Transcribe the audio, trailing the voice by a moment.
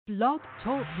Blog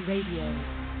Talk Radio.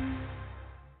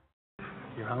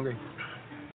 You're hungry?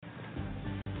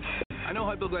 I know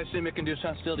hypoglycemic induced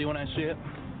hostility when I see it.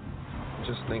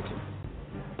 Just thinking.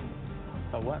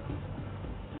 About what?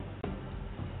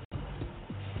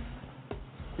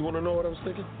 You want to know what I was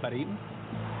thinking? About eating?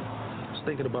 I was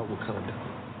thinking about Wakanda.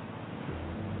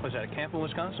 Was that a camp in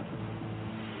Wisconsin?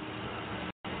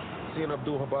 Seeing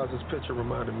Abdul Habaz's picture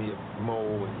reminded me of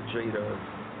Mo and Jada,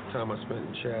 the time I spent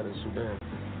in Chad and Sudan.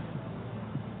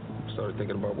 Started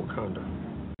thinking about Wakanda.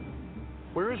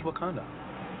 Where is Wakanda?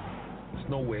 It's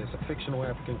nowhere. It's a fictional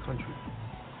African country.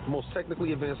 The most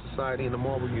technically advanced society in the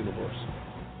Marvel Universe.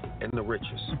 And the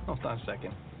richest. Hold on a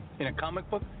second. In a comic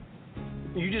book?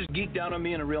 You just geeked out on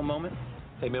me in a real moment?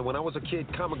 Hey, man, when I was a kid,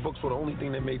 comic books were the only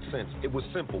thing that made sense. It was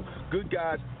simple. Good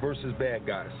guys versus bad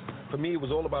guys. For me, it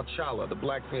was all about T'Challa, the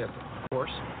Black Panther. Of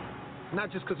course.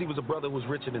 Not just because he was a brother who was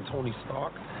richer than Tony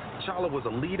Stark. T'Challa was a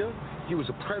leader. He was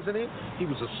a president. He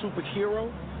was a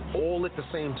superhero. All at the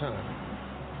same time.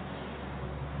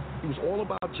 He was all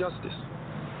about justice.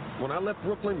 When I left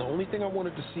Brooklyn, the only thing I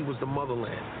wanted to see was the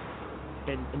motherland.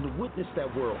 And to witness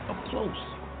that world up close.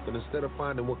 But instead of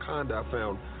finding Wakanda, I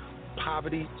found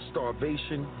poverty,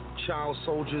 starvation, child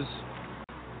soldiers,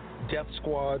 death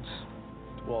squads.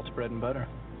 Walt's bread and butter.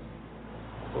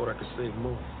 Thought I could save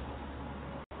more.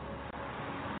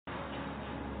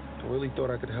 I really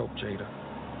thought I could help Jada.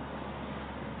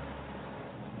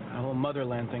 The whole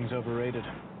motherland thing's overrated.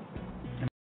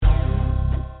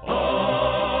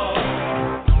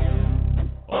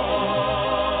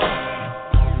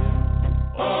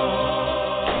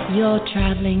 You're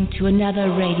traveling to another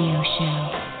radio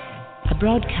show, a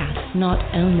broadcast not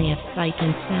only of sight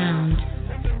and sound,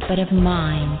 but of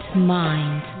mind,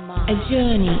 a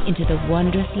journey into the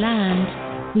wondrous land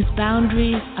whose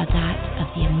boundaries are that of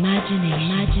the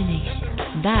imagination.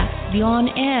 That's the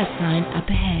on-air sign up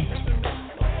ahead.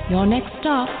 Your next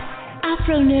stop,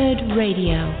 Afronerd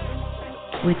Radio,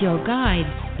 with your guides,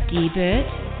 Dburt,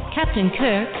 Captain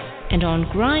Kirk, and on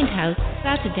Grindhouse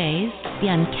Saturdays, the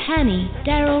Uncanny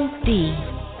Daryll B.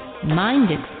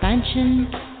 Mind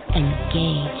expansion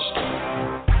engaged.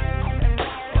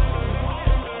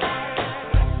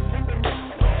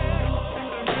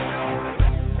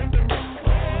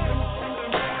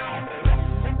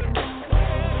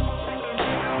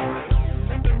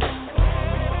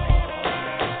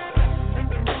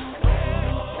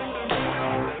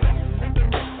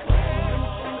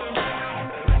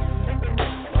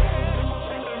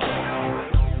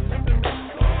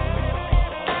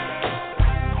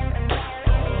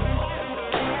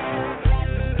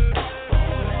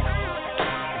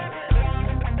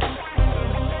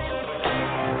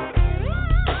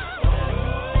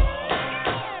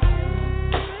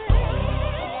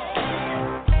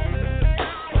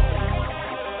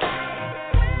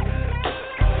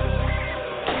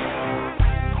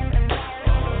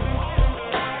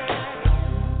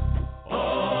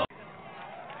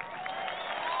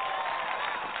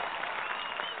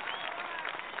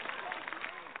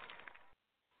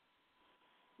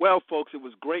 Well, folks, it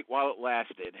was great while it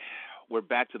lasted. We're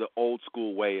back to the old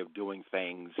school way of doing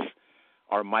things.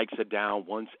 Our mics are down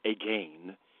once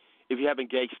again. If you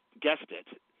haven't guessed it,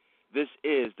 this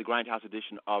is the Grindhouse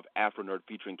edition of Afronerd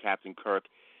featuring Captain Kirk,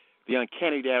 the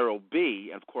Uncanny Daryll B,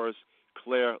 and, of course,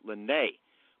 Claire Lanay.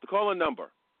 The call-in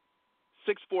number,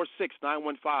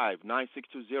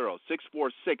 646-915-9620,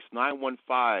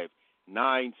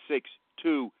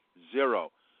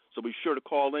 646-915-9620. So be sure to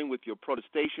call in with your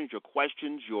protestations, your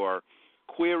questions, your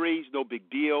queries. No big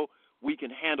deal. We can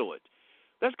handle it.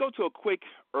 Let's go to a quick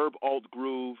herb alt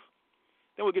groove.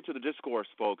 Then we'll get to the discourse,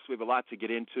 folks. We have a lot to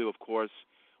get into, of course.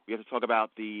 We have to talk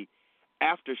about the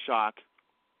aftershock,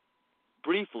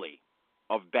 briefly,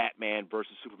 of Batman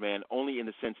versus Superman, only in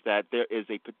the sense that there is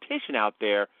a petition out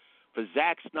there for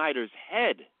Zack Snyder's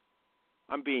head.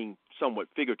 I'm being somewhat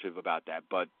figurative about that,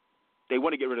 but they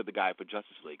want to get rid of the guy for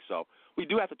Justice League. So we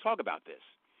do have to talk about this.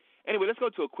 Anyway, let's go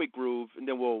to a quick groove, and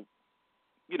then we'll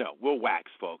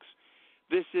wax, folks.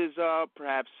 This is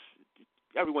perhaps,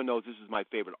 everyone knows this is my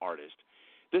favorite artist.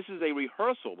 This is a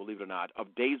rehearsal, believe it or not,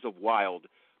 of Days of Wild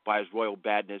by His Royal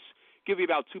Badness. Give you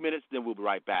about 2 minutes, then we'll be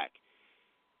right back.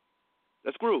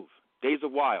 Let's groove. Days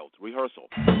of Wild, rehearsal.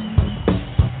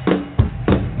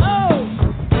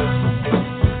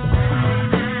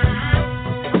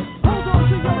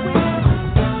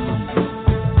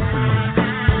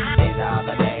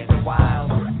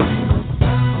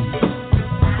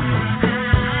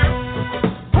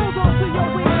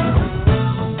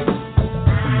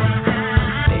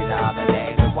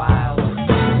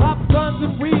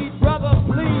 Weed, brother,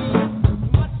 please.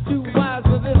 Much too wise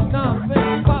for this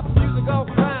nonsense. Pop music all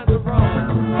kinds.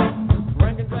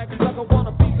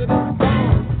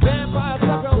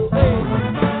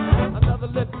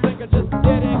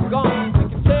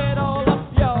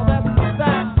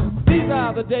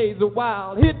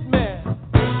 wild hitman.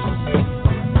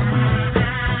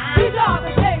 These are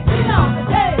the days, these are the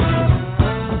days.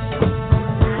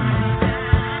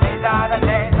 These are the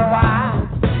days of wild.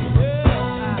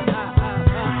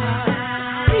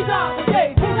 These are the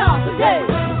days, these are the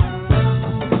days.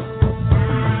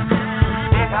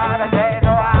 These are the days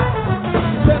of wild.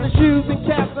 Turn the shoes and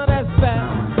caps on that back.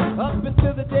 Up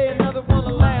until the day another one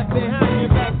to laugh behind your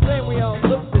back, saying we all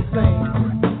look the same.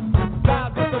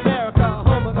 God bless America,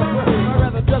 home of the free. I'd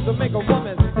rather just to make a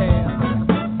woman stand.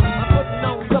 I'm putting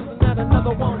on something that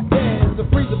another won't dare. It's a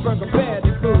freezer burn compared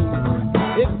to food.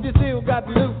 If you still got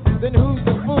loot, then who's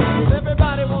the fool?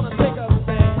 Everybody wanna take a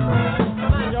stand.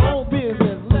 Mind your own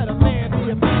business, let a man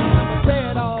be a man. I'ma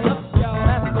tear it all up, y'all,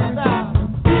 that's the style.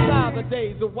 These are the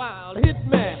days of wild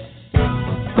hitman.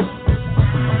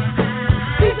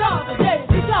 These are the days,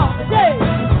 these are the days.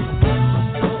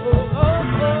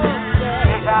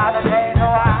 These are the days of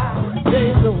wild.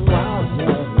 Days of wild,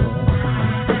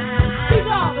 These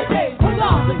are the days, these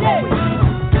are the days.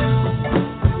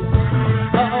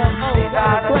 These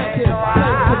are the days of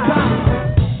wild.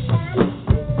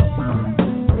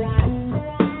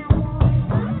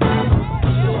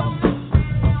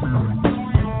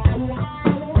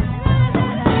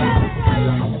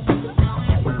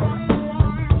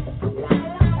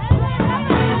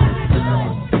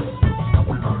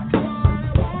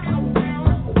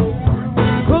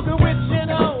 Cooking with you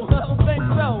know, I don't think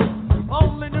so.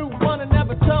 Only knew one and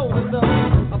never told it though.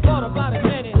 I thought about it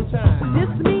many times. This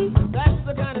me? That's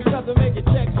the kind of stuff to make you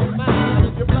check your mind.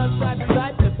 Is your blood type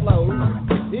that flows?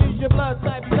 Is your blood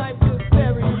type to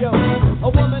stereo? A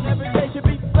woman every day should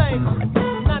be safe,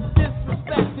 not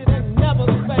disrespected and never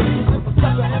spanked. If a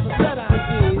sucker ever said I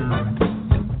did,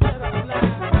 said I'm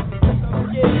lying,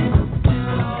 yeah.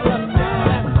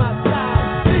 That's my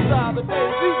style. These are the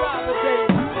days, these are the days.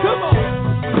 Come on.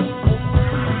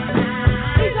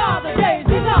 These are the days,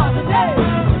 these are the days.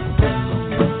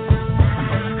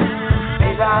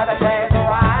 These are the days of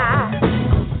wild.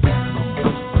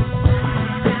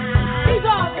 These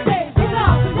are the days, these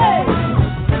are the days.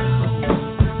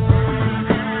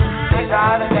 These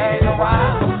are the days of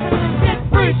wild. Get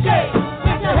freaky,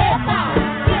 let your head down.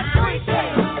 Get freaky,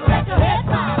 let your head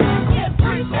down. Get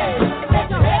freaky, let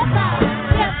your head down.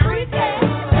 Get freaky,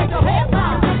 let your head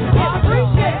down. Get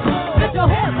freaky, let your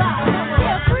head down.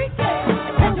 Get freaky,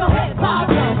 let your head down.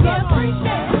 Get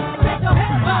freaky, let your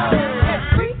head down. Get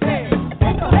freaky,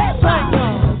 let your head down.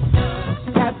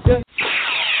 Captain.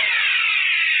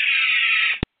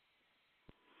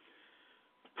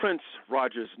 Prince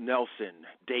Rogers Nelson,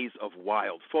 Days of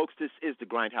Wild. Folks, this is the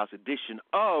Grindhouse edition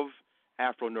of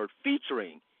Afronerd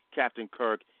featuring Captain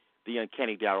Kirk, the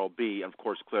Uncanny Daryll B, and, of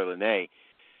course, Claire Lanay.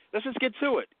 Let's just get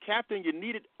to it. Captain, you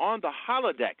need it on the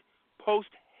holodeck. Post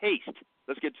haste.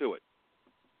 Let's get to it.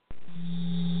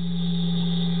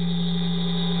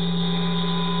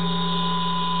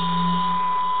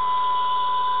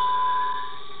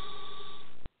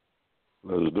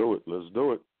 Let's do it. Let's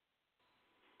do it.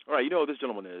 All right, you know who this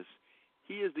gentleman is.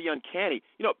 He is the Uncanny.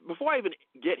 You know, before I even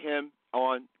get him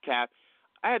on, Cap,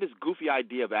 I had this goofy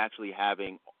idea of actually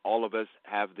having all of us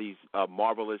have these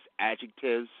marvelous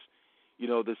adjectives. You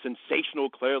know, the sensational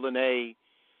Claire Lanay,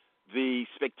 the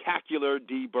spectacular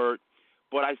Dburt.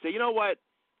 But I say, you know what?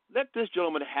 Let this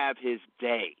gentleman have his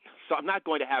day. So I'm not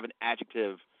going to have an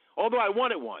adjective, although I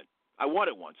wanted one.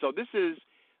 So this is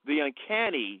the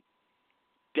Uncanny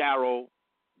Daryll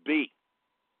B.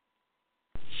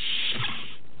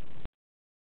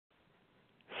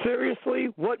 Seriously,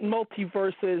 what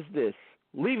multiverse is this?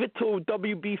 Leave it to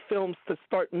WB Films to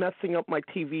start messing up my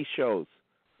TV shows.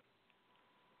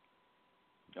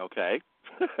 Okay.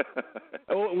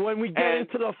 When we get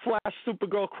into the Flash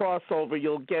Supergirl crossover,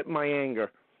 you'll get my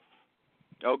anger.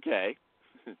 Okay.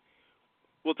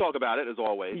 We'll talk about it, as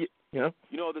always. Yeah.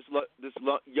 You know this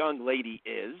young lady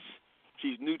is.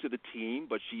 She's new to the team,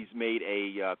 but she's made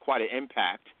a quite an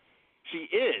impact.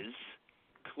 She is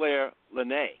Claire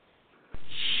Lanay.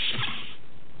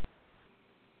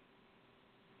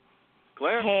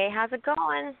 Claire? Hey, how's it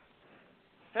going?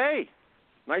 Hey,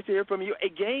 nice to hear from you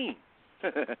again.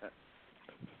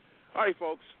 All right,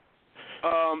 folks.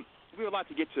 We have a lot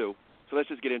to get to, so let's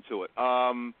just get into it.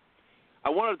 I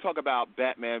wanted to talk about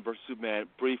Batman versus Superman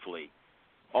briefly,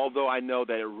 although I know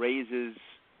that it raises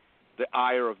the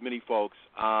ire of many folks.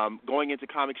 Going into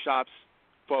comic shops,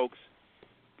 folks,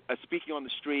 speaking on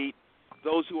the street,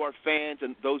 those who are fans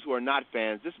and those who are not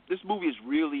fans, this movie is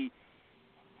really,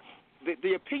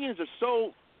 the opinions are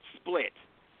so split,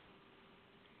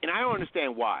 and I don't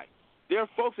understand why. There are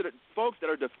folks that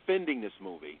are defending this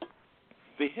movie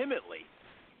vehemently,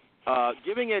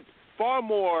 giving it far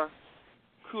more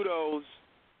kudos,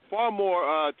 far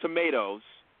more tomatoes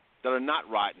that are not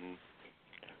rotten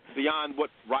beyond what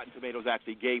Rotten Tomatoes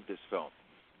actually gave this film.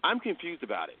 I'm confused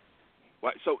about it.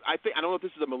 Right? So I don't know if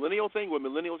this is a millennial thing where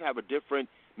millennials have a different,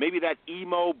 maybe that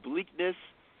emo bleakness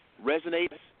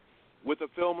resonates with a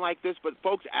film like this, but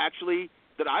folks actually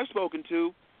that I've spoken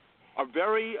to are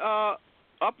very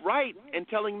upright in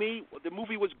telling me the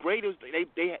movie was great.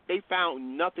 They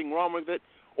found nothing wrong with it,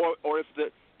 or if the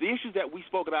issues that we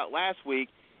spoke about last week,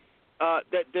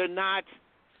 that they're not,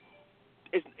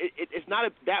 it's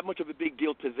not that much of a big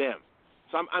deal to them.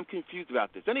 So I'm confused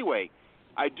about this. Anyway,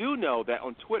 I do know that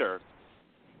on Twitter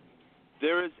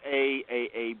there is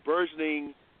a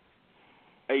burgeoning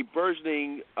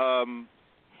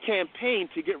campaign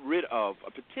to get rid of,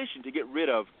 a petition to get rid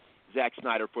of Zack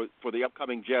Snyder for the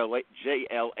upcoming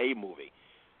JLA movie.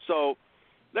 So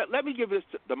let me give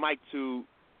the mic to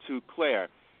Claire.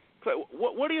 Claire,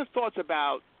 what are your thoughts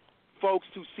about folks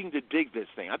who seem to dig this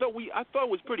thing? I thought it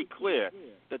was pretty clear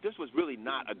that this was really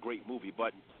not a great movie,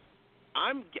 but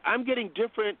I'm getting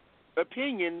different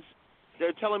opinions.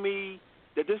 They're telling me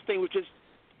that this thing was just,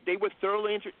 they were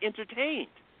thoroughly entertained.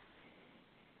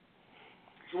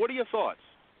 So what are your thoughts?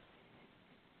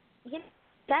 You know,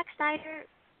 Zack Snyder,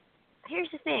 here's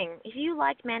the thing. If you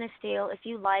like Man of Steel, if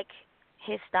you like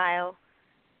his style,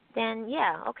 then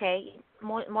yeah, okay,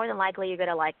 more than likely you're going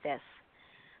to like this.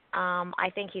 I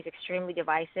think he's extremely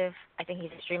divisive. I think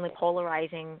he's extremely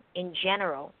polarizing in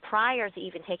general, prior to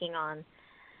even taking on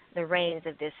the reins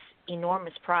of this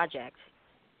enormous project.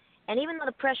 And even though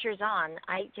the pressure's on,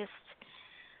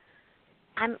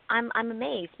 I'm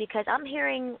amazed because I'm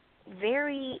hearing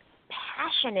very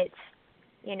passionate,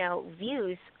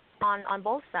 views on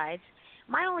both sides.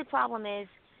 My only problem is,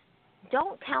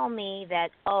 don't tell me that,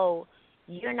 oh,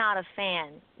 you're not a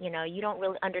fan, you don't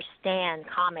really understand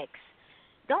comics.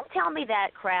 Don't tell me that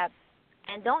crap,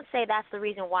 and don't say that's the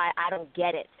reason why I don't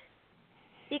get it.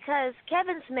 Because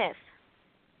Kevin Smith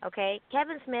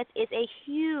is a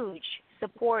huge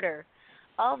supporter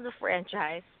of the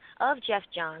franchise, of Jeff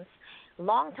Johns,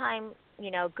 longtime,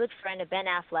 good friend of Ben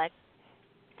Affleck,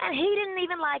 and he didn't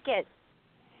even like it.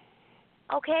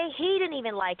 Okay, he didn't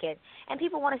even like it. And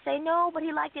people want to say, no, but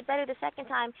he liked it better the second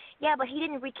time. Yeah, but he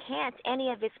didn't recant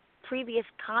any of his previous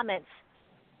comments,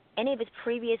 any of his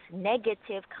previous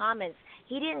negative comments.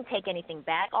 He didn't take anything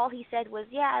back. All he said was,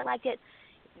 yeah, I liked it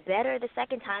better the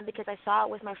second time because I saw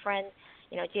it with my friend,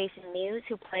 Jason Mewes,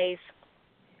 who plays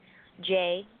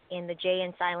Jay in the Jay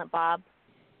and Silent Bob,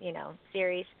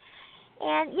 series.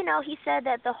 And, he said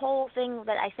that the whole thing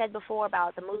that I said before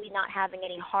about the movie not having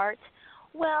any heart,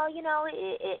 well,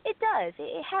 it does.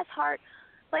 It has heart,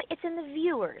 but it's in the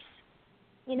viewers.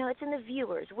 It's in the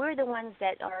viewers. We're the ones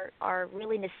that are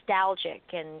really nostalgic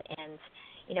and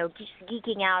just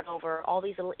geeking out over all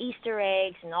these little Easter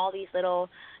eggs and all these little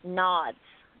nods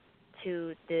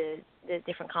to the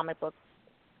different comic book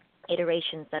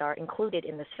iterations that are included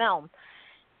in this film.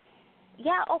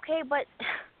 Yeah, okay, but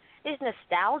there's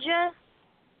nostalgia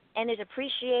and there's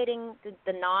appreciating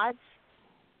the nods.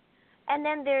 And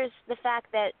then there's the fact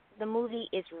that the movie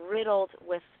is riddled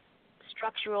with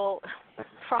structural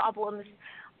problems,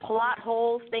 plot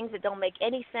holes, things that don't make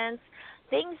any sense,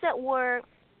 things that were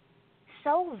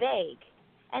so vague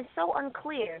and so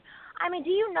unclear. I mean,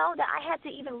 do you know that I had to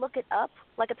even look it up?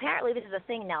 Like, apparently this is a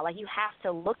thing now. Like, you have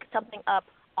to look something up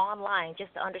online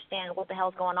just to understand what the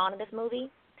hell's going on in this movie.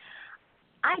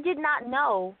 I did not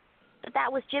know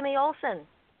that was Jimmy Olsen.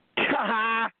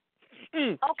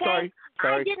 Okay?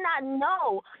 Sorry. I did not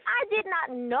know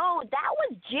that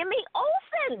was Jimmy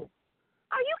Olsen.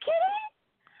 Are you kidding?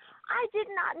 I did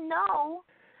not know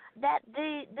that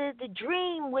the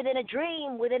dream within a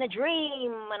dream within a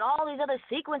dream and all these other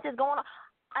sequences going on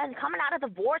and coming out of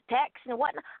the vortex and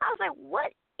whatnot. I was like,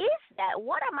 what is that?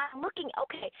 What am I looking?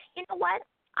 Okay, you know what?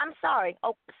 I'm sorry.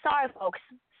 Oh, sorry, folks.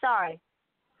 Sorry.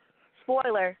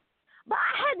 Spoiler. But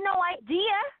I had no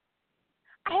idea.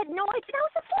 I had no idea that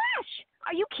was a Flash.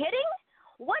 Are you kidding?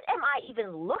 What am I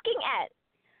even looking at?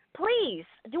 Please,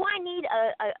 do I need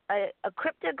a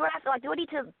cryptograph? Like, do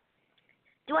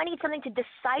I need something to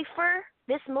decipher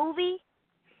this movie?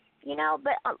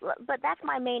 But that's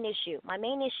my main issue. My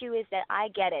main issue is that I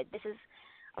get it. This is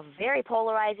a very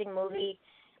polarizing movie.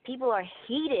 People are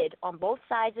heated on both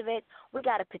sides of it. We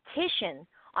got a petition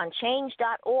on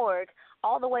change.org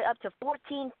all the way up to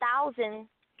 14,000,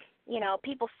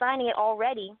 people signing it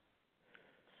already.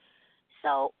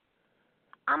 So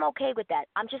I'm okay with that.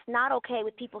 I'm just not okay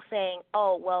with people saying,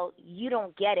 oh, well, you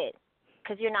don't get it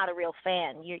because you're not a real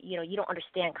fan. You don't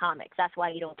understand comics. That's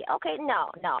why you don't get. Okay, no.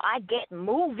 I get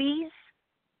movies.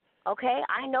 Okay,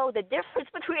 I know the difference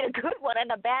between a good one and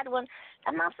a bad one.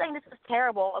 I'm not saying this is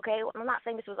terrible. Okay, I'm not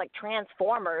saying this was like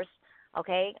Transformers.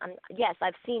 Okay, yes,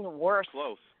 I've seen worse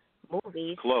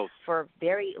movies for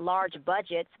very large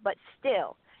budgets, but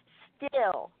still,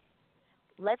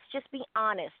 let's just be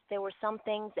honest. There were some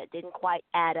things that didn't quite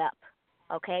add up.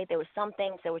 Okay, there were some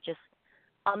things that were just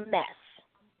a mess.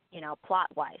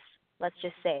 Plot-wise. Let's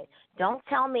just say it. Don't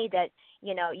tell me that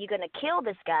you're gonna kill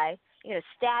this guy. You're going to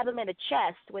stab him in the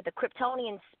chest with a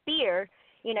Kryptonian spear,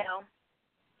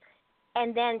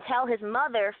 and then tell his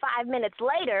mother 5 minutes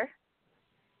later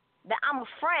that I'm a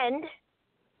friend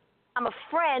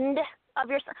of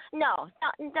your son. No,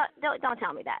 don't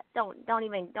tell me that. Don't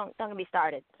get me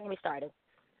started. Don't get me started.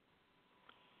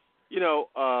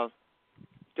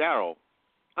 Daryl,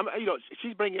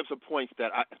 she's bringing up some points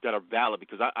that are valid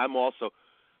because I'm also.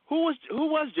 Who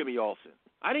was Jimmy Olsen?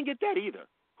 I didn't get that either.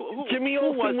 Jimmy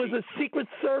Olsen was a Secret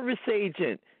Service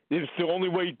agent. It's the only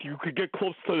way you could get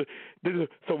close to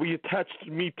so we attached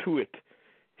me to it.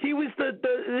 He was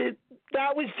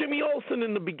that was Jimmy Olsen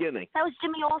in the beginning. That was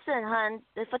Jimmy Olsen, hon,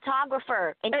 the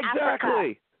photographer in Africa.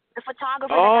 Exactly. The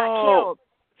photographer that got killed.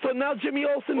 So now Jimmy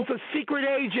Olsen's a secret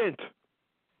agent.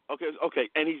 Okay,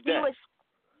 and he's dead. He was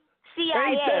CIA. And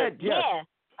he's dead, yes.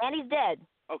 Yeah, and he's dead.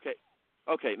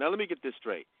 Okay, now let me get this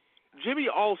straight. Jimmy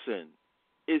Olsen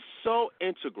is so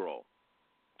integral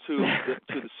to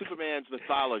the Superman's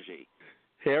mythology.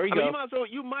 Here we go.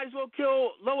 You might as well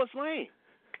kill Lois Lane.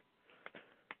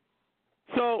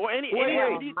 So or any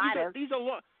these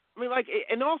are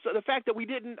and also the fact that we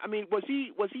didn't. I mean, was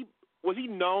he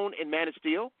known in Man of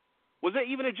Steel? Was there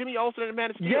even a Jimmy Olsen in Man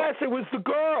of Steel? Yes, it was the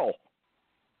girl.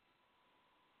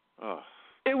 Oh.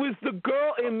 It was the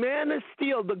girl in Man of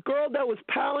Steel, the girl that was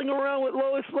palling around with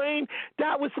Lois Lane.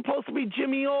 That was supposed to be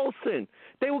Jimmy Olsen.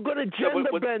 They were going to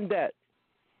gender bend that.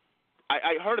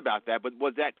 I heard about that, but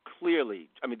was that clearly?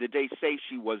 I mean, did they say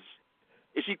she was?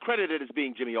 Is she credited as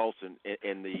being Jimmy Olsen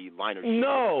in the liner?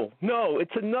 No,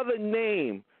 it's another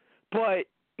name, but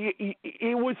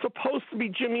it was supposed to be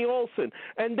Jimmy Olsen.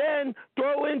 And then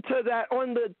throw into that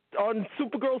on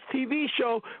Supergirl's TV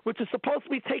show, which is supposed to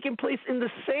be taking place in the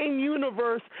same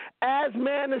universe as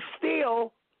Man of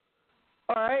Steel,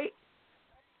 all right,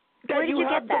 that you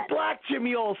have the black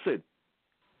Jimmy Olsen.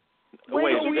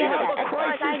 Where did you get that? As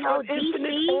far as I know,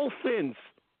 Infinite Olsens.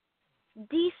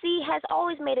 DC has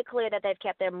always made it clear that they've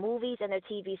kept their movies and their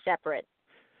TV separate.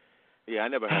 Yeah, I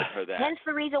never heard that. Hence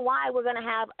the reason why we're going to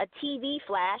have a TV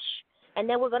Flash, and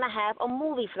then we're going to have a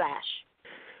movie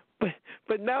Flash.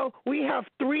 But now we have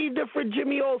 3 different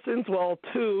Jimmy Olsens. Well,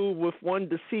 2 with one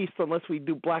deceased, unless we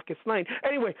do Blackest Night.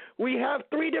 Anyway, we have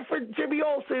 3 different Jimmy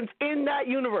Olsens in that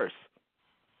universe.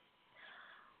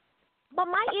 But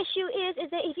my issue is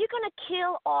that if you're going to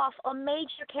kill off a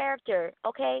major character,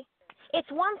 okay,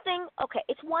 it's one thing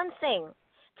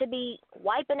to be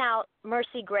wiping out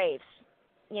Mercy Graves.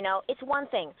 It's one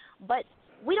thing. But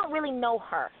we don't really know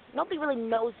her. Nobody really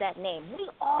knows that name. We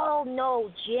all know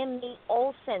Jimmy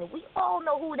Olsen. We all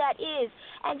know who that is.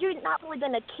 And you're not only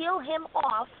going to kill him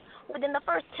off within the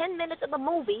first 10 minutes of the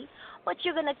movie, but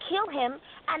you're going to kill him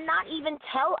and not even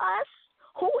tell us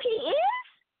who he is?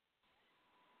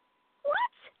 What?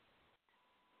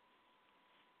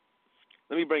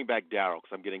 Let me bring back Daryl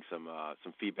because I'm getting some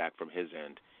feedback from his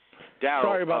end. Daryl,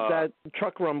 sorry about that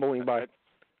truck rumbling by.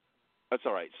 That's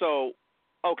all right. So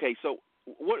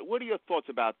what are your thoughts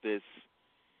about this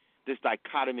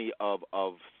dichotomy of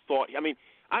thought? I mean,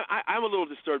 I'm a little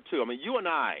disturbed too. I mean, you and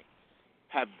I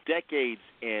have decades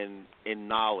in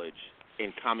knowledge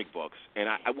in comic books, and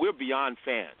we're beyond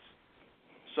fans.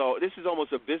 So this is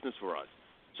almost a business for us.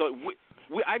 So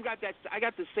I got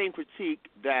the same critique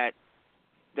that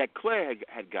Claire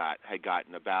had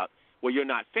gotten about, well, you're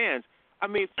not fans. I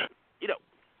mean,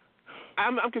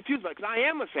 I'm confused about it because I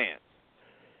am a fan.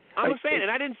 I'm a fan, and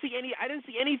I didn't see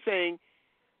anything.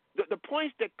 The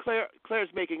points that Claire's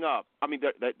making up, I mean,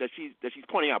 that she's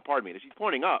pointing out. Pardon me. That she's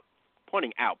pointing out.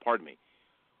 Pardon me,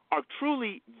 are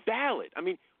truly valid. I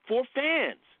mean, for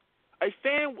fans, a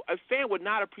fan would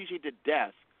not appreciate the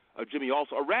death of Jimmy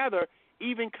Olsen, or rather,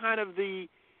 even kind of the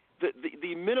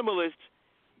minimalist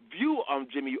view on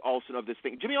Jimmy Olsen of this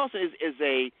thing. Jimmy Olsen is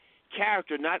a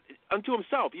character not unto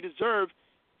himself. He deserves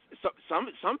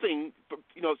something,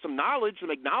 some knowledge, some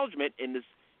acknowledgement in this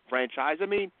franchise. I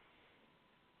mean,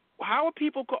 how are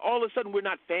people all of a sudden we're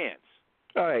not fans?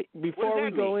 All right, before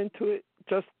we go into it,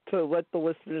 just to let the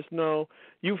listeners know,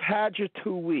 you've had your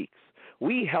 2 weeks.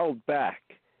 We held back.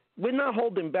 we're not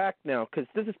holding back now because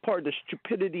this is part of the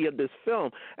stupidity of this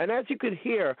film. And as you could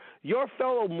hear, your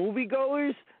fellow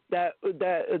moviegoers that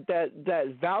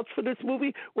vouched for this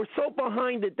movie were so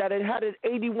behind it that it had an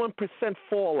 81%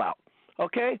 fallout.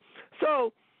 Okay,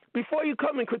 so before you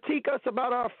come and critique us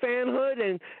about our fanhood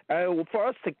and for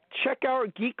us to check our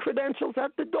geek credentials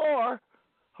at the door,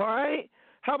 all right,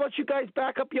 how about you guys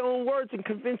back up your own words and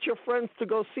convince your friends to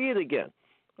go see it again,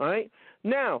 all right?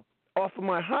 Now, off of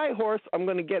my high horse, I'm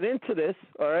going to get into this,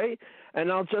 all right,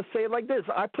 and I'll just say it like this.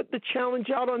 I put the challenge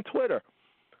out on Twitter.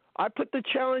 I put the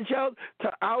challenge out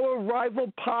to our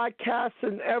rival podcasts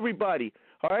and everybody,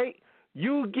 all right?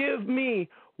 You give me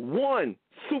one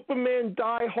Superman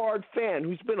diehard fan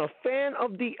who's been a fan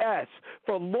of the S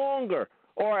for longer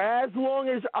or as long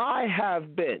as I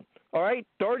have been, all right?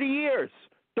 30 years.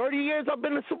 30 years I've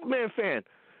been a Superman fan.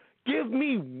 Give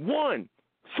me one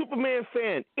Superman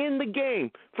fan in the game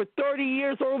for 30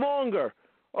 years or longer,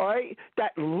 all right,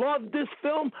 that loved this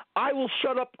film. I will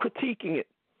shut up critiquing it,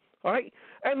 all right?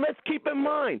 And let's keep in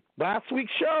mind, last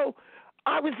week's show,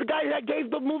 I was the guy that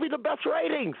gave the movie the best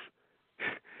ratings.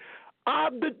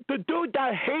 The dude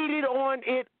that hated on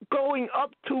it going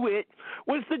up to it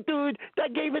was the dude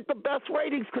that gave it the best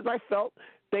ratings because I felt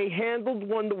they handled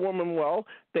Wonder Woman well.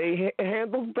 They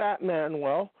handled Batman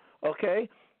well, okay?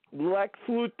 Lex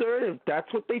Luthor, if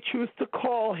that's what they choose to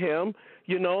call him,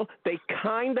 you know, they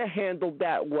kind of handled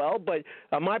that well. But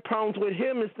my problems with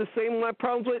him is the same as my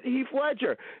problems with Heath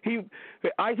Ledger.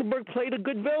 Eisenberg played a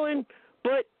good villain,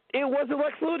 but it wasn't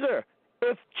Lex Luthor.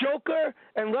 If Joker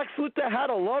and Lex Luthor had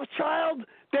a love child,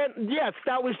 then yes,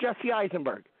 that was Jesse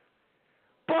Eisenberg.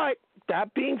 But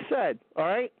that being said, all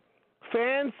right,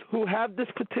 fans who have this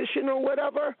petition or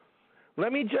whatever,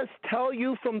 let me just tell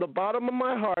you from the bottom of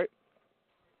my heart,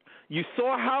 you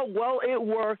saw how well it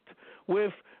worked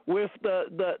with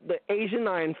the Asian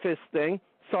Iron Fist thing.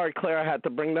 Sorry, Claire, I had to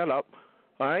bring that up.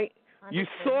 All right? You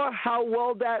saw how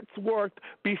well that's worked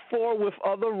before with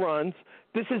other runs.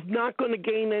 This is not going to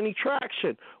gain any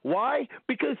traction. Why?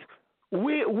 Because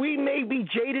we may be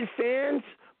jaded fans,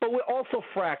 but we're also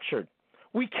fractured.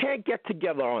 We can't get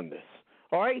together on this.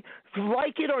 All right?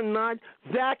 Like it or not,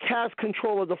 Zack has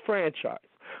control of the franchise.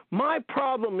 My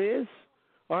problem is,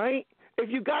 all right, if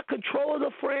you got control of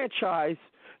the franchise,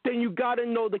 then you got to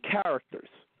know the characters.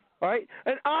 All right?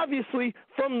 And obviously,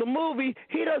 from the movie,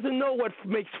 he doesn't know what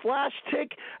makes Flash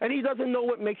tick, and he doesn't know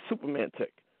what makes Superman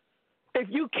tick. If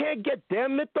you can't get their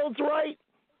mythos right,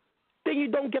 then you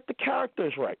don't get the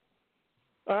characters right.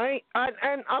 All right?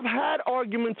 And I've had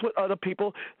arguments with other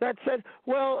people that said,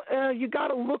 well, you got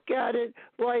to look at it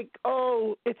like,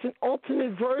 oh, it's an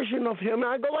alternate version of him. And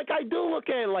I go, like, I do look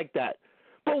at it like that.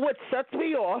 But what sets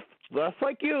me off, just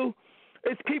like you,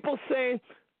 is people saying,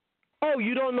 oh,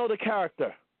 you don't know the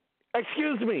character.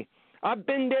 Excuse me. I've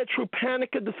been there through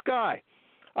Panic of the Sky.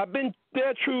 I've been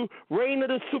there through Reign of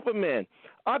the Superman.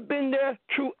 I've been there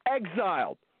through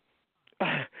Exiled.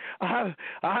 I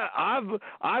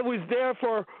was there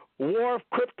for War of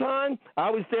Krypton. I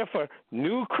was there for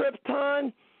New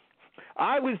Krypton.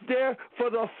 I was there for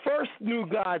the first New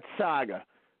God saga.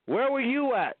 Where were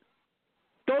you at?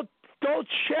 Don't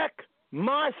check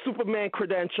my Superman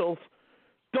credentials.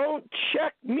 Don't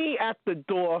check me at the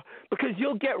door because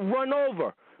you'll get run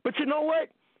over. But you know what?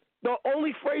 The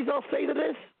only phrase I'll say to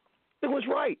this, it was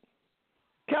right.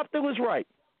 Captain was right.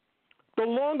 The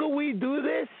longer we do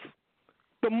this,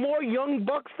 the more young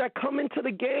bucks that come into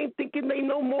the game thinking they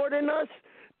know more than us,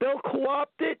 they'll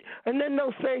co-opt it, and then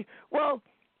they'll say, well,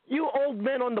 you old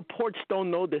men on the porch don't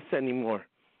know this anymore.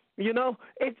 You know,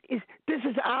 this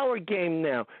is our game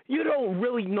now. You don't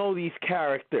really know these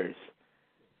characters.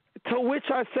 To which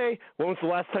I say, when was the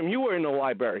last time you were in the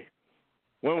library?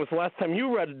 When was the last time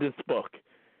you read this book?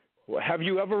 Have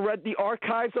you ever read the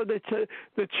archives of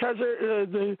the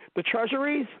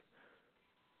treasuries?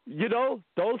 You know,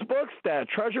 those books, that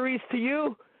treasuries to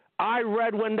you, I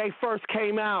read when they first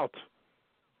came out.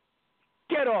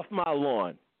 Get off my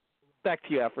lawn. Back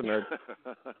to you, Afronerd.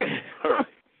 All right.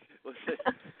 Listen,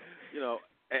 you know,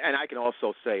 and I can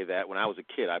also say that when I was a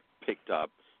kid, I picked up,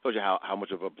 told you how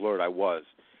much of a blurred I was.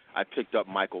 I picked up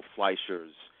Michael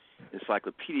Fleischer's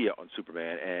encyclopedia on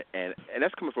Superman, and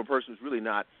that's coming from a person who's really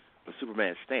not a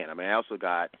Superman stan. I mean, I also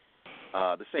got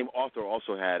the same author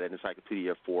also had an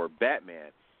encyclopedia for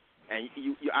Batman, and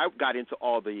I got into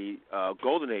all the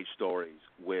Golden Age stories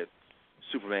with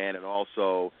Superman and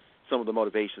also some of the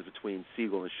motivations between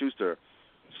Siegel and Schuster.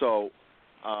 So,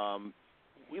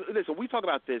 we talk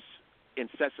about this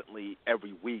incessantly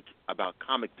every week about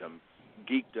comicdom,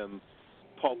 geekdom,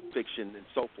 pulp fiction, and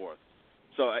so forth.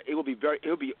 So it will be very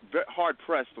hard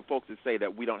pressed for folks to say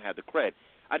that we don't have the cred.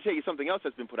 I tell you something else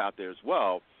that's been put out there as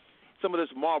well. Some of this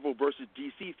Marvel versus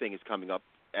DC thing is coming up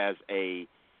as a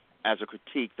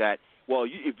critique that, well,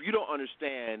 if you don't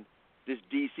understand this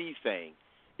DC thing,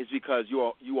 it's because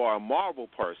you are a Marvel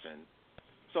person.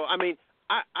 So I mean,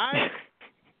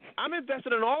 I'm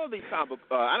invested in all of these comic book.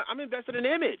 I'm invested in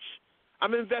Image.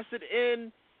 I'm invested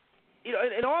in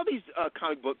in all these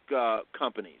comic book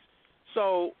companies.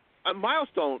 So a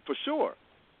milestone for sure.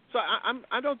 So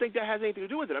I don't think that has anything to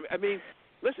do with it. I mean,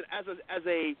 listen,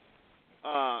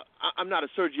 I'm not a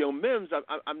Sergio Mims.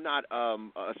 I'm not a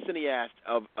cineast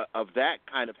of that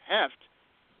kind of heft.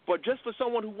 But just for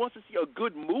someone who wants to see a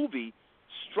good movie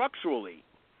structurally,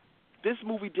 this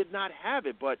movie did not have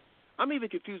it. But I'm even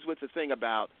confused with the thing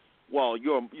about, well,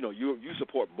 you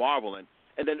support Marvel, and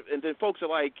then folks are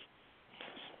like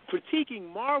critiquing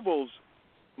Marvel's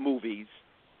movies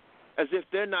as if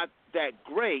they're not that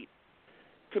great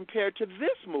compared to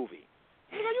this movie.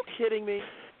 Are you kidding me?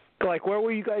 Like, where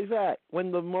were you guys at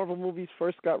when the Marvel movies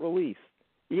first got released?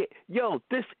 Yo,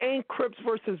 this ain't Crips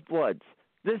versus Bloods.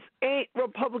 This ain't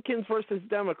Republicans versus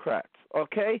Democrats,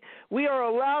 okay? We are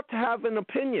allowed to have an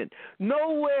opinion.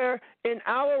 Nowhere in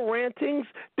our rantings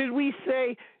did we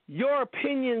say your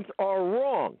opinions are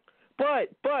wrong.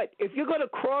 But if you're going to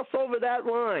cross over that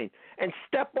line and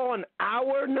step on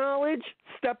our knowledge,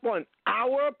 step on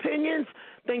our opinions,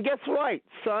 then guess what,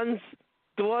 sons,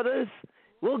 daughters,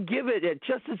 we'll give it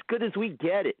just as good as we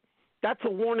get it. That's a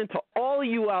warning to all of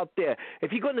you out there.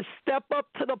 If you're going to step up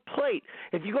to the plate,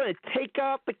 if you're going to take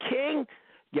out the king,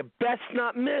 you best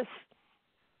not miss,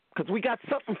 because we got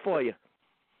something for you.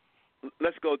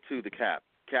 Let's go to the Cap.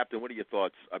 Captain, what are your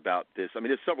thoughts about this? I mean,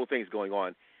 there's several things going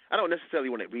on. I don't necessarily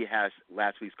want to rehash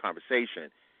last week's conversation,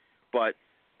 but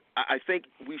I think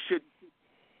we should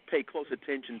pay close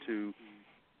attention to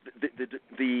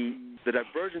the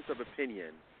divergence of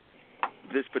opinion,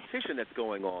 this petition that's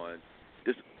going on,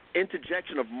 this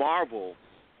interjection of Marvel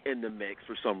in the mix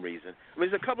for some reason. I mean,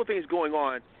 there's a couple of things going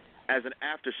on as an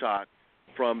aftershock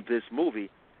from this movie.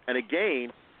 And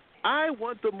again, I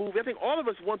want the movie, I think all of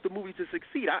us want the movie to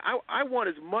succeed. I want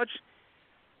as much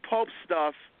pulp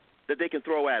stuff that they can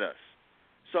throw at us.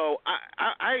 So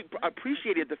I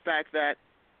appreciated the fact that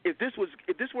if this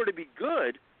were to be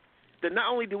good, then not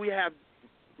only do we have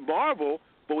Marvel,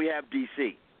 but we have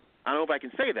DC. I don't know if I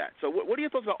can say that. So what are your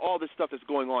thoughts about all this stuff that's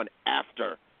going on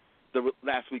after the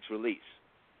last week's release?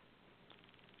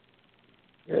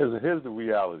 Here's the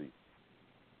reality.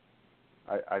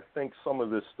 I think some of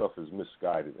this stuff is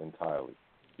misguided entirely.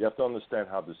 You have to understand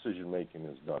how decision-making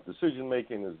is done.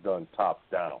 Decision-making is done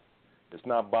top-down. It's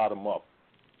not bottom-up.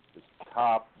 It's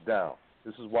top-down.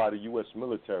 This is why the U.S.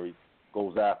 military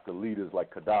goes after leaders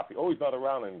like Gaddafi. Oh, he's not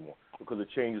around anymore, because it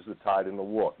changes the tide in the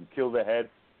war. You kill the head,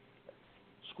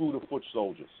 screw the foot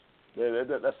soldiers.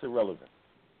 That's irrelevant.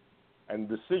 And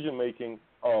decision-making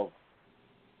of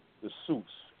the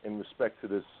suits in respect to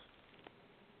this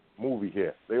movie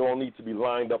here, they all need to be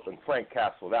lined up and Frank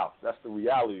Castled out. That's the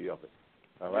reality of it.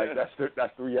 All right?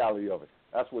 That's the reality of it.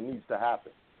 That's what needs to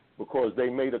happen, because they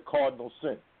made a cardinal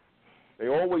sin. They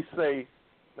always say,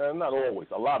 not always,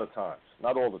 a lot of times,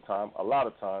 not all the time, a lot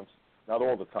of times, not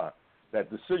all the time, that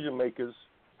decision makers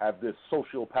have this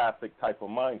sociopathic type of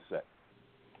mindset.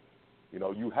 You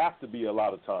know, you have to be a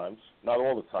lot of times, not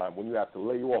all the time, when you have to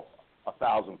lay off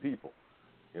 1,000 people.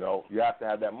 You know, you have to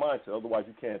have that mindset, otherwise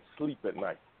you can't sleep at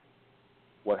night.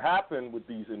 What happened with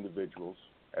these individuals,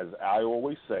 as I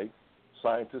always say,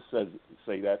 scientists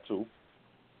say that too,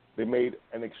 they made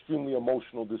an extremely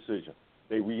emotional decision.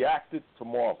 They reacted to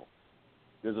Marvel.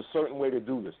 There's a certain way to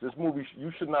do this. This movie,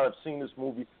 you should not have seen this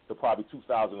movie till probably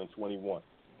 2021.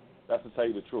 That's to tell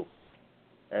you the truth.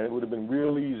 And it would have been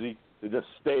real easy to just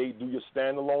stay, do your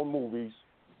standalone movies,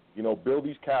 you know, build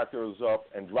these characters up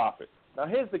and drop it. Now,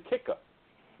 here's the kicker.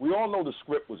 We all know the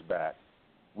script was bad.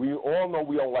 We all know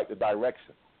we don't like the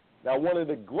direction. Now, one of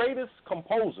the greatest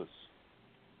composers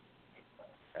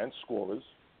and scorers,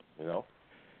 you know,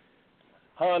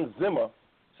 Hans Zimmer,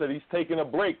 said he's taking a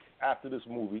break after this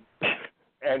movie,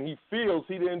 and he feels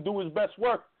he didn't do his best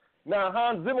work. Now,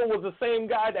 Hans Zimmer was the same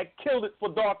guy that killed it for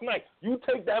Dark Knight. You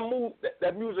take that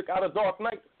music out of Dark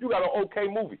Knight, you got an okay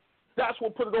movie. That's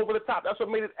what put it over the top. That's what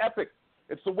made it epic.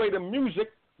 It's the way the music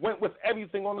went with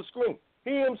everything on the screen.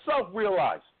 He himself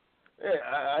realized,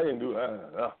 I didn't do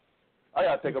that. I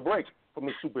got to take a break from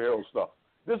the superhero stuff.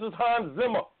 This is Hans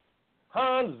Zimmer.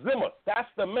 Hans Zimmer, that's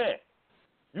the man.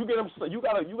 You get him. You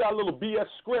got a little BS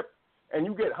script, and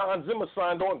you get Hans Zimmer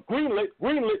signed on.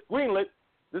 Greenlit.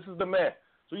 This is the man.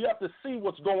 So you have to see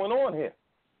what's going on here.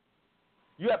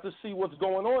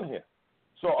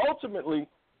 So ultimately,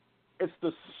 it's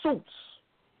the suits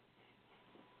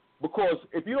Because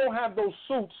if you don't have those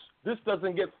suits, this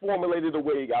doesn't get formulated the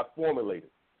way it got formulated.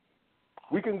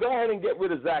 We can go ahead and get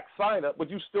rid of Zack Snyder, but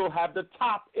you still have the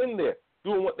top in there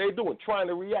doing what they're doing, trying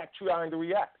to react.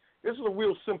 This is a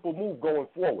real simple move going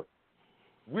forward.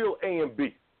 Real A and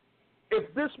B.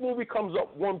 If this movie comes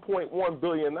up $1.1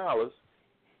 billion,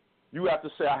 you have to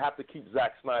say, I have to keep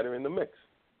Zack Snyder in the mix.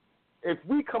 If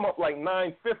we come up like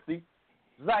 950,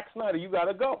 Zack Snyder, you got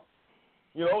to go.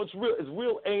 You know, it's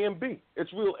real A and B.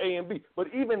 It's real A and B. But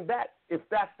even that, if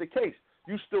that's the case,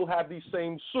 you still have these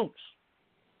same suits.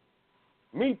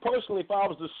 Me personally, if I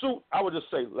was the suit, I would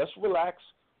just say, let's relax.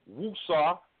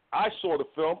 Woosah. I saw the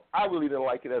film. I really didn't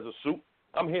like it as a suit.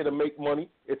 I'm here to make money.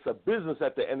 It's a business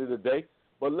at the end of the day.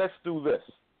 But let's do this.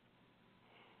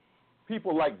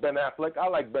 People like Ben Affleck. I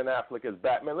like Ben Affleck as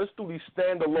Batman. Let's do these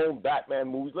standalone Batman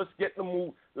movies. Let's get the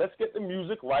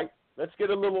music right. Let's get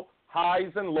a little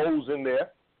highs and lows in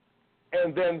there.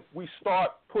 And then we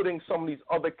start putting some of these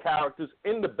other characters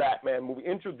in the Batman movie,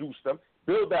 introduce them,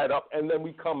 build that up, and then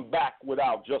we come back with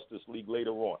our Justice League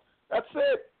later on. That's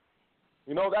it.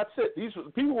 You know, that's it. These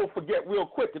people will forget real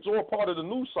quick. It's all part of the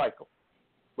news cycle.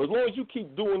 But as long as you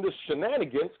keep doing this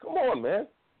shenanigans, come on, man.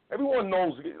 Everyone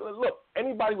knows. Look,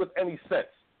 anybody with any sense,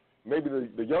 maybe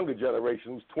the younger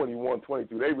generation who's 21,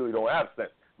 22, they really don't have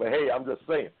sense. But, hey, I'm just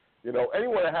saying, you know,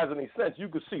 anyone that has any sense, you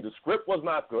could see the script was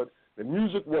not good. The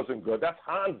music wasn't good. That's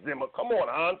Hans Zimmer. Come on,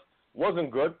 Hans. Wasn't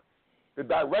good. The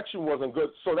direction wasn't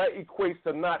good. So that equates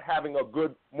to not having a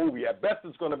good movie. At best,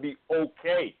 it's going to be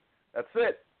okay. That's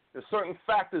it. There's certain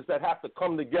factors that have to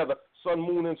come together, sun,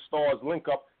 moon, and stars link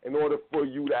up in order for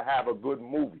you to have a good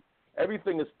movie.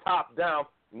 Everything is top down,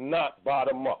 not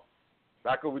bottom up.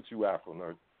 Back over to you,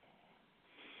 Afronerd.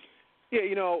 Yeah,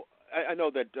 you know, I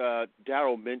know that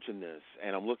Daryll mentioned this,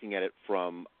 and I'm looking at it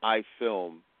from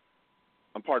slashfilm.com,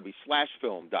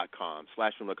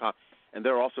 and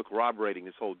they're also corroborating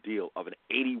this whole deal of an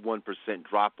 81%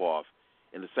 drop-off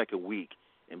in the second week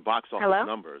in box office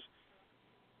numbers.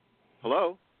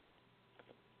 Hello?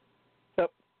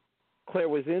 Yep. Claire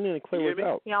was in and Claire was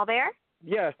out. Y'all there?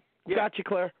 Yeah. Got you,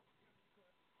 Claire.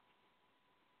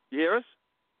 You hear us?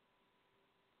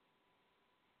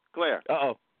 Claire.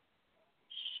 Uh-oh.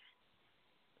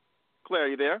 Claire,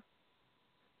 you there?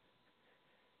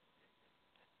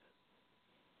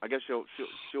 I guess she'll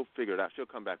figure it out. She'll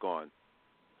come back on.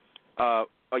 Oh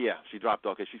yeah, she dropped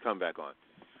off. Okay, she's coming back on.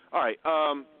 All right.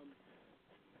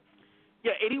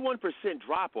 81%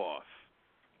 drop off,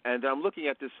 and I'm looking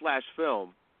at this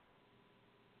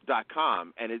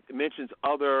slashfilm.com, and it mentions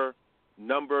other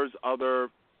numbers, other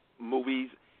movies.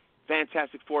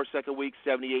 Fantastic Four second week,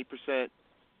 78%.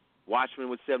 Watchmen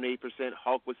was 78%.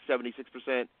 Hulk was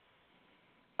 76%.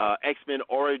 X-Men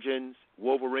Origins,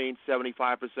 Wolverine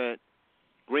 75%.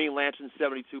 Green Lantern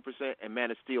 72%, and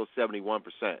Man of Steel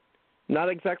 71%. Not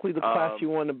exactly the class you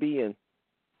want to be in.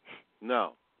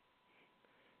 No.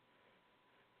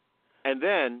 And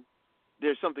then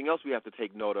there's something else we have to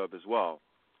take note of as well.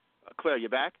 Claire, you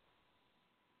back?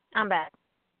 I'm back.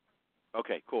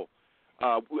 Okay, cool.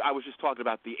 I was just talking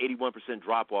about the 81%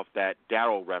 drop-off that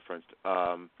Daryll referenced.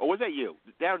 Or was that you?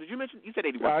 Daryll, did you mention? You said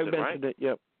 81%, right? I mentioned it,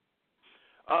 yep.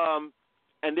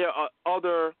 And there are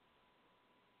other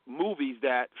movies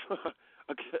that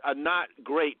are not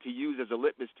great to use as a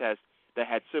litmus test that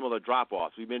had similar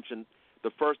drop-offs. We mentioned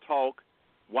the first Hulk,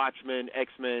 Watchmen,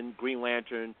 X-Men, Green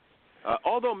Lantern.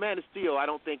 Although Man of Steel, I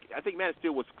think Man of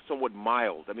Steel was somewhat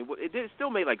mild. I mean, it still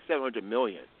made like $700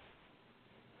 million.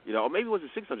 You know, or maybe it was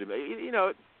 $600 million. You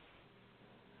know,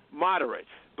 moderate,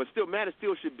 but still, Man of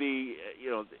Steel should be. You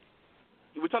know,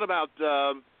 we're talking about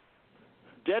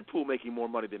Deadpool making more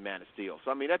money than Man of Steel.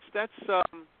 So I mean, that's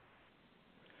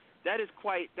that is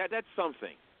quite that's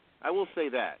something. I will say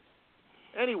that.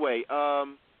 Anyway, all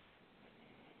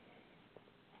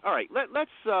right,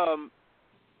 let's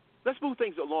move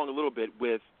things along a little bit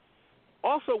with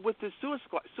this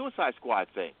Suicide Squad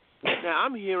thing. Now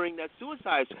I'm hearing that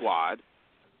Suicide Squad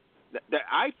that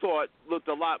I thought looked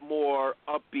a lot more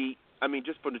upbeat. I mean,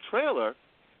 just from the trailer,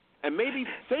 and maybe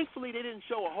thankfully they didn't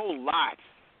show a whole lot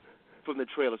from the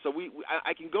trailer, so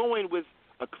I can go in with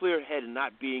a clear head and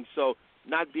not being so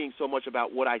much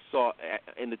about what I saw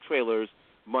in the trailers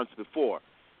months before.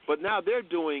 But now they're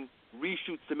doing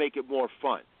reshoots to make it more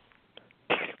fun.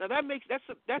 Now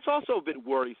that's also a bit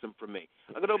worrisome for me.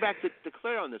 I'm gonna go back to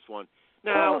Claire on this one.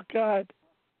 Now, oh God,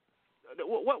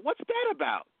 what's that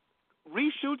about?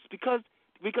 Reshoots because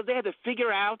they had to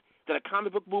figure out that a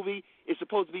comic book movie is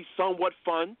supposed to be somewhat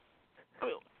fun. I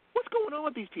mean, what's going on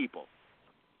with these people?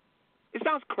 It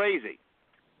sounds crazy.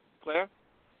 Claire?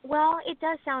 Well, it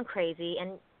does sound crazy,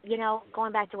 and, you know,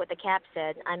 going back to what the Capt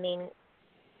said, I mean,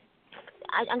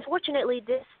 unfortunately,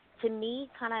 this to me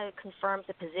kind of confirms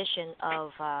the position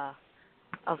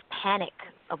of panic,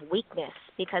 of weakness,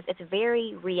 because it's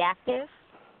very reactive.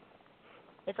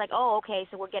 It's like, oh, okay,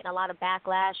 so we're getting a lot of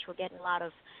backlash, we're getting a lot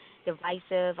of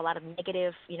divisive, a lot of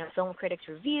negative, film critics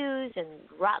reviews and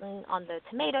rotten on the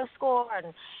tomato score,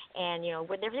 and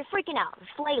they're freaking out,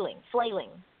 flailing.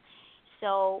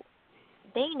 So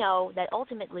they know that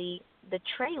ultimately the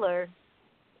trailer,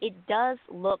 it does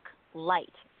look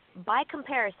light. By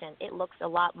comparison, it looks a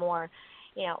lot more,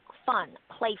 fun,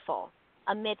 playful,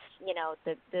 amidst,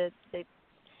 the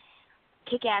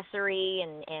kickassery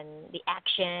and the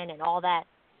action and all that.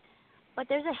 But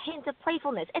there's a hint of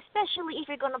playfulness, especially if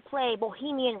you're going to play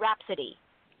Bohemian Rhapsody.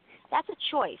 That's a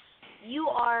choice. You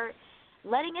are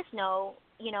letting us know,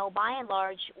 by and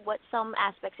large, what some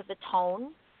aspects of the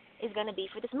tone is going to be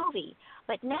for this movie.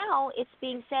 But now it's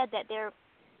being said that they're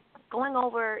going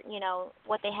over,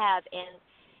 what they have, and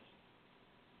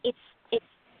it's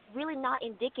really not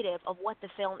indicative of what the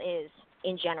film is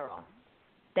in general.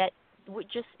 That we're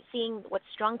just seeing what's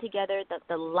strung together,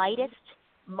 the lightest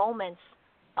moments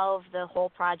of the whole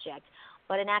project.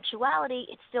 But in actuality,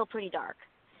 it's still pretty dark.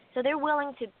 So they're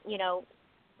willing to,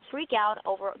 freak out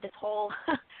over this whole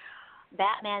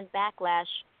Batman backlash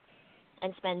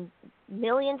and spend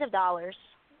millions of dollars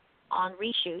on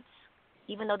reshoots,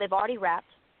 even though they've already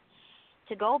wrapped,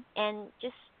 to go and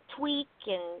just tweak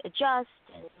and adjust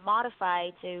and modify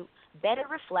to better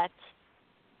reflect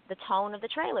the tone of the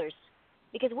trailers.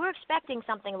 Because we're expecting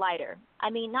something lighter. I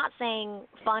mean, not saying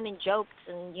fun and jokes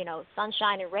and,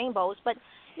 sunshine and rainbows, but,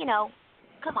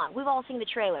 come on, we've all seen the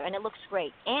trailer, and it looks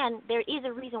great. And there is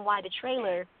a reason why the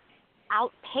trailer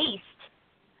outpaced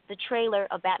the trailer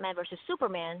of Batman vs.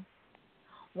 Superman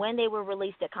when they were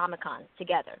released at Comic-Con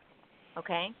together,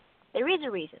 okay? There is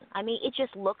a reason. I mean, it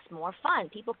just looks more fun.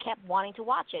 People kept wanting to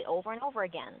watch it over and over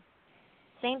again.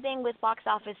 Same thing with box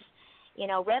office,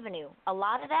 revenue. A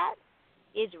lot of that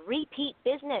is repeat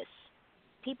business.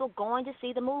 People going to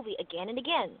see the movie again and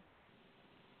again.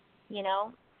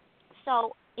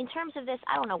 So in terms of this,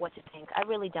 I don't know what to think. I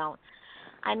really don't.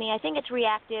 I mean, I think it's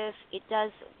reactive. It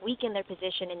does weaken their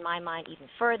position in my mind even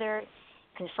further,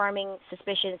 confirming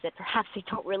suspicions that perhaps they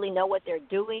don't really know what they're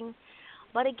doing.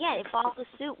 But again, it follows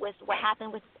suit with what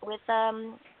happened with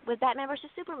Batman vs.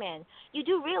 Superman. You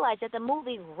do realize that the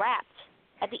movie wrapped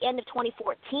at the end of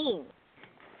 2014,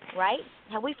 right?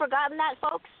 Have we forgotten that,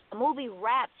 folks? The movie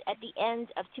wrapped at the end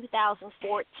of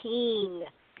 2014.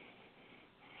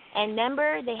 And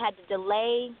remember, they had to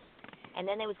delay, and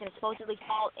then it was going to supposedly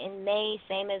fall in May,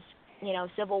 same as,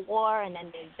 Civil War, and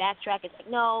then they backtrack. It's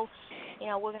like, no,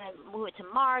 we're going to move it to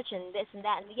March, and this and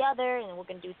that and the other, and we're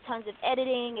going to do tons of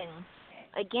editing. And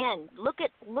again, look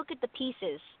at the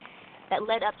pieces that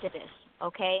led up to this,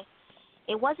 okay?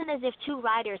 It wasn't as if two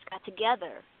writers got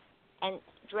together and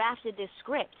drafted this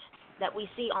script that we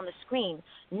see on the screen.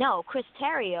 No, Chris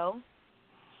Terrio,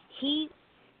 he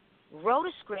wrote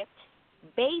a script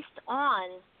based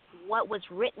on what was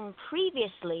written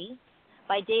previously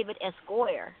by David S.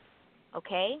 Goyer,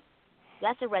 okay?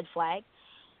 That's a red flag.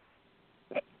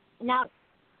 Now,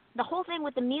 the whole thing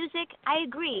with the music, I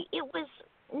agree. It was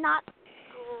not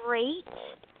great,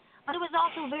 but it was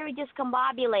also very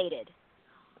discombobulated,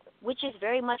 which is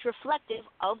very much reflective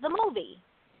of the movie.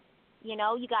 You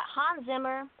got Hans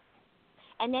Zimmer,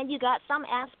 and then you got some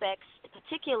aspects,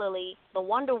 particularly the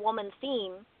Wonder Woman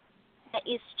theme, that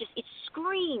is just, it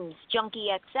screams Junkie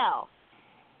XL,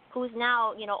 who's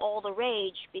now, all the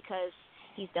rage because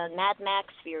he's done Mad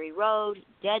Max, Fury Road,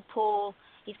 Deadpool.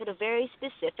 He's got a very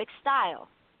specific style.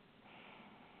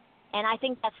 And I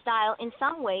think that style, in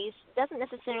some ways, doesn't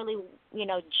necessarily,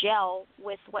 gel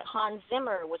with what Hans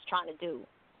Zimmer was trying to do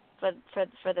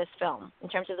for this film in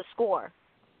terms of the score.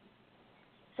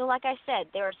 So like I said,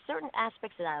 there are certain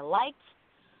aspects that I liked.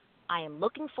 I am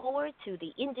looking forward to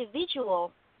the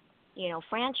individual,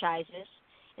 franchises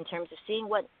in terms of seeing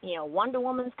what, Wonder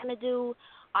Woman's going to do,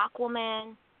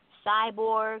 Aquaman,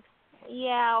 Cyborg.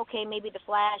 Yeah, okay, maybe The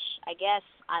Flash, I guess.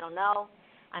 I don't know.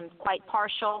 I'm quite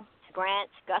partial to Grant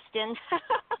Gustin.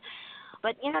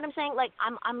 But you know what I'm saying? Like,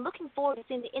 I'm looking forward to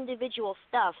seeing the individual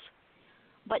stuff.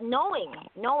 But knowing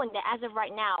that as of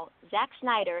right now, Zack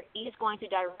Snyder is going to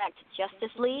direct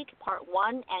Justice League Part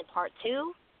 1 and Part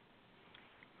 2,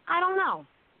 I don't know.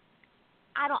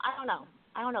 I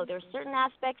don't know. There's certain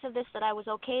aspects of this that I was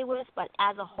okay with, but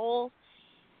as a whole,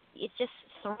 it's just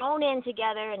thrown in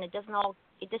together, and it just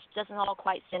doesn't all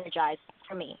quite synergize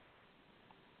for me.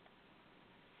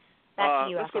 Back to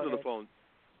you, let's Afua. go to the phone.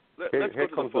 Here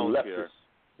comes the leftist.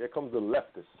 Here comes the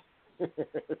leftist.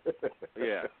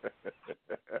 Yeah.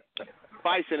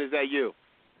 Bison, is that you?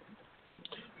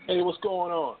 Hey, what's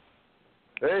going on?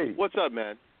 Hey. What's up,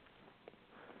 man?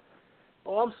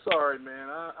 Oh, I'm sorry, man.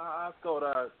 I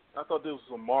thought this was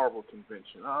a Marvel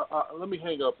convention. Let me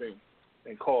hang up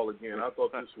and call again. I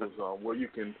thought this was where you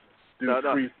can do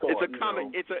free thought. It's a comic.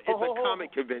 It's a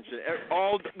comic convention.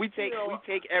 We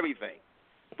take everything,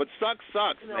 but sucks,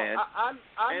 man. I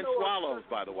and know swallows,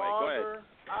 by the way. Go ahead.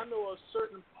 I know a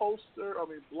certain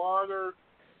blogger,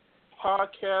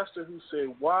 podcaster who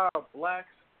said, "Why are blacks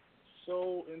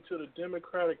so into the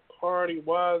Democratic Party?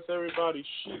 Why is everybody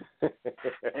sheep?"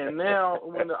 And now,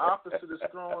 when the opposite is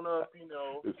thrown up, you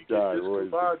get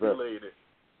discombobulated.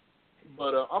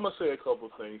 But I'm going to say a couple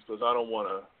of things because I don't want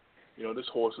to, this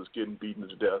horse is getting beaten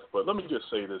to death. But let me just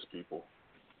say this, people.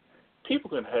 People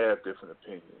can have different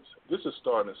opinions. This is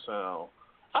starting to sound,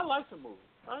 I like the movie.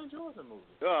 I enjoyed the movie.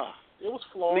 It was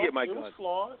flawed. Let me get my gun. Was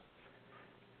flawed.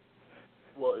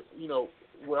 Well,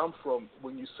 where I'm from,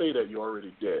 when you say that, you're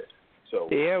already dead. So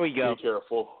there we go. Be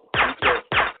careful.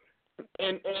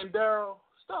 And Daryl,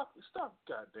 stop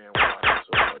goddamn whining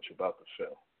so much about the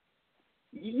film.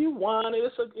 You whining?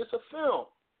 It's a film.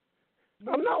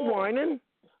 I'm not whining.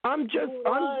 I'm just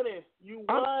whining. You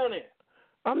whining?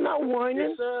 I'm not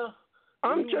whining.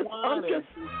 I'm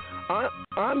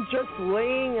just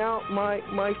laying out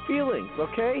my feelings.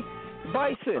 Okay,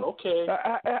 Bison. Okay.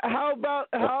 How about?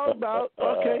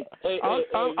 Okay.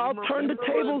 I'll turn the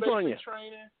tables on you.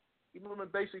 You remember in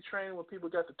basic training when people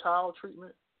got the towel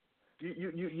treatment? You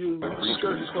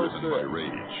skirting close to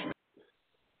that.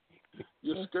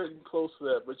 You're skirting close to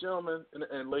that. But gentlemen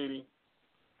and lady,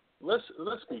 let's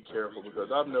be careful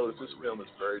because I've noticed this film is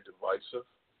very divisive,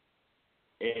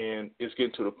 and it's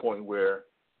getting to the point where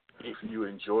if you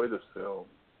enjoy the film,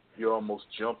 you're almost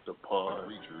jumped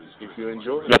upon. If you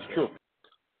enjoy the film.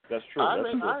 That's true.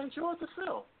 I enjoyed the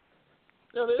film.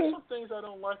 There's some things I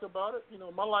don't like about it.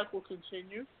 My life will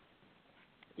continue.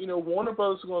 Warner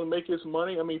Brothers is going to make its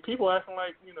money. I mean, people acting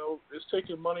like, it's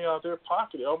taking money out of their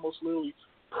pocket. They almost literally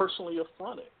personally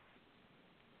affronted.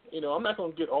 I'm not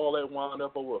going to get all that wound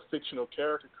up over a fictional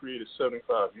character created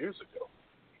 75 years ago.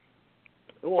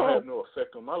 It won't have no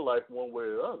effect on my life one way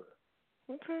or the other.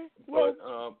 Okay. But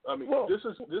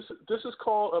this is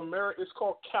called America. It's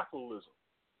called capitalism.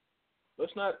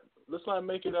 Let's not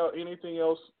make it out anything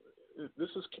else. This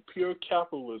is pure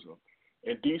capitalism.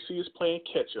 And DC is playing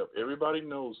catch up. Everybody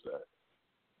knows that.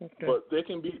 Okay. But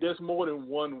there's more than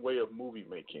one way of movie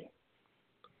making.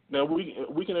 Now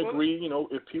we can agree,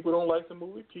 if people don't like the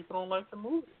movie, people don't like the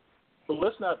movie. But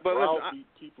let's not browbeat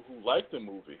people who like the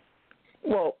movie.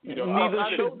 Well, neither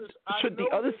should the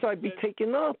other side be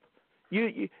taken up.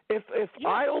 If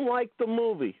I don't like the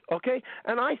movie, okay,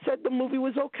 and I said the movie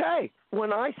was okay.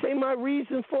 When I say my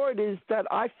reason for it is that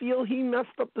I feel he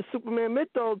messed up the Superman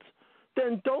mythos,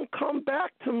 then don't come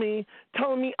back to me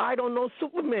telling me I don't know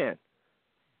Superman.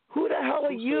 Who the hell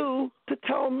are you to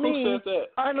tell me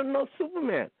I don't know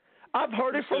Superman? I've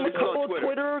heard it from a couple of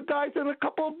Twitter guys and a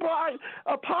couple of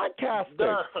podcasters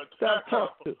that I've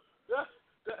talked to.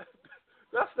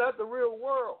 That's not the real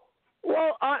world.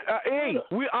 Well,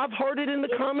 I've heard it in the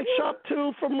comic shop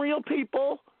too from real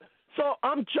people. So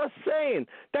I'm just saying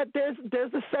that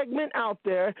there's a segment out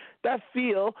there that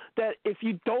feel that if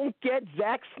you don't get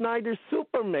Zack Snyder's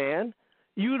Superman,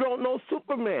 you don't know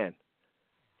Superman.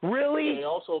 Really? And there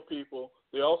are also people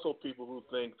who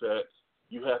think that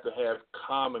you have to have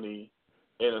comedy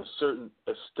and a certain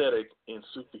aesthetic in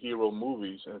superhero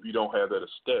movies, and if you don't have that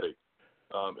aesthetic,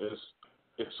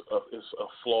 it's a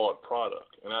flawed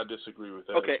product, and I disagree with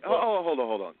that. Okay, hold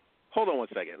on 1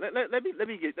 second.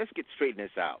 Let's get straighten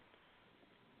this out.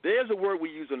 There's a word we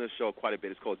use on this show quite a bit.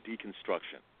 It's called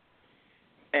deconstruction,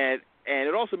 and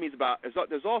it also means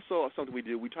there's also something we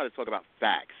do. We try to talk about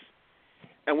facts,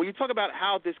 and when you talk about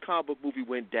how this comic book movie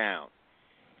went down,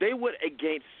 they went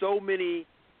against so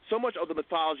much of the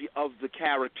mythology of the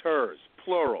characters,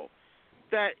 plural,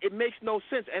 that it makes no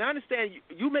sense. And I understand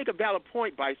you make a valid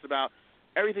point, Bice, about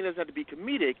everything doesn't have to be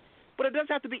comedic, but it does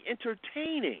have to be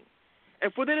entertaining.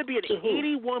 And for there to be an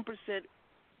 81%,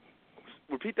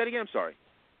 repeat that again, I'm sorry.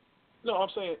 No, I'm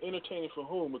saying entertaining for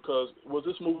whom? Because was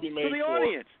this movie made for the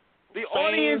audience? The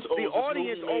audience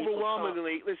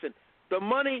overwhelmingly, listen, the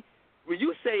money, when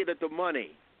you say that the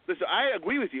money, listen, I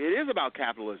agree with you, it is about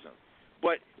capitalism,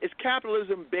 but it's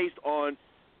capitalism based on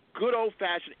good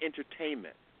old-fashioned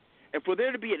entertainment. And for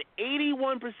there to be an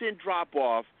 81%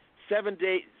 drop-off 7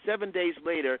 days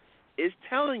later is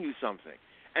telling you something.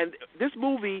 And this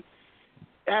movie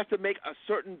has to make a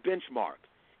certain benchmark.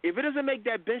 If it doesn't make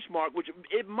that benchmark, which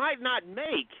it might not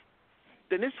make,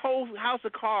 then this whole house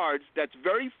of cards that's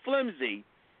very flimsy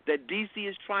that DC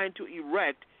is trying to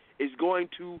erect is going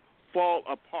to fall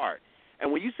apart.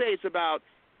 And when you say it's about,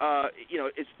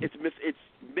 it's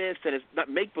myth and it's not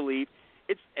make believe,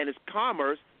 it's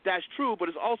commerce. That's true, but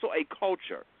it's also a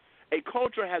culture. A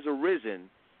culture has arisen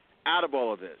out of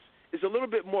all of this. It's a little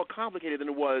bit more complicated than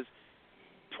it was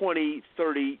 20,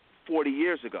 30, 40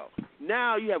 years ago.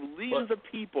 Now you have legions of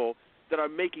people that are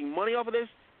making money off of this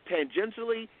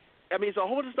tangentially. I mean, it's a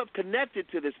whole bunch of stuff connected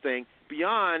to this thing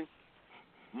beyond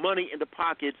money in the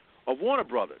pockets of Warner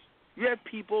Brothers. You have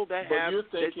people that have.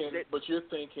 But you're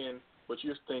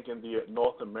thinking the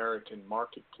North American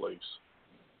marketplace,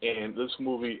 and this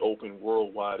movie opened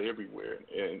worldwide everywhere,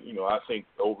 and I think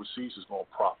overseas is going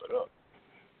to prop it up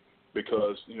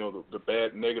because the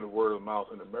bad negative word of mouth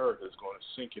in America is going to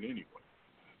sink it anyway.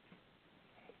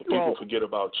 People forget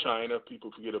about China.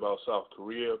 People forget about South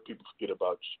Korea. People forget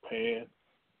about Japan.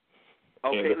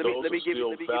 Okay, let me give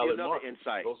you another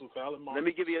insight. Those are valid markets. Let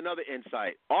me give you another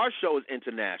insight. Our show is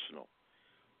international.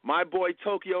 My boy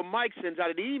Tokyo Mike sends out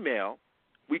an email.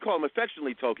 We call him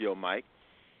affectionately Tokyo Mike.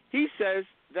 He says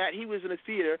that he was in a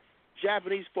theater.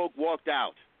 Japanese folk walked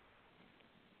out.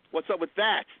 What's up with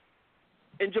that?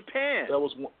 In Japan. That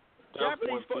was one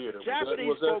theater.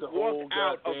 Japanese folk walked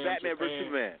out of Batman vs.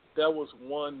 Superman. That was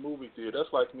one movie theater.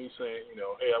 That's like me saying,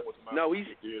 hey, I went to my movie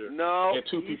theater. And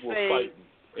two people were fighting.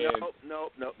 No.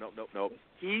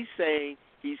 He's saying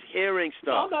he's hearing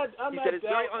stuff. I'm not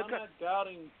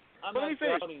doubting.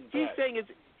 He's saying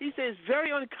it's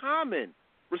very uncommon,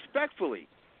 respectfully.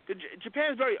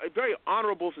 Japan is a very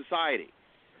honorable society.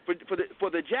 For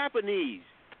the Japanese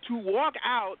to walk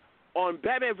out on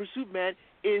Batman vs. Superman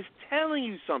is telling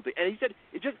you something. And he said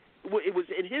it was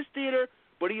in his theater,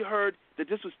 but he heard that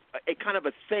this was a kind of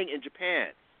a thing in Japan.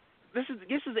 This is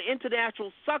the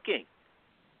international sucking.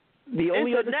 The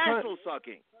only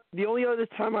sucking. The only other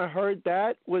time I heard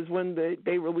that was when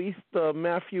they released the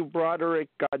Matthew Broderick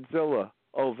Godzilla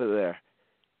over there.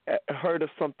 I heard of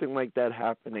something like that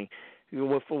happening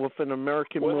with an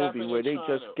American movie where they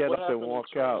just get up and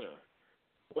walk out.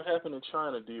 What happened in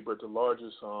China, Dburt, the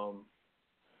largest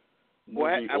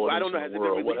movie I don't know. Has it been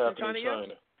released in China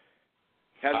yet?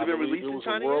 Has it been released in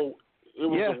China yet? It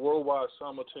was a worldwide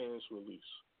simultaneous release.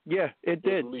 Yeah, it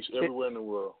did. It was released everywhere in the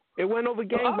world. It went over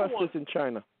gangbusters in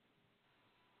China.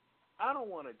 I don't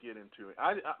want to get into it.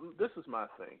 This is my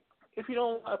thing. If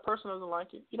a person doesn't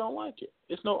like it, you don't like it.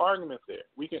 It's no argument there.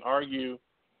 We can argue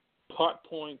plot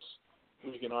points.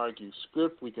 We can argue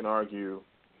script. We can argue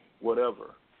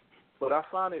whatever. But I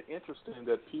find it interesting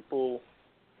that people,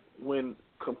 when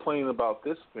complaining about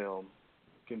this film,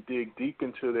 can dig deep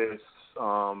into their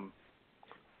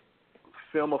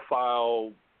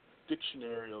filmophile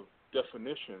dictionary of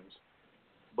definitions,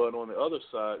 but on the other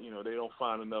side, they don't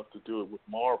find enough to do it with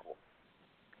Marvel.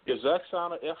 Is Zack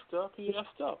Snyder effed up? He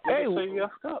effed up. He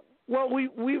effed up. Well, we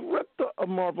ripped the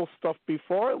Marvel stuff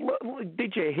before.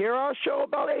 Did you hear our show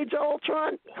about Age of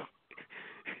Ultron?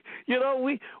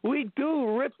 We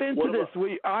do rip into this.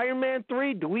 Iron Man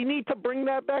 3, do we need to bring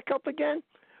that back up again?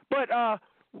 But,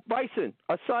 Bison,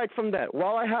 aside from that,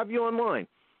 while I have you online,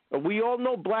 we all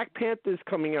know Black Panther's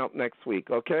coming out next week,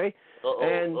 okay?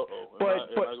 Am I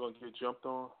going to get jumped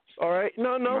on? All right,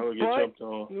 no, but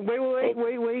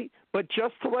wait. But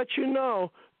just to let you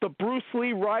know, the Bruce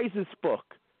Lee Rises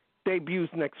book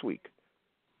debuts next week.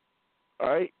 All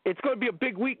right, it's going to be a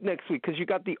big week next week because you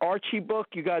got the Archie book,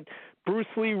 you got Bruce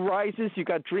Lee Rises, you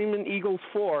got Dreamin' Eagles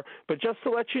 4. But just to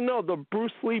let you know, the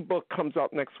Bruce Lee book comes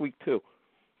out next week too.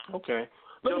 Okay.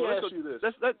 Let me ask you this.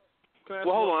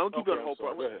 Hold on. I'll keep you on hold.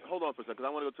 Hold on for a second, because I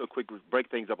want to go to a quick break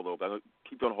things up a little bit. I'm going to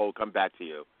keep you on hold. Come back to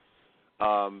you.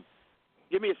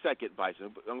 Give me a second, Bison.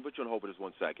 I'm going to put you on hold for just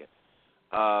 1 second.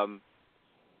 All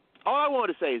I want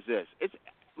to say is this: it's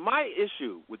my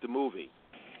issue with the movie.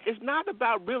 It's not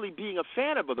about really being a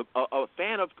fan of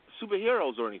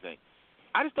superheroes or anything.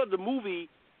 I just thought the movie,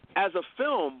 as a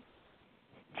film,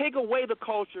 take away the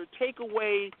culture, take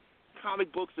away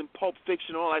comic books and pulp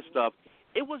fiction and all that stuff.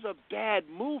 It was a bad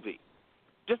movie,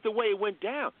 just the way it went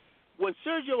down. When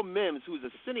Sergio Mims, who's a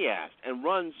cineast and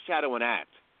runs Shadow and Act,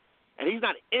 and he's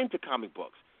not into comic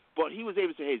books, but he was able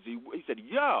to say, hey, he said,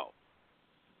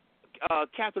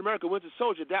 Captain America, Winter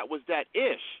Soldier, that was that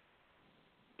ish.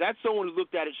 That's someone who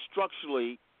looked at it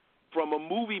structurally from a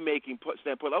movie-making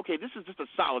standpoint. Okay, this is just a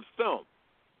solid film.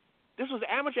 This was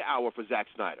amateur hour for Zack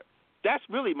Snyder. That's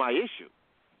really my issue.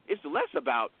 It's less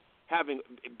about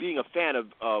being a fan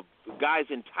of guys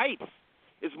in tights.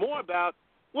 It's more about,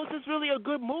 was this really a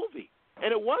good movie?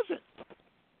 And it wasn't.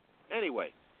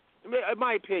 Anyway, in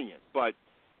my opinion, but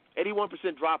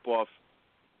 81% drop-off,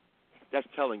 that's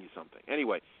telling you something.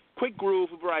 Anyway, quick groove.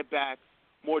 We'll be right back.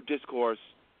 More discourse.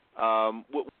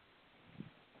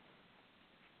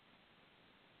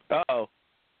 Uh-oh.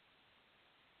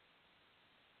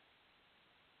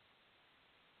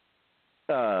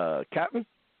 Captain?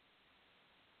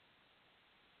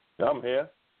 I'm here.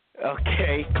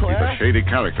 Okay, He's Claire? a shady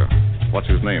character. What's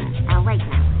his name? Wait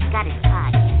now. Got his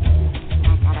card. I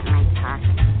got it in my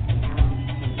pocket.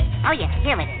 Oh, yeah,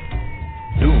 here it is.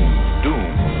 Doom.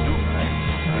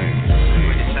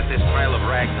 When you set this pile of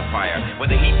rags afire, when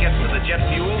the heat gets to the jet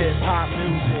fuel, Hip-hop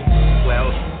music.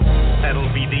 well,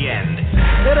 that'll be the end.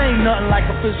 It ain't nothing like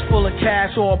a fist full of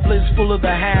cash or a blitz full of the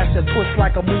hash that twists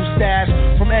like a mustache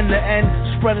from end to end,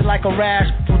 spread it like a rash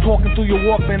from talking through your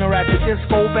Walkman or at your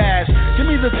disco bash. Give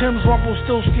me the Tim's Rumple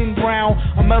still skin brown,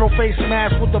 a metal face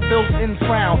mask with a built-in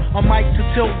frown, a mic to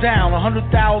tilt down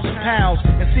 100,000 pounds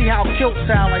and see how kilt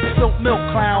sound like spilt milk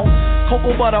clown.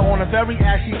 Cocoa butter on a very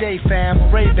ashy day, fam.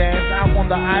 Ray-Bans out on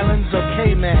the islands of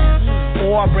Cayman,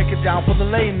 or I break it down for the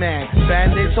layman.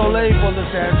 Band-Aid Soleil for the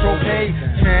Saint-Tropez.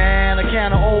 Man, a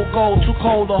can of old gold, too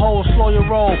cold to hold, slow your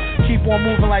roll. Keep on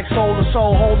moving like soul to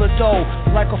soul, hold the dough.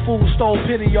 Like a fool stole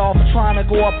pity, y'all, for trying to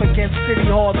go up against City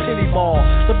Hall Titty Ball.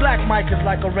 The black mic is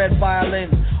like a red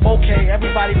violin. Okay,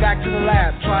 everybody back to the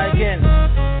lab, try again.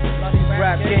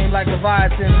 Rap game like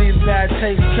Leviathan, leaves bad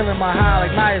taste, killing my high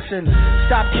like niacin.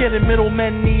 Stop kidding,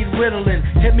 middlemen need riddling.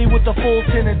 Hit me with the full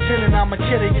tin and I'm a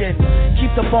kid again.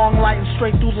 Keep the bong lighting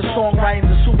straight through the songwriting.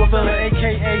 The super villain,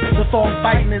 aka the thong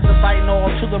biting, is inviting all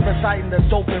to the reciting that's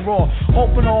dope and raw.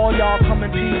 Hoping all y'all come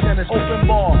in peace and it's open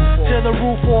bar. Tear the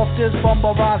roof off this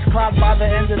bumper rise clock by the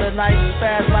end of the night.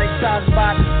 Spaz like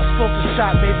Sazbot, a filter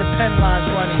shot made the pen lines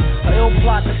running. An ill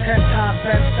plot to 10 times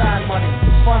Ben Stein money.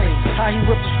 Funny how he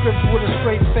ripped the script with a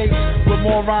straight face, with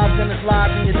more rhymes than his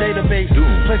lives in your database.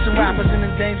 Placing rappers in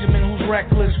endangerment who's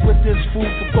reckless with this food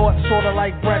for thought, sorta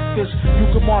like breakfast.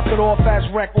 You could mark it off as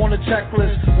wreck on the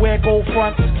checklist. Wear gold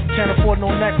fronts, can't afford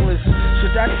no necklace.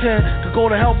 Should that 10 could go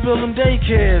to help build them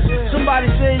daycares? Somebody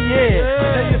say yeah,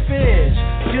 pay your fears.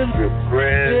 Give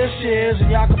their shares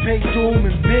and y'all can pay Doom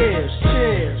and beers.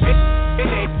 Cheers.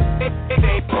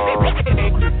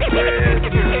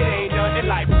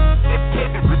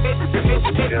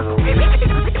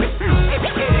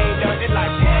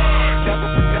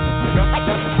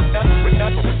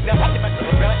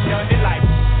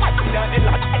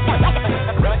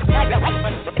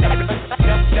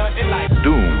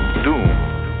 Doom.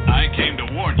 I came to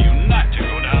warn you not to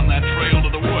go down that trail to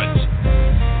the woods.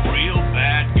 Real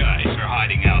bad guys are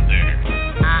hiding out there.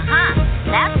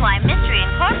 That's why Mystery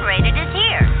Incorporated is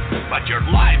here. But your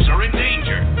lives are in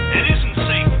danger. It isn't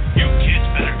safe. You kids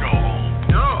better go home.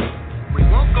 No, we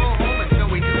won't go home until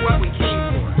we do what we came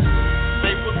for.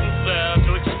 They wouldn't dare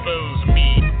to expose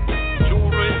me. Too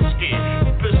risky.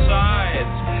 Besides,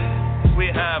 we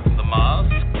have the mask.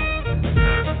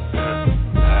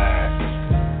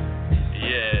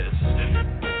 Yes.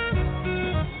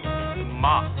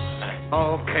 Mask.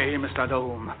 Okay, Mr.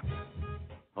 Dome.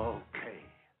 Okay.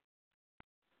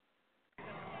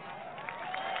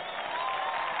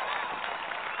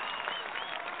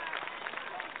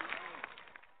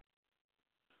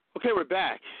 Okay, we're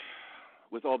back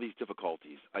with all these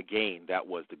difficulties. Again, that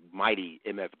was the mighty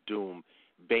MF Doom,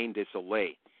 Bane de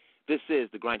Soleil. This is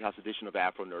the Grindhouse edition of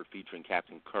Afronerd featuring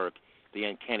Captain Kirk, the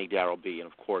Uncanny Daryll B,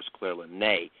 and, of course, Claire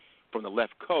Lanay from the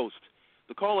left coast.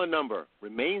 The call-in number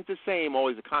remains the same,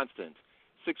 always a constant,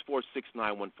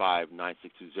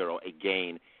 646-915-9620.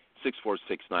 Again,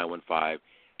 646-915-9620.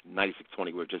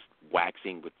 We're just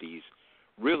waxing with these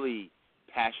really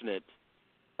passionate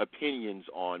opinions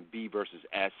on B versus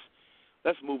S.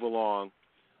 Let's move along.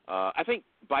 I think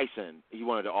Bison, he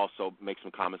wanted to also make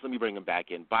some comments. Let me bring him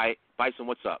back in. Bison,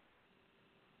 what's up?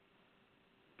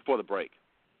 Before the break.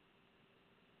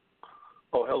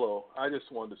 Oh, hello. I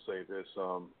just wanted to say this.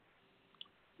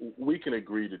 We can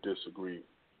agree to disagree,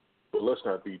 but let's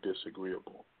not be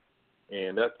disagreeable.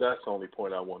 And that's the only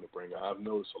point I want to bring up. I've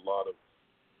noticed a lot of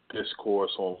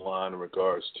discourse online in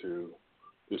regards to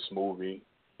this movie,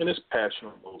 and it's passion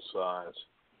on both sides.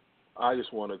 I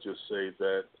just want to just say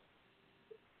that,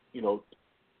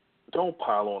 don't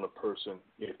pile on a person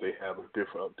if they have a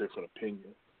different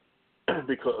opinion,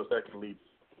 because that can lead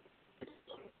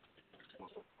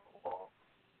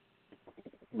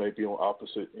maybe on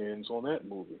opposite ends on that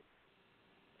movie.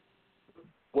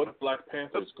 What if Black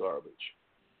Panther's garbage?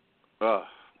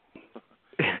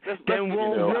 Then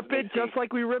we'll rip it just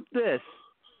like we ripped this.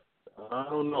 I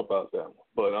don't know about that one,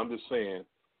 but I'm just saying,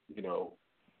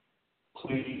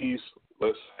 please,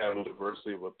 let's have a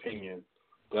diversity of opinion.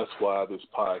 That's why this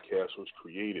podcast was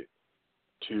created,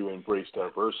 to embrace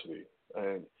diversity.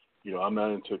 And, I'm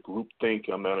not into group think.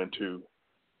 I'm not into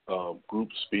group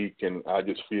speak. And I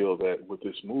just feel that with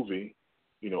this movie,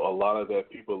 a lot of that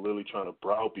people are literally trying to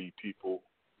browbeat people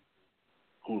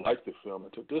who like the film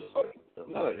and to dislike the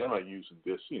film. I'm not using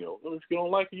this, if you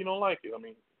don't like it, you don't like it. I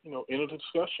mean, end of the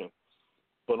discussion.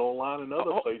 But online and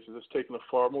other places, it's taking a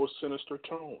far more sinister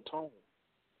tone.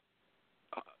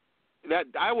 That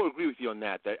I will agree with you on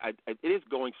that. That it is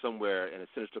going somewhere in a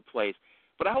sinister place.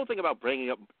 But the whole thing about bringing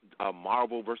up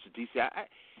Marvel versus DC,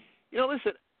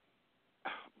 listen,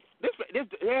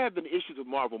 there have been issues with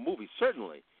Marvel movies,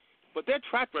 certainly, but their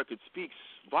track record speaks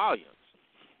volumes.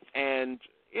 And,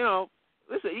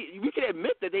 listen, we can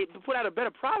admit that they put out a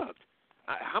better product.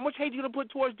 How much hate are you going to put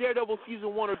towards Daredevil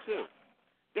season 1 or 2?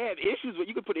 They have issues with,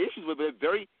 you can put issues with, but they're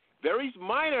very, very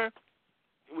minor.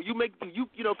 When you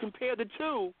compare the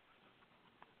two,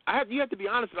 you have to be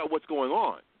honest about what's going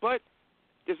on. But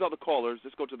there's other callers.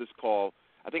 Let's go to this call.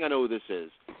 I think I know who this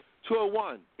is.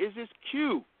 201. Is this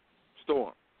Q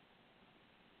Storm?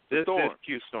 This is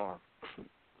Q Storm.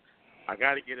 I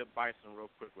got to get a bison real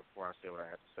quick before I say what I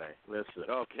have to say. Listen.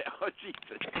 Okay. Oh,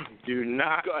 Jesus. Do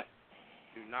not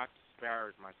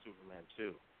disparage my Superman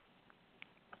 2.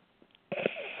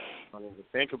 Don't even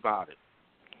think about it.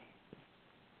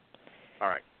 All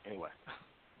right. Anyway.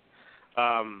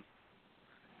 I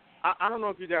don't know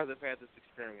if you guys have had this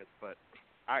experience, but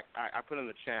I put in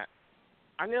the chat,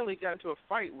 I nearly got into a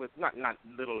fight with, not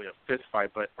literally a fist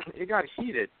fight, but it got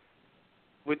heated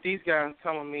with these guys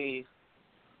telling me,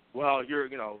 well, you're,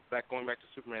 going back to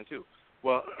Superman 2.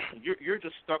 Well, you're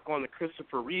just stuck on the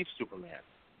Christopher Reeve Superman.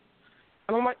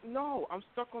 And I'm like, no, I'm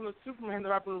stuck on the Superman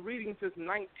that I've been reading since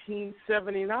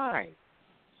 1979.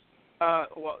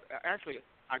 Well, actually,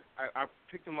 I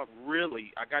picked him up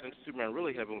really, I got into Superman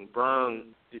really heavy when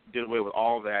Byrne did away with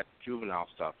all that juvenile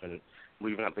stuff and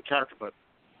leaving out the character. But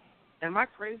am I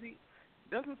crazy?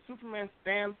 Doesn't Superman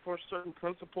stand for certain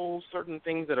principles, certain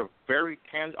things that are very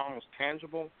almost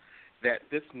tangible, that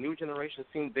this new generation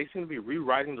seem to be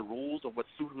rewriting the rules of what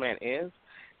Superman is?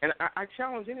 And I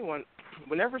challenge anyone,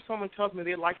 whenever someone tells me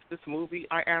they liked this movie,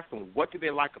 I ask them, what do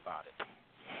they like about it?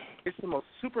 It's the most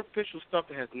superficial stuff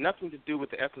that has nothing to do with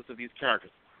the essence of these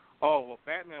characters. Oh, well,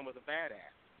 Batman was a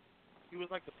badass. He was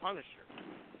like the Punisher.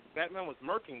 Batman was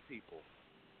murking people.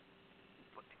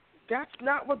 But that's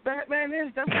not what Batman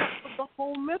is. That's not what the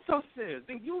whole mythos is.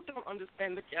 Then you don't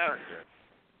understand the character.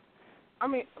 I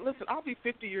mean, listen, I'll be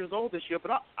 50 years old this year,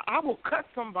 but I will cut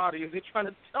somebody if they're trying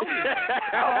to tell me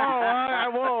that.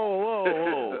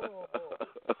 Whoa.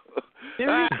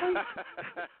 Seriously?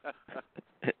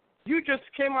 You just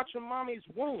came out your mommy's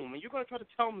womb, and you're going to try to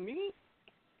tell me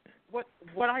what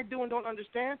I do and don't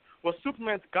understand? Well,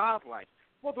 Superman's godlike.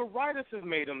 Well, the writers have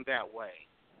made him that way.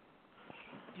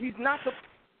 He's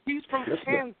from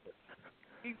Kansas.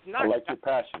 He's not. I like your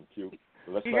passion, Q.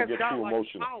 Let's not get too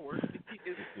emotional. Powers.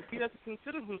 He doesn't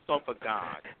consider himself a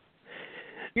god.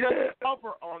 He doesn't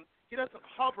hover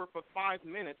for 5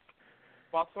 minutes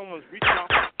while someone's reaching out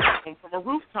from a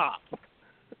rooftop.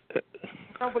 That's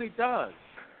not what he does.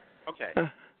 Okay,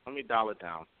 let me dial it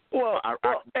down. Well,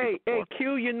 hey,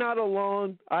 Q, you're not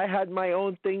alone. I had my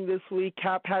own thing this week.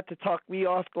 Cap had to talk me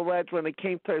off the ledge when it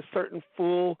came to a certain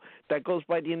fool that goes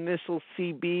by the initial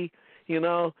CB,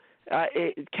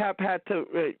 Cap had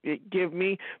to give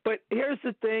me. But here's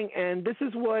the thing, and this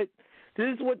is what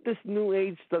this new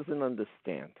age doesn't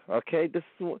understand, okay?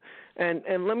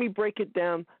 And let me break it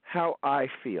down how I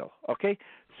feel, okay?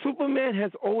 Superman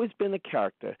has always been a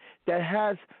character that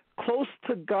has close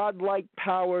to godlike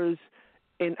powers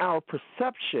in our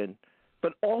perception,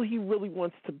 but all he really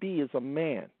wants to be is a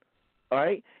man, all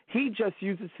right? He just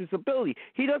uses his ability.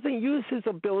 He doesn't use his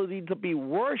ability to be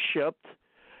worshipped.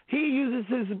 He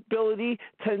uses his ability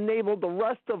to enable the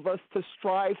rest of us to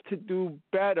strive to do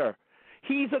better.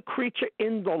 He's a creature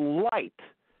in the light,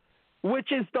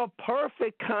 which is the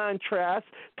perfect contrast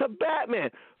to Batman,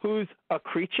 who's a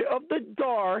creature of the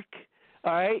dark,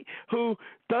 all right, who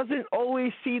doesn't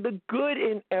always see the good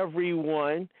in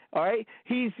everyone, all right?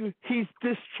 He's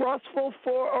distrustful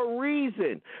for a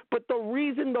reason, but the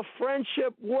reason the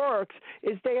friendship works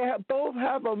is they both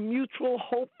have a mutual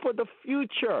hope for the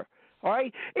future. All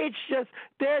right, it's just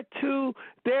their two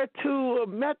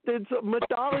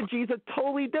methodologies are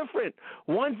totally different.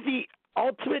 One's the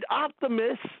ultimate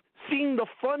optimist, seeing the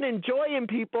fun and joy in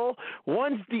people.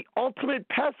 One's the ultimate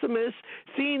pessimist,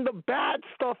 seeing the bad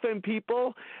stuff in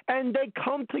people, and they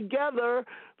come together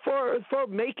for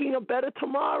making a better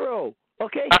tomorrow.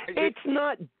 Okay, it's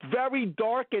not very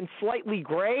dark and slightly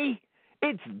gray.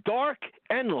 It's dark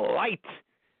and light.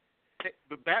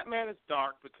 But Batman is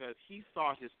dark because he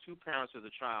saw his two parents as a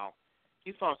child.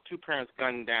 He saw his two parents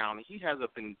gunned down. He has a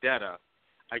vendetta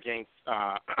against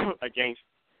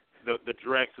the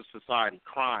dregs of society,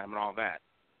 crime, and all that.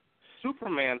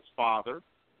 Superman's father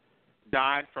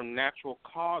died from natural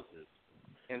causes,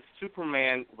 and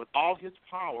Superman, with all his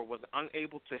power, was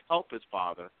unable to help his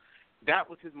father. That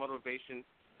was his motivation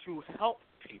to help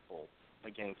people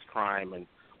against crime and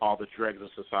all the dregs of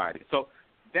society. So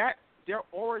that their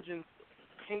origins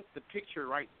paint the picture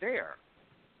right there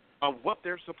of what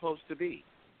they're supposed to be.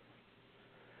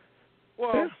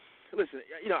 Well, listen,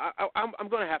 I'm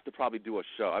going to have to probably do a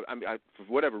show. I mean, for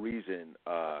whatever reason,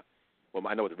 well,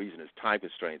 I know what the reason is, time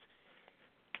constraints.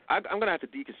 I'm going to have to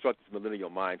deconstruct this millennial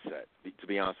mindset, to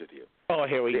be honest with you. Oh,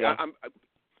 here we go.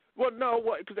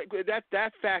 Because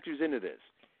that factors into this.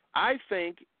 I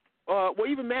think,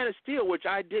 even Man of Steel, which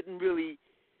I didn't really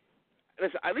 –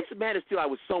 listen, at least in Man of Steel I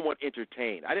was somewhat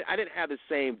entertained. I didn't have the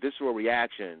same visceral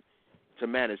reaction to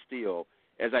Man of Steel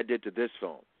as I did to this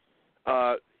film.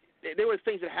 There were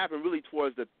things that happened really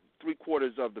towards the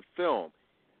three-quarters of the film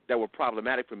that were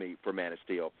problematic for me for Man of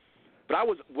Steel. But I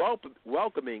was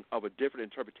welcoming of a different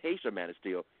interpretation of Man of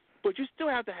Steel. But you still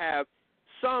have to have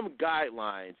some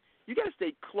guidelines. You got to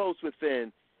stay close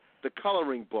within the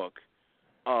coloring book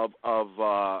of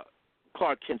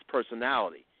Clark Kent's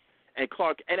personality, and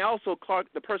also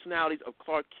the personalities of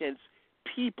Clark Kent's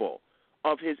people,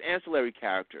 of his ancillary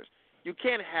characters. You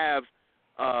can't have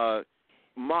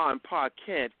Ma and Pa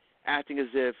Kent acting as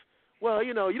if, well,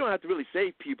 you don't have to really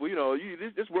save people.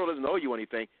 This world doesn't owe you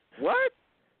anything. What?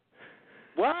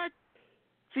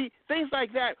 See, things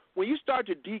like that, when you start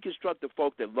to deconstruct the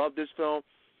folk that love this film,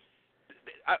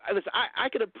 I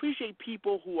can appreciate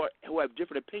people who have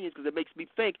different opinions because it makes me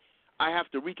think I have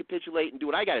to recapitulate and do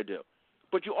what I got to do.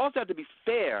 But you also have to be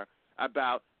fair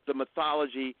about the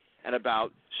mythology and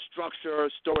about structure,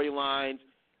 storylines,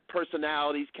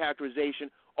 personalities, characterization.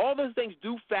 All those things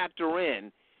do factor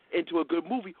into a good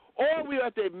movie. Or we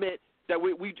have to admit that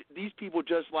these people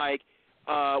just like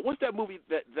what's that movie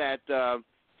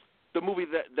the movie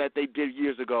that they did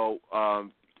years ago,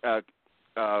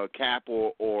 Capt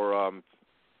or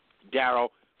Daryll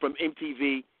from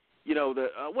MTV.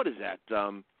 What is that?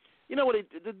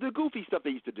 The goofy stuff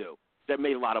they used to do that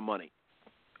made a lot of money.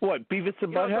 What, Beavis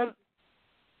and Butthead?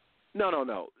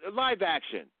 No. Live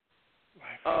action.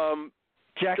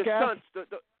 Jackass?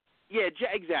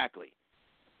 Exactly.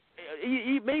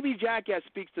 Maybe Jackass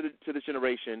speaks to this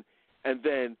generation, and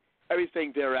then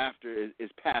everything thereafter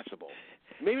is passable.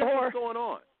 Maybe that's what's going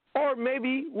on. Or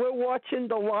maybe we're watching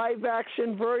the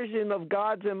live-action version of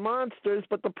Gods and Monsters,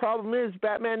 but the problem is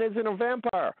Batman isn't a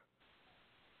vampire.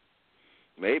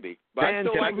 Maybe. But and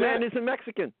Batman isn't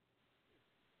Mexican.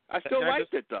 I still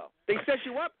liked it, though. They set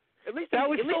you up. At least that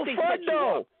was so fun,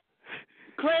 though.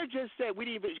 Claire just said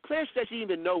Claire said she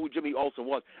didn't even know who Jimmy Olsen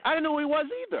was. I didn't know who he was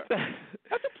either.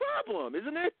 That's a problem,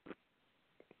 isn't it?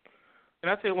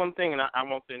 Can I say one thing, and I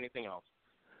won't say anything else?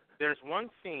 There's one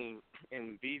scene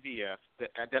in BVS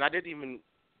that I didn't even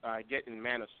get in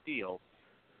Man of Steel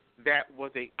that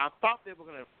was I thought they were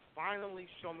going to finally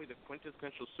show me the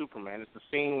quintessential Superman. It's the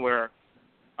scene where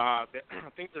I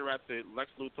think they're at the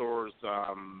Lex Luthor's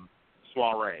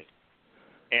soiree.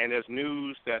 And there's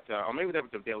news that, or maybe that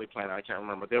was the Daily Planet, I can't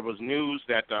remember. There was news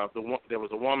that there was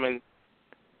a woman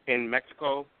in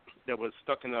Mexico that was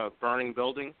stuck in a burning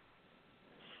building.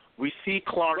 We see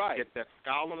Clark get that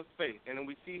scowl on his face, and then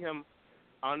we see him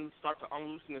start to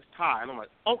unloosen his tie. And I'm like,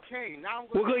 okay, now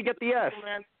we're going to get the S.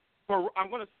 Superman. I'm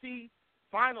going to see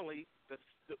finally,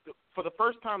 for the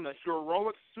first time, the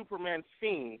heroic Superman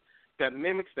scene that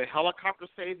mimics the helicopter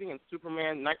saving in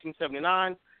Superman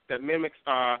 1979. That mimics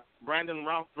Brandon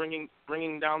Routh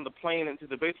bringing down the plane into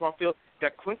the baseball field.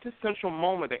 That quintessential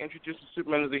moment that introduces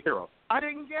Superman as a hero. I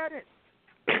didn't get it.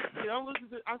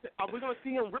 I said, are we going to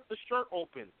see him rip the shirt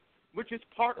open, which is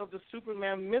part of the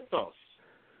Superman mythos?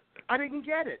 I didn't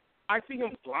get it. I see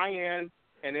him fly in,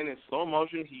 and then in slow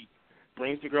motion he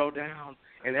brings the girl down,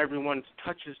 and everyone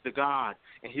touches the god,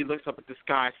 and he looks up at the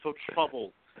sky so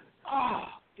troubled. Oh,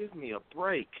 give me a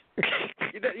break.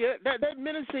 That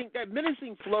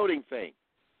menacing floating thing.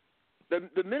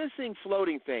 The menacing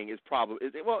floating thing is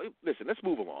listen, let's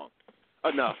move along.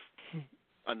 Enough.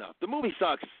 The movie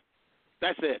sucks.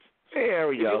 That's it. There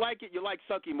we go. If you like it, you like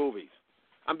sucky movies.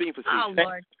 I'm being facetious. Oh,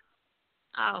 Lord.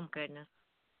 Oh, goodness.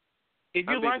 If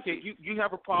you like it, you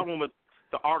have a problem with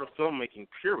the art of filmmaking,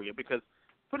 period, because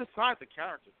put aside the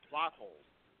characters, plot holes,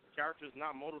 characters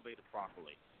not motivated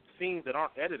properly, scenes that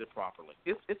aren't edited properly.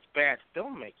 It's bad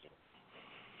filmmaking.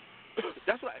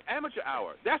 That's what amateur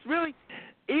hour. That's really,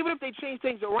 even if they change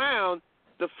things around,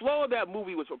 the flow of that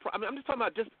movie was. I'm just talking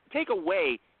about just take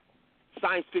away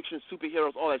science fiction,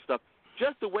 superheroes, all that stuff.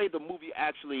 Just the way the movie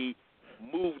actually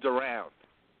moved around,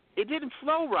 it didn't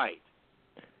flow right.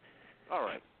 All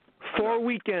right. 4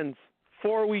 weekends.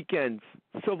 4 weekends,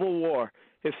 Civil War.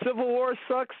 If Civil War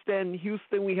sucks, then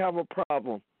Houston, we have a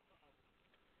problem.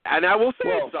 And I will say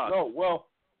it sucks.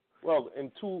 Well,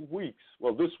 in 2 weeks,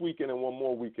 this weekend and one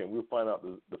more weekend, we'll find out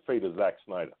the fate of Zack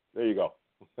Snyder. There you go.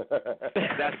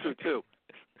 That's true too.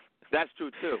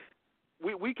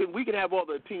 We can have all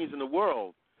the opinions in the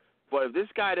world, but if this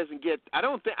guy doesn't get,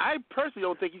 I personally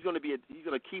don't think he's going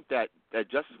to keep that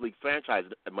Justice League franchise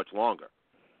much longer.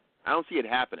 I don't see it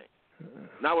happening.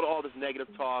 Not with all this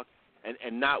negative talk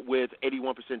and not with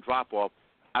 81% drop off.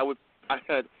 They're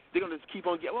going to just keep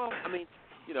on getting. Well, I mean,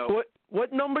 you know.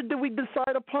 What number did we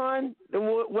decide upon?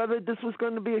 Whether this was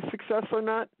going to be a success or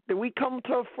not? Did we come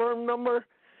to a firm number?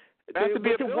 It has to be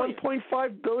 $1 billion.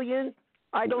 1.5 billion?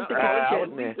 I don't think I was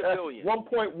getting there.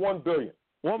 1.1 billion.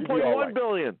 1.1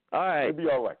 billion. All right. It'll be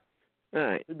all right. All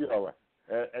right. It'll be all right.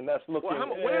 And that's looking.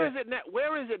 Well, where is it now?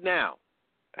 Where is it now?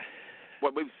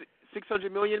 What, maybe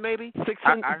 600 million, maybe?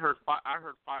 600. I heard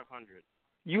 500.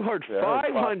 You heard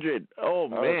 500. Oh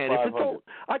man! I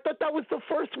thought that was the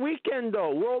first weekend though.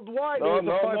 Worldwide, it was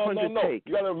a 500 take.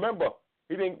 You got to remember,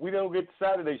 we don't get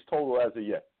Saturday's total as of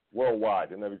yet,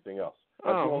 worldwide and everything else.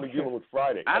 We're only dealing with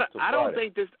Friday. I don't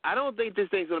think this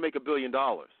thing's going to make $1 billion.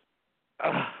 Let's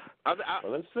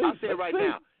see. I'll say it right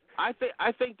now. I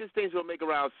think this thing's going to make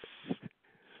around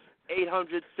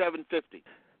 800, 750,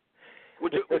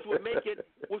 which would make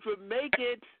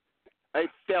it a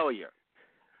failure.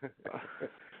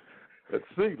 Let's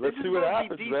see. Let's see what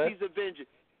happens, man.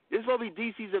 This will be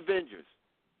DC's Avengers.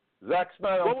 Zack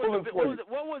Snyder, what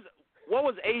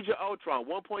was Age of Ultron?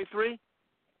 1.3.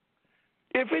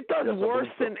 If it does worse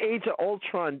than Age of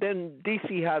Ultron, then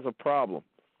DC has a problem.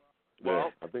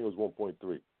 Well, I think it was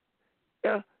 1.3.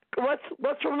 Yeah.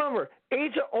 Let's remember,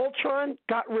 Age of Ultron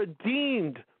got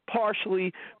redeemed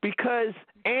partially because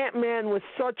Ant-Man was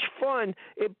such fun,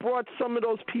 it brought some of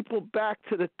those people back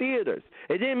to the theaters.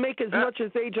 It didn't make as much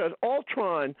as Age of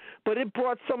Ultron, but it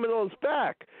brought some of those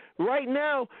back. Right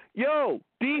now,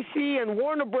 DC and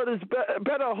Warner Brothers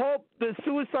better hope the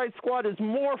Suicide Squad is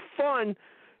more fun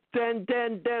than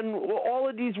all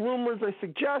of these rumors are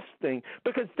suggesting,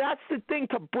 because that's the thing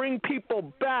to bring people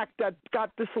back that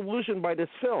got disillusioned by this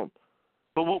film.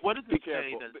 But what does it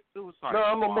say that Suicide Squad? No,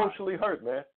 I'm emotionally hurt,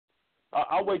 man.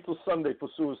 I'll wait till Sunday for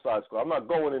Suicide Squad. I'm not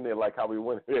going in there like how we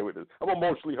went here with this. I'm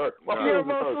emotionally hurt. You're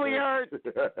emotionally hurt.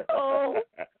 Oh.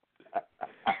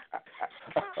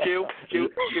 Q, you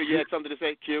had something to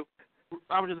say, Q?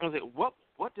 I was just going to say, what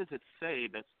does it say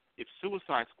that if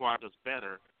Suicide Squad does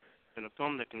better than a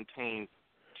film that contains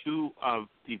two of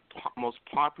the most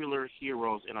popular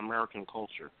heroes in American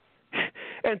culture?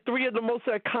 And three of the most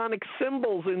iconic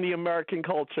symbols in the American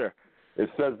culture. It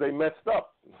says they messed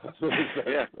up. That's what it says.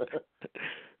 Yeah.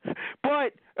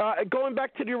 But going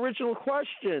back to the original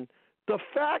question, the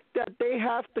fact that they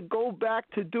have to go back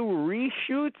to do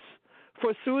reshoots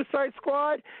for Suicide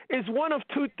Squad is one of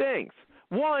two things.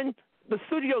 One, the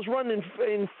studio's running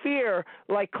in fear,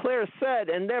 like Claire said,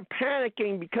 and they're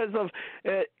panicking because of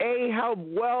how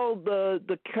well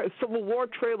the Civil War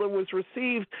trailer was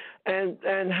received,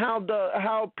 and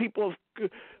how people have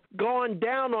gone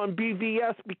down on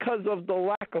BVS because of the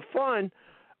lack of fun.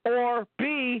 Or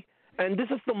B, and this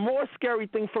is the more scary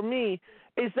thing for me,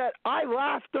 is that I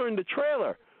laughed during the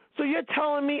trailer. So you're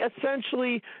telling me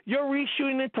essentially you're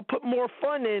reshooting it to put more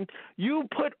fun in. You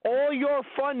put all your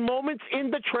fun moments in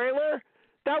the trailer?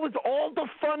 That was all the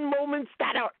fun moments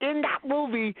that are in that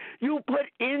movie you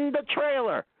put in the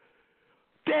trailer.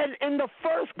 Then in the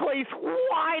first place,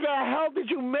 why the hell did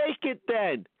you make it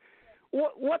then?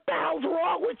 What the hell's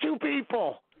wrong with you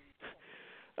people?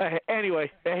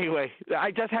 Anyway,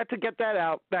 I just had to get that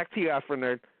out. Back to you,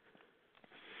 Afronerd.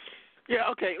 Yeah,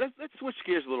 okay. Let's switch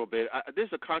gears a little bit.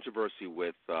 There's a controversy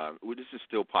with this is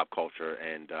still pop culture,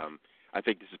 and I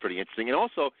think this is pretty interesting. And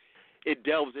also, it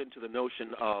delves into the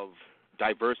notion of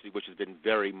diversity, which has been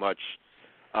very much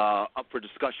up for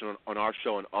discussion on our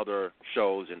show and other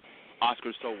shows, and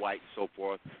Oscars so white and so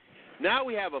forth. Now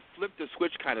we have a flip the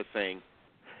switch kind of thing,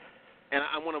 and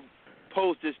I want to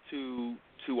pose this to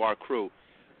our crew.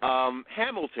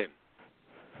 Hamilton,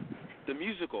 the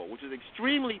musical, which is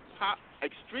extremely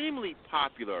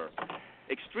popular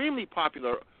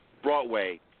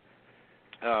Broadway.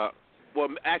 Well,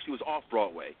 actually, it was off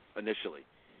Broadway initially.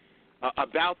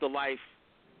 About the life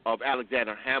of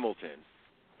Alexander Hamilton,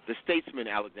 the statesman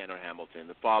Alexander Hamilton,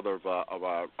 the father of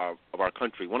our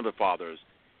country, one of the fathers,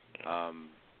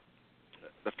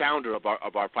 the founder of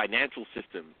our financial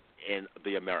system in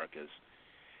the Americas.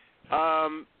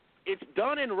 It's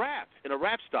done in a rap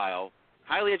style,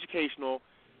 highly educational,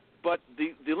 but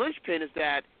the linchpin is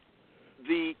that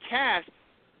the cast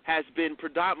has been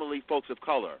predominantly folks of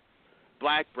color.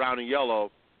 black, brown, and yellow,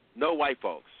 no white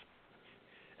folks.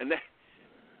 And that,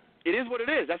 it is what it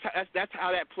is. That's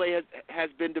how that play has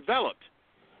been developed.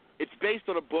 It's based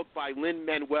on a book by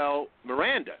Lin-Manuel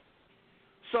Miranda.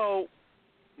 So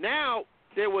now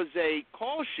there was a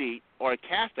call sheet, or a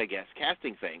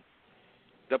casting thing,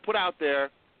 that put out there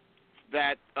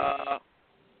that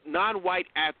non-white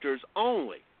actors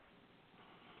only.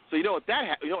 So you know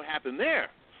what happened there.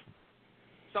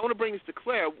 So I want to bring this to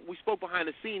Claire. We spoke behind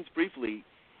the scenes briefly.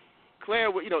 Claire,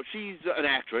 she's an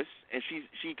actress, and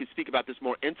she could speak about this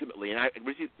more intimately. And I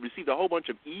received a whole bunch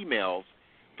of emails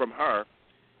from her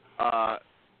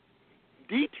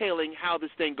detailing how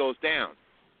this thing goes down.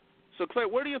 So Claire,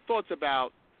 what are your thoughts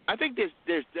about? I think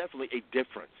there's definitely a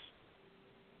difference,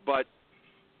 but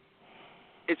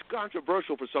it's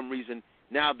controversial for some reason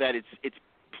now that it's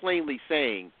plainly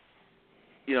saying,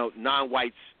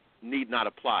 non-whites need not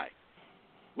apply.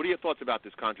 What are your thoughts about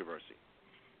this controversy?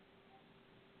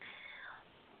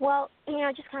 Well,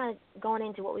 just kind of going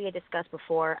into what we had discussed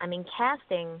before, I mean,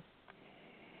 casting,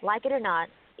 like it or not,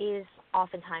 is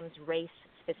oftentimes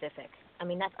race-specific. I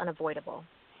mean, that's unavoidable.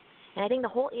 And I think the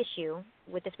whole issue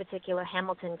with this particular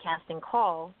Hamilton casting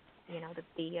call,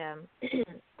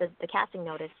 the casting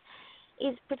notice,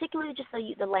 is particularly just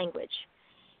the language.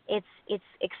 It's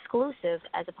exclusive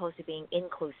as opposed to being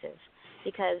inclusive,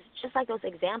 because just like those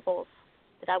examples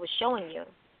that I was showing you,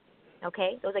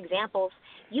 okay, those examples,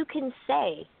 you can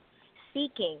say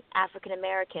seeking African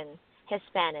American,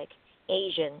 Hispanic,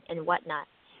 Asian, and whatnot.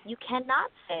 You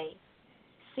cannot say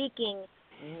seeking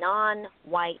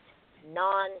non-white,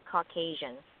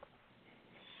 non-Caucasian.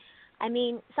 I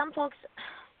mean, some folks,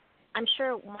 I'm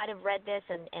sure, might have read this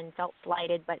and felt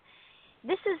slighted, but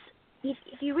this is,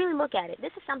 if you really look at it,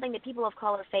 this is something that people of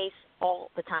color face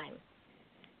all the time.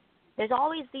 There's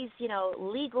always these,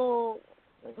 legal,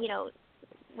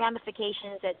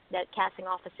 ramifications that casting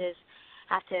offices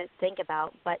have to think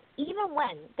about. But even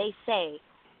when they say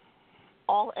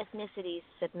all ethnicities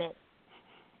submit,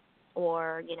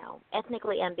 or,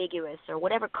 ethnically ambiguous, or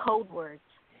whatever code words,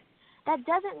 that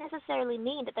doesn't necessarily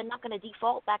mean that they're not going to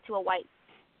default back to a white,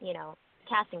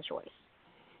 casting choice.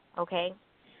 Okay?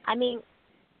 I mean,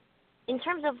 in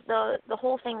terms of the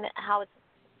whole thing, how it's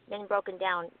been broken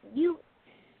down, you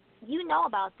know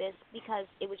about this because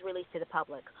it was released to the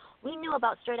public. We knew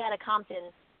about Straight Outta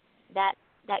Compton, that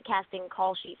casting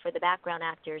call sheet for the background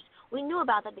actors. We knew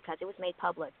about that because it was made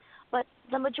public. But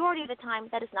the majority of the time,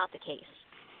 that is not the case.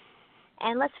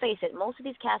 And let's face it, most of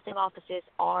these casting offices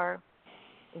are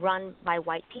run by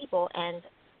white people, and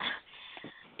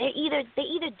they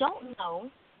either don't know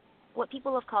what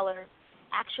people of color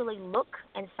actually look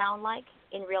and sound like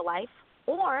in real life,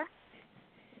 or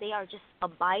they are just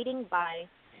abiding by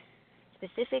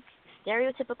specific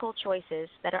stereotypical choices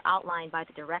that are outlined by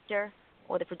the director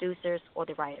or the producers or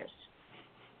the writers.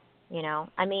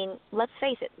 I mean, let's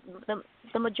face it,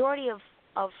 the majority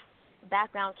of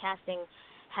background casting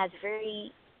has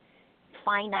very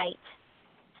finite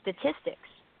statistics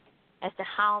as to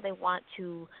how they want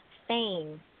to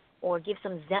feign or give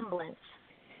some semblance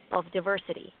of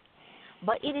diversity.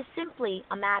 But it is simply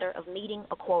a matter of meeting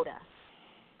a quota.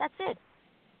 That's it.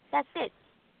 That's it.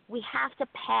 We have to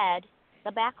pad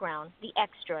the background, the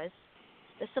extras,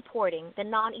 the supporting, the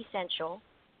non-essential,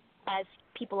 as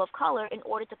people of color in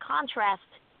order to contrast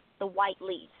the white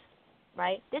leads,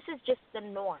 right? This is just the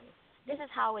norm. This is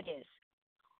how it is.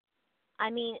 I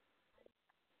mean,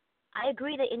 I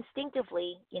agree that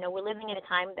instinctively, we're living in a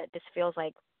time that this feels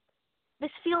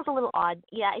a little odd.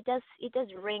 Yeah, it does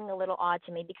ring a little odd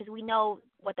to me because we know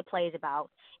what the play is about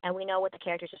and we know what the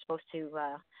characters are supposed to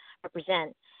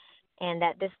represent, and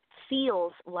that this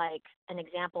feels like an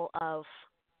example of,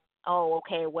 oh,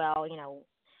 okay, well,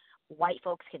 white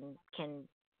folks can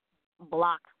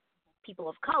block people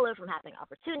of color from having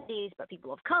opportunities, but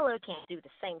people of color can't do the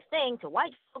same thing to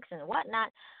white folks and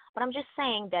whatnot. But I'm just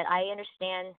saying that I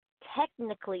understand,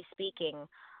 technically speaking,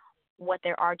 what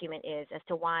their argument is as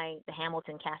to why the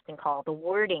Hamilton casting call, the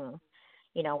wording,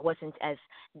 wasn't as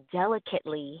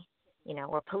delicately,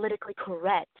 or politically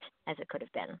correct as it could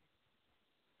have been.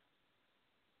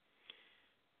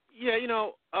 Yeah,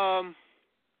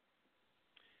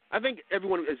 I think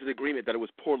everyone is in agreement that it was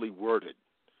poorly worded.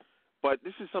 But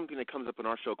this is something that comes up in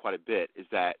our show quite a bit, is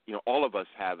that, all of us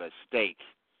have a stake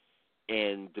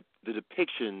in the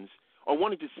depictions, or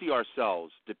wanting to see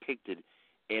ourselves depicted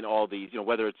in all these,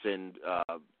 whether it's in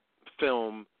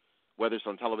film, whether it's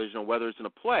on television, or whether it's in a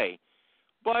play.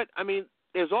 But, I mean,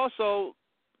 there's also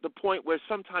the point where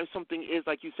sometimes something is,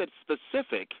 like you said,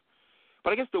 specific,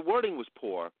 but I guess the wording was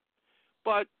poor.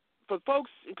 But for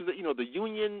folks, because, the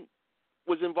union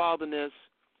was involved in this,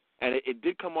 and it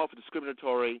did come off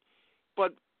discriminatory.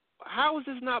 But how is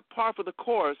this not par for the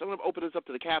course? I'm going to open this up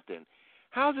to the captain.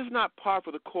 How is this not par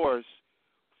for the course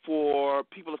for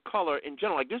people of color in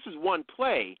general? Like, this is one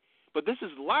play, but this is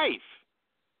life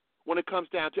when it comes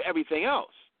down to everything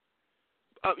else.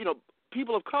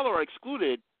 People of color are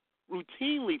excluded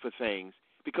routinely for things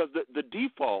because the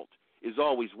default is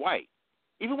always white.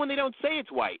 Even when they don't say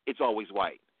it's white, it's always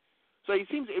white. So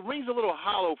it rings a little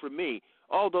hollow for me,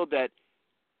 although that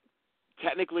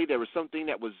technically there was something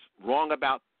that was wrong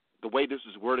about the way this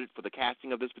was worded for the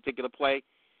casting of this particular play.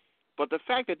 But the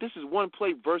fact that this is one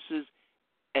play versus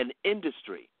an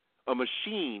industry, a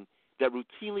machine that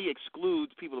routinely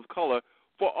excludes people of color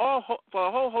for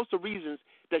a whole host of reasons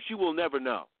that you will never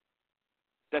know,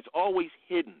 that's always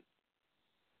hidden.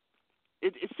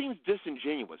 It seems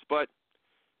disingenuous, but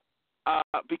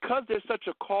because there's such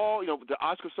a call, the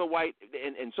Oscar's so white,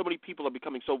 and so many people are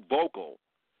becoming so vocal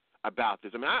about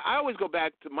this. I mean, I always go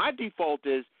back to my default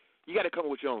is you got to come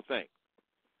up with your own thing,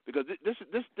 because this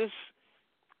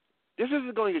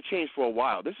isn't going to change for a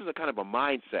while. This is a kind of a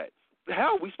mindset.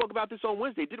 Hell, we spoke about this on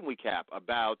Wednesday, didn't we, Cap?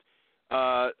 About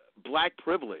black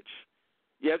privilege.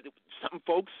 Yeah, some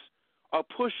folks are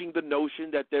pushing the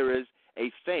notion that there is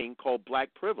a thing called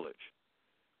black privilege.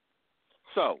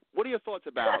 So, what are your thoughts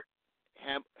about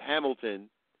Hamilton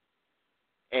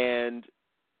and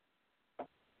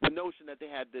the notion that they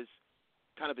had this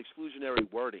kind of exclusionary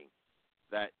wording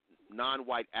that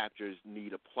non-white actors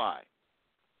need apply?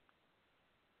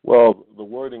 Well, the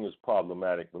wording is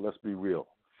problematic, but let's be real.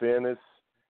 Fairness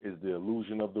is the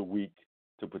illusion of the weak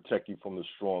to protect you from the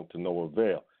strong to no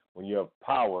avail. When you have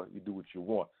power, you do what you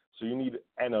want. So you need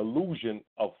an illusion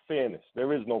of fairness.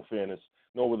 There is no fairness,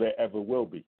 nor will there ever will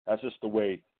be. That's just the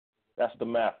way, that's the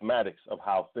mathematics of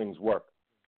how things work.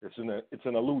 It's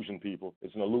an illusion, people.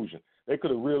 It's an illusion. They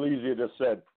could have real easier just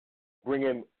said, bring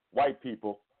in white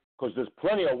people, because there's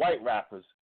plenty of white rappers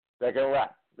that can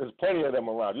rap. There's plenty of them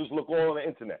around. Just look all on the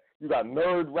internet. You got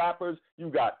nerd rappers, you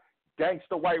got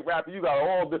gangster white rappers, you got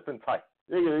all different types.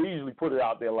 They can easily put it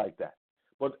out there like that.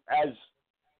 But as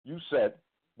you said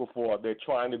before, they're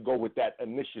trying to go with that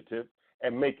initiative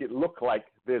and make it look like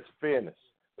there's fairness.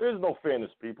 There is no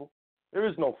fairness, people. There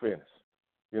is no fairness.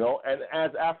 And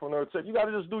as Afronerd said, you got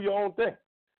to just do your own thing.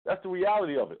 That's the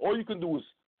reality of it. All you can do is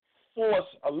force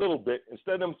a little bit.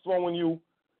 Instead of them throwing you,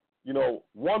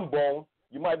 one bone,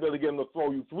 you might be able to get them to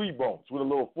throw you 3 bones with a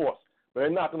little force. But they're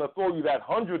not going to throw you that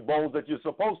 100 bones that you're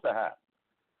supposed to have.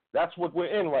 That's what we're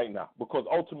in right now, because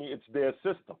ultimately it's their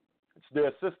system. It's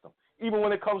their system. Even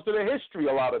when it comes to the history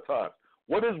a lot of times.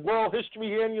 What is world history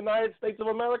here in the United States of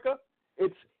America?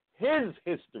 It's his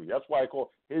history. That's why I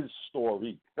call it his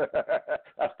story.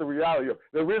 That's the reality of it.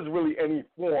 There is really any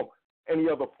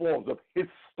other forms of his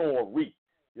story.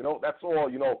 That's all,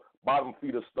 bottom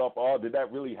feeder stuff. Oh, did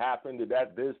that really happen? Did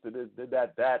that this? Did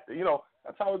that that?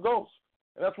 That's how it goes.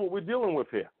 And that's what we're dealing with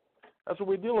here. That's the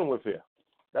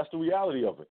reality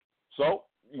of it. So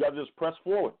you got to just press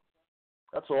forward.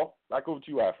 That's all. Back over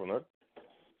to you, Afronerd.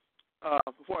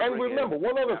 And remember,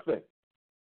 one other thing.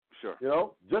 Sure.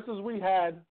 Just as we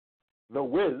had the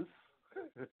Wiz,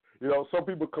 some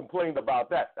people complained about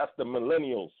that. That's the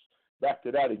millennials. Back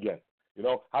to that again.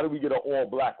 How do we get an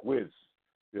all-black Wiz?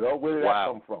 Where did that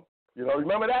come from?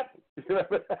 Remember that?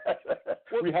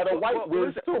 We had a white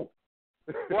Wiz, too.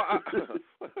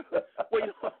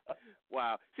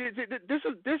 Wow. See,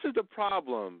 this is the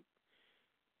problem.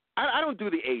 I don't do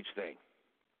the age thing.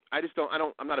 I just don't.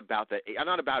 I'm not about that. I'm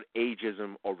not about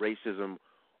ageism or racism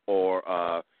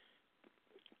or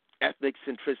ethnic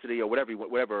centricity or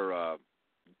whatever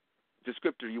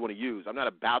descriptor you want to use. I'm not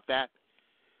about that.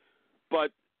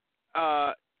 But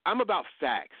I'm about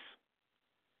facts.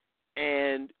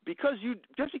 And because you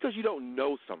don't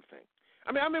know something.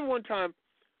 I mean, I remember one time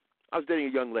I was dating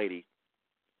a young lady,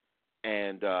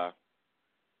 and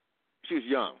she was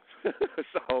young,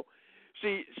 so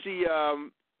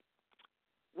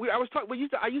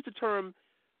I used the term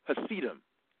Hasidim,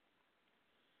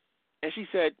 and she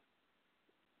said,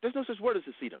 "There's no such word as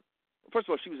Hasidim." First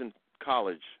of all, she was in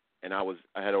college, and I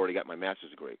had already got my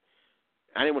master's degree.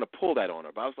 I didn't want to pull that on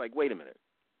her, but I was like, "Wait a minute.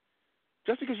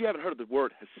 Just because you haven't heard of the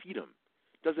word Hasidim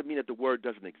doesn't mean that the word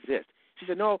doesn't exist." She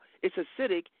said, "No, it's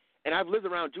Hasidic, and I've lived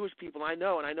around Jewish people. I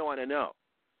know.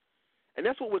 And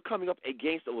that's what we're coming up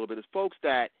against a little bit is folks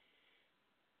that,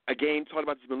 again, talking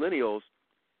about these millennials,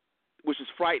 which is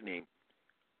frightening.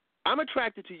 I'm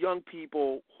attracted to young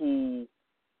people who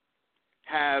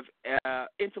have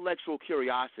intellectual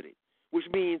curiosity, which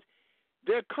means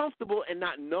they're comfortable in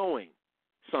not knowing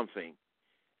something.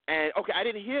 And, okay, I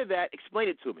didn't hear that. Explain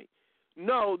it to me.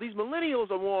 no, these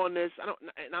millennials are more on this. I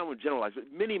don't want to generalize, but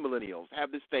many millennials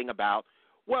have this thing about,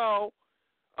 well,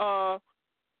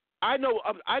 I know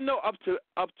up to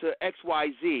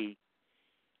XYZ,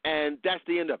 and that's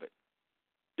the end of it.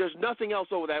 There's nothing else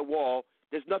over that wall.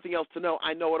 There's nothing else to know.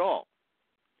 I know it all.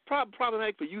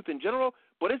 Problematic for youth in general,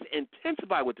 but it's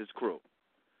intensified with this crew.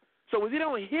 So when you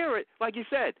don't hear it, like you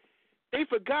said, they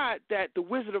forgot that the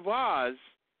Wizard of Oz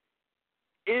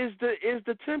is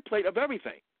the template of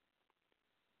everything.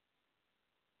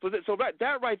 So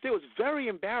that right there was very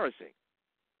embarrassing.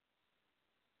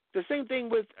 The same thing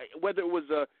with whether it was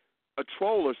a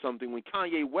troll or something when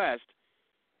Kanye West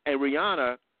and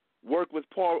Rihanna worked with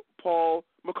Paul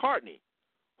McCartney.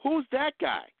 Who's that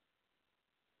guy?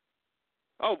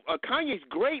 Oh, Kanye's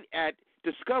great at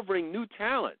discovering new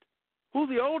talent. Who's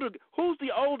the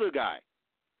older guy?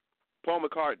 Paul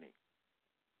McCartney.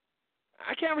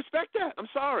 I can't respect that. I'm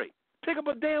sorry. Pick up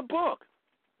a damn book.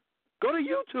 Go to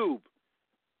YouTube.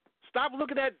 Stop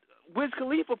looking at Wiz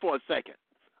Khalifa for a second.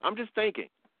 I'm just thinking.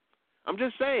 I'm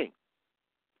just saying.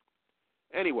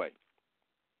 Anyway,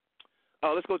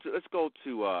 let's go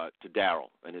to Daryll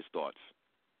and his thoughts.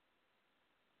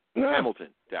 No. Hamilton,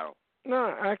 Daryll.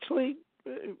 No, actually,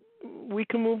 we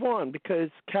can move on because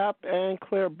Cap and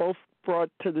Claire both brought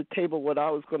to the table what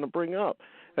I was going to bring up.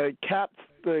 Cap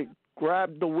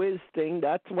grabbed the Wiz thing.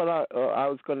 That's what I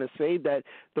was going to say. That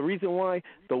the reason why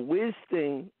the Wiz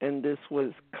thing and this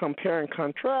was compare and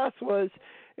contrast was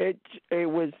it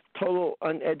was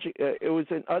it was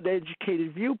an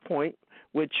uneducated viewpoint,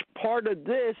 which part of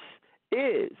this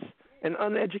is an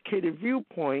uneducated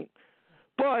viewpoint,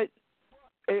 but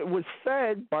it was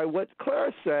fed by what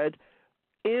Claire said,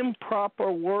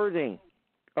 improper wording.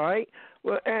 All right?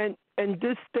 Well, and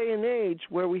this day and age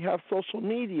where we have social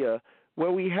media,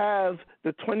 where we have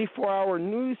the 24-hour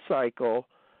news cycle,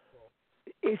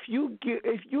 if you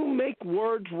make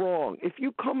words wrong, if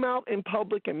you come out in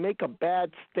public and make a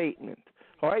bad statement,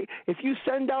 all right, if you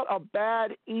send out a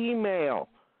bad email,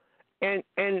 and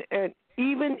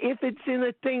even if it's in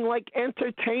a thing like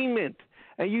entertainment,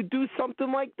 and you do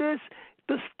something like this,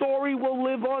 the story will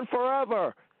live on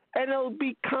forever. And it'll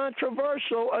be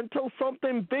controversial until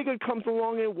something bigger comes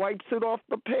along and wipes it off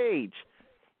the page.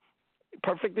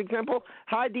 Perfect example.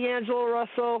 Hi, D'Angelo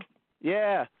Russell.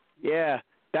 Yeah,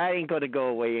 that ain't going to go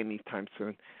away anytime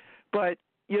soon. But,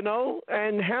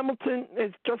 and Hamilton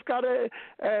has just got to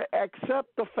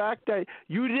accept the fact that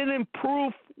you didn't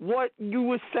proof what you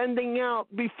were sending out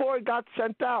before it got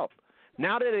sent out.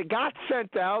 Now that it got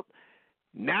sent out,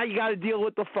 now you got to deal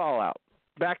with the fallout.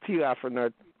 Back to you,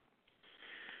 Afronerd.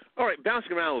 All right,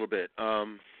 bouncing around a little bit.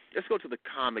 Let's go to the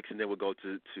comics, and then we'll go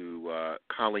to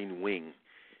Colleen Wing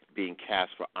being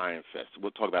cast for Iron Fist.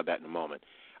 We'll talk about that in a moment.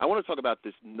 I want to talk about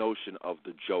this notion of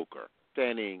the Joker.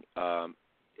 Standing,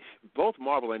 both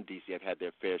Marvel and DC have had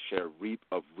their fair share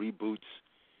of reboots.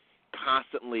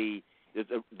 Constantly,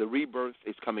 the rebirth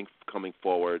is coming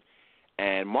forward,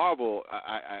 and Marvel.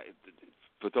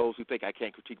 For those who think I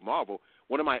can't critique Marvel,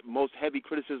 one of my most heavy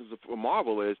criticisms of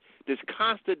Marvel is this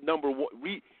constant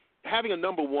having a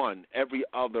number one every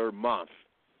other month.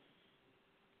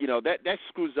 That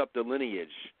screws up the lineage.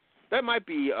 That might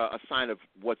be a sign of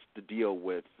what's the deal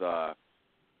with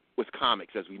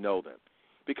comics as we know them,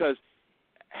 because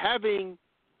having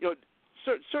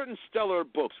certain stellar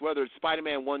books, whether it's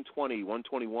Spider-Man 120,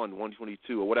 121,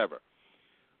 122, or whatever.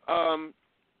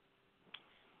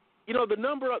 The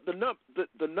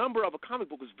number of a comic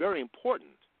book is very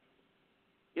important.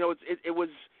 It was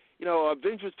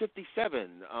Avengers 57,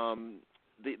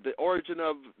 the origin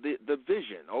of the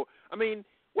Vision,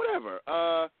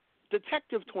 whatever.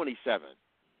 Detective 27,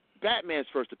 Batman's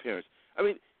first appearance.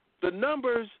 The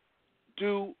numbers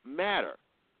do matter,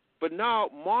 but now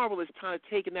Marvel is kind of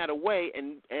taking that away,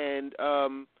 and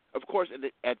of course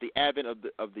at the advent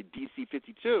of the DC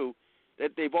 52,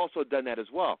 that they've also done that as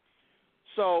well.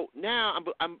 So now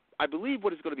I believe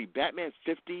what is going to be Batman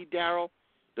 50, Daryll,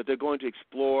 that they're going to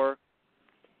explore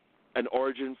an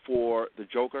origin for the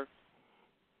Joker.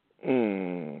 Yeah.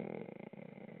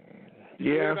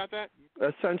 You hear about that?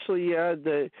 Essentially, yeah.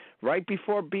 Right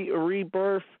before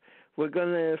Rebirth, we're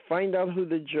going to find out who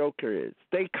the Joker is.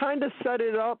 They kind of set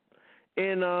it up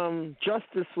in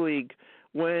Justice League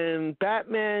when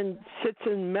Batman sits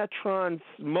in Metron's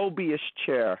Mobius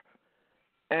chair.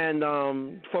 And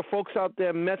for folks out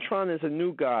there, Metron is a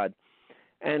new god,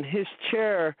 and his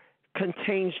chair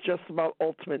contains just about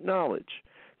ultimate knowledge.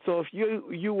 So if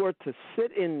you were to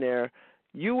sit in there,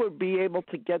 you would be able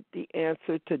to get the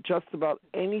answer to just about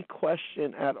any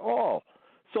question at all.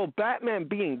 So Batman,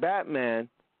 being Batman,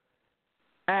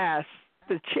 asks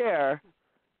the chair,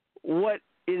 what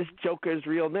is Joker's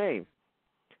real name?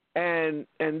 and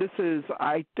this is,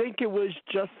 I think it was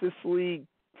Justice League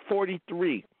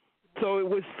 43. So it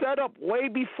was set up way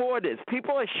before this.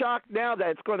 People are shocked now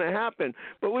that it's going to happen,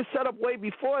 but it was set up way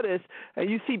before this. And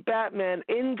you see Batman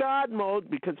in God mode,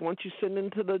 because once you sit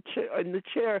into the in the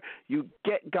chair, you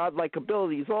get godlike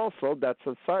abilities also. That's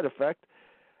a side effect.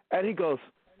 And he goes,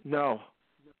 no,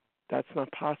 that's not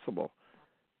possible.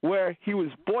 Where he was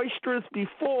boisterous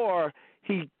before,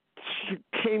 he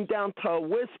came down to a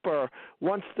whisper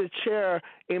once the chair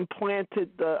implanted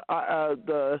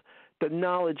the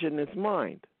knowledge in his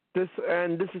mind. This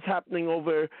is happening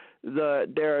over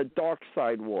their Dark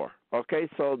Side War. Okay,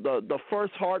 so the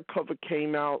first hardcover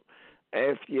came out.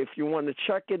 If you want to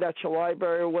check it at your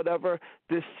library or whatever,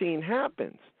 this scene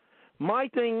happens. My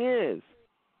thing is,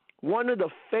 one of the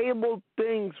fabled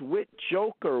things with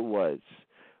Joker was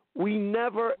we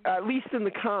never, at least in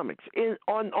the comics,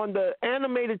 on the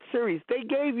animated series, they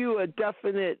gave you a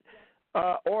definite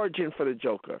origin for the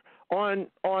Joker. On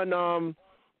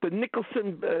the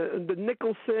Nicholson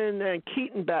and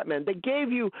Keaton Batman, they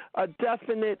gave you a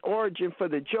definite origin for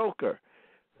the Joker.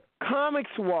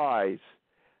 Comics-wise,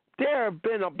 there have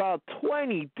been about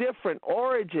 20 different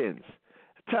origins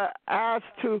as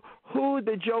to who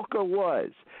the Joker was,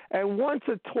 and once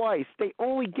or twice they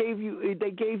gave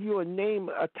you a name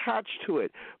attached to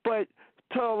it. But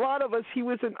to a lot of us, he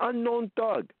was an unknown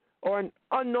thug or an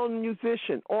unknown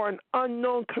musician or an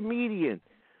unknown comedian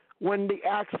when the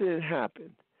accident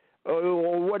happened,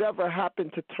 or whatever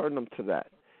happened to turn him to that.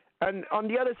 And on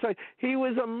the other side, he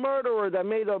was a murderer that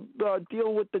made a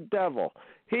deal with the devil.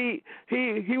 He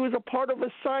was a part of a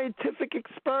scientific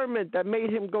experiment that made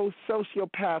him go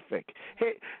sociopathic.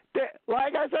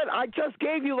 Like I said, I just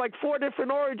gave you like 4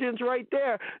 different origins right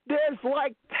there. There's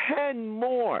like 10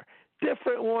 more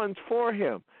different ones for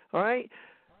him. All right.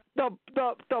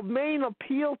 The main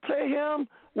appeal to him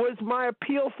was my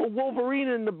appeal for Wolverine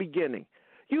in the beginning.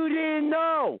 You didn't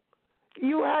know.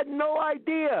 You had no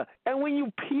idea. And when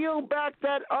you peel back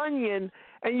that onion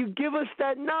and you give us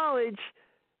that knowledge,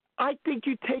 I think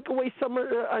you take away some of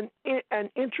an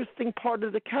interesting part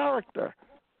of the character.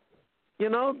 You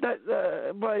know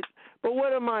that, but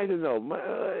what am I to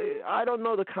know? I don't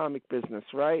know the comic business,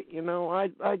 right? You know,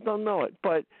 I don't know it.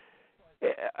 But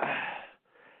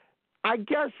I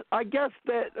guess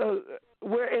that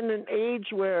we're in an age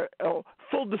where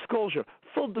full disclosure.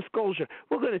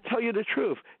 We're going to tell you the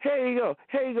truth. Here you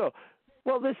go.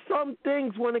 Well, there's some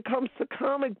things when it comes to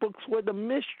comic books where the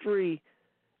mystery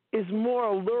is more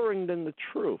alluring than the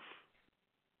truth.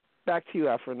 Back to you,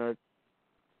 Afronerd.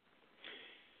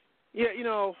 Yeah, you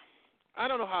know, I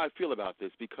don't know how I feel about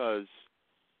this because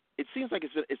it seems like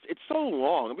it's so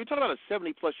long. I mean, we're talking about a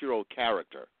 70-plus-year-old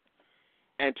character,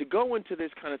 and to go into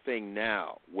this kind of thing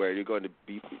now, where you're going to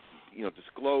be,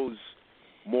 disclose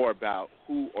more about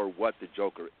who or what the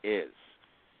Joker is.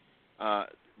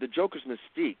 The Joker's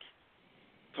mystique,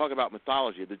 talk about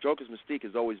mythology, the Joker's mystique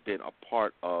has always been a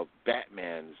part of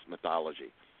Batman's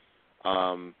mythology.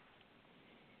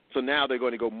 So now they're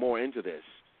going to go more into this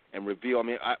and reveal, I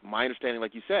mean, my understanding,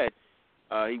 like you said,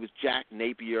 he was Jack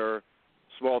Napier,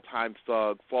 small-time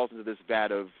thug, falls into this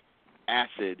vat of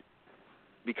acid,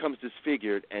 becomes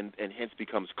disfigured, and hence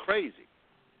becomes crazy.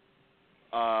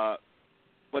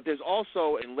 But there's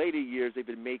also, in later years, they've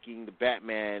been making the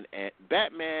Batman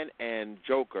and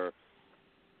Joker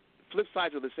flip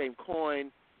sides of the same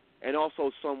coin, and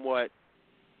also somewhat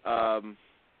a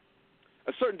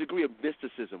certain degree of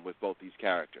mysticism with both these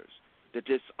characters. That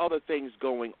there's other things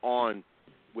going on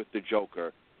with the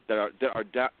Joker that are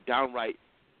downright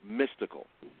mystical.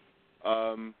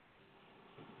 I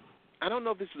don't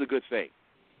know if this is a good thing.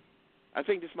 I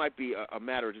think this might be a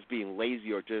matter of just being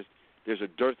lazy or just there's a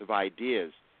dearth of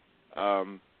ideas.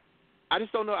 I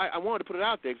just don't know. I wanted to put it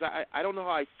out there because I don't know how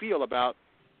I feel about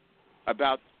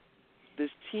this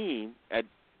team at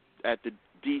the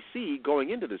DC going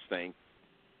into this thing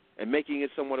and making it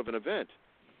somewhat of an event.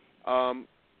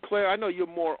 Claire, I know you're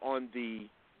more on the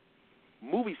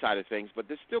movie side of things, but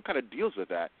this still kind of deals with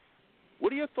that.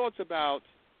 What are your thoughts about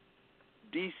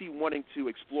DC wanting to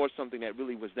explore something that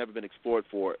really was never been explored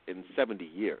for in 70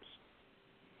 years?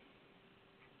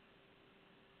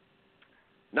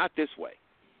 Not this way.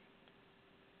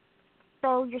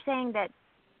 So you're saying that,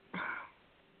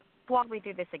 walk me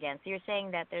through this again. So you're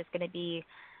saying that there's going to be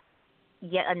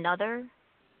yet another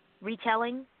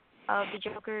retelling of the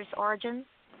Joker's origins?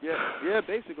 Yeah,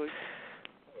 basically.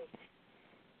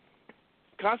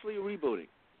 Constantly rebooting.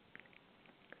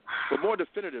 But more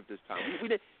definitive this time.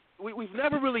 We've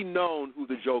never really known who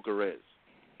the Joker is.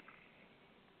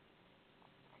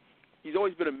 He's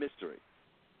always been a mystery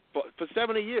for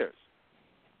 70 years.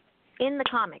 In the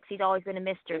comics, he's always been a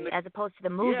mystery, as opposed to the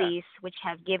movies, which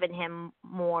have given him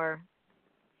more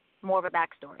of a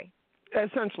backstory.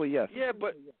 Essentially, yes. Yeah,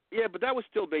 but that was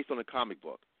still based on a comic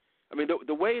book. I mean,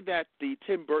 the way that the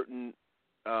Tim Burton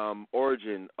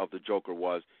origin of the Joker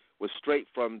was straight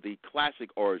from the classic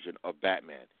origin of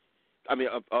Batman. I mean,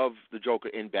 of the Joker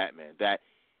in Batman. That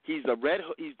he's the Red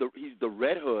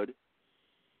Hood.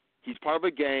 He's part of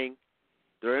a gang.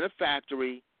 They're in a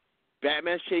factory.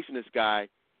 Batman's chasing this guy.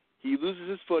 He loses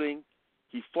his footing.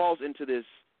 He falls into this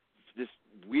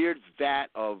weird vat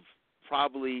of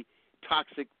probably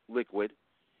toxic liquid,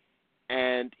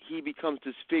 and he becomes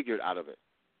disfigured out of it.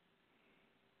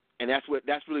 And that's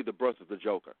really the birth of the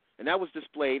Joker. And that was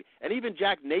displayed. And even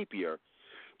Jack Napier,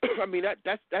 I mean,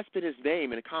 that's been his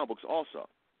name in the comic books also.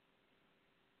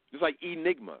 It's like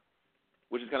Enigma,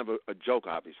 which is kind of a joke,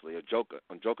 obviously, a Joker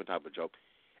type of joke.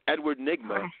 Edward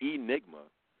Enigma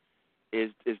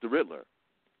is the Riddler.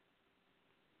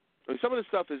 I mean, some of the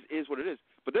stuff is what it is.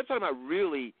 But they're talking about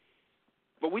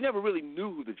but we never really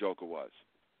knew who the Joker was.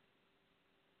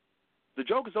 The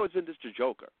Joker's always been just a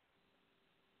Joker.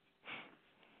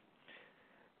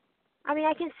 I mean,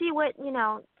 I can see what,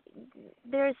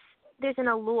 there's an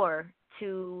allure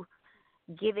to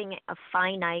giving a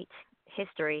finite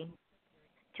history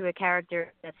to a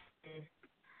character that's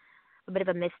a bit of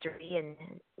a mystery and,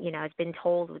 it's been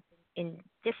told in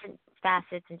different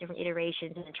facets and different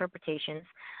iterations and interpretations.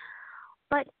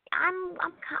 But I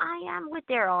am with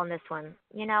Daryl on this one.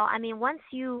 I mean, once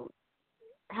you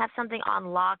have something on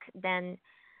lock, then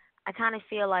I kind of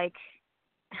feel like,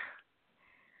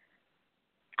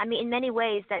 I mean, in many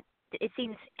ways that it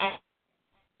seems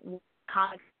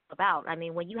comics about. I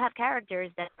mean, when you have characters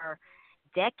that are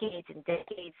decades and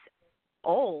decades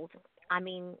old, I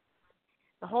mean,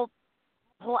 the whole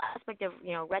aspect of,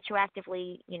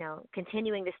 retroactively,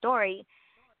 continuing the story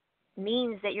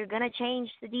means that you're going to change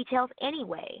the details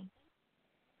anyway.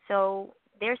 So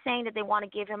they're saying that they want to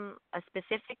give him a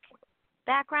specific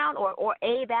background or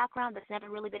a background that's never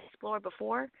really been explored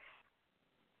before.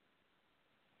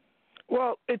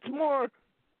 Well, it's more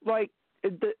like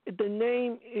the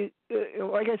name,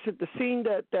 like I said, the scene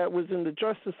that was in the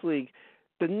Justice League,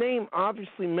 the name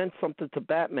obviously meant something to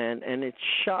Batman, and it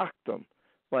shocked him.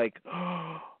 Like,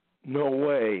 oh, no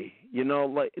way,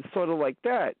 like it's sort of like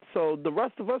that. So the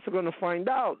rest of us are going to find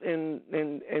out in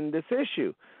this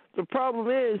issue. The problem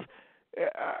is,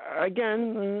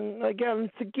 again,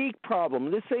 it's a geek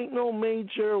problem. This ain't no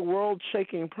major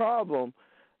world-shaking problem.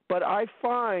 But I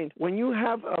find when you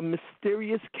have a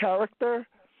mysterious character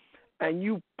and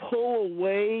you pull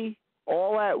away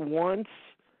all at once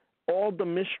all the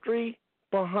mystery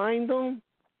behind them,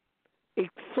 it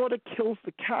sort of kills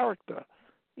the character,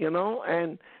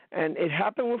 And it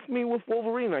happened with me with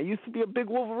Wolverine. I used to be a big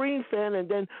Wolverine fan, and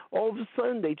then all of a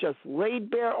sudden they just laid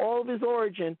bare all of his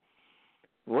origin,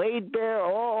 laid bare,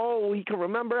 he can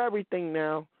remember everything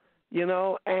now,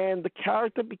 and the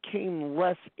character became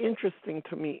less interesting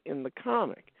to me in the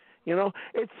comic.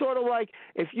 It's sort of like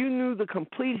if you knew the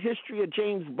complete history of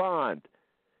James Bond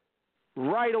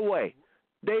right away.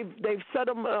 They've set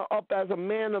him up as a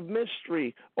man of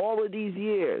mystery all of these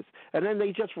years, and then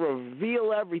they just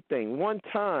reveal everything one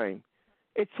time.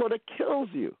 It sort of kills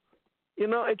you.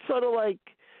 It's sort of like,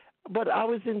 but I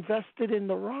was invested in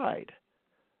the ride.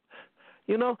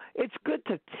 It's good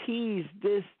to tease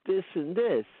this, and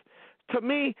this. To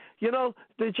me,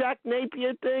 the Jack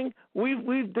Napier thing,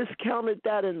 we've discounted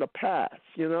that in the past.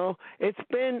 It's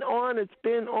been on, it's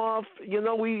been off.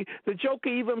 The Joker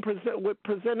even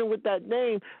presented with that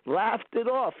name, laughed it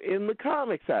off in the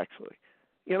comics, actually.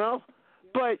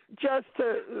 But just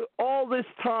all this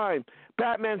time,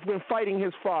 Batman's been fighting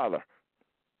his father.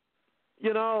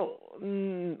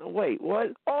 Wait, what?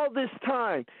 All this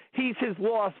time, he's his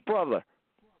lost brother,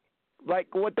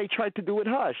 like what they tried to do with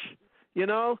Hush.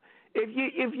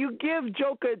 If you give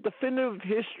Joker a definitive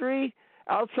history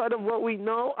outside of what we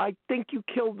know, I think you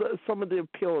killed some of the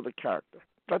appeal of the character.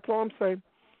 That's all I'm saying.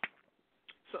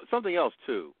 So, something else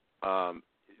too.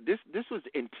 This was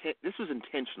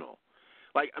intentional.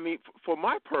 Like, I mean, for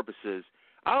my purposes,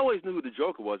 I always knew who the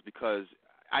Joker was because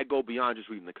I go beyond just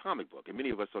reading the comic book, and many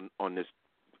of us on this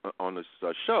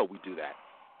show we do that.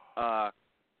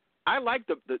 I like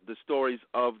the stories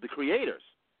of the creators.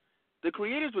 The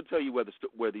creators would tell you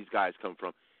where these guys come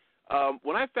from.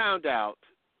 When I found out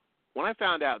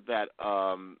that,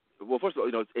 well, first of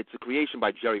all, it's a creation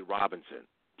by Jerry Robinson.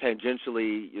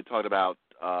 Tangentially, you're talking about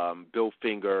Bill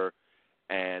Finger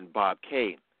and Bob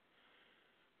Kane.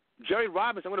 Jerry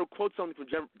Robinson, I'm going to quote something from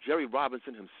Jerry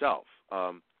Robinson himself.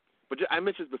 But I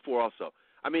mentioned this before also.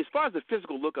 I mean, as far as the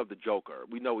physical look of the Joker,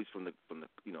 we know he's from the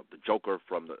the Joker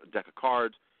from the deck of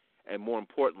cards, and more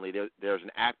importantly, there's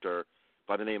an actor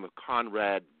by the name of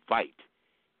Conrad Veidt.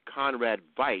 Conrad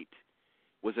Veidt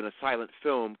was in a silent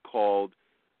film called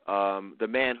The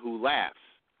Man Who Laughs.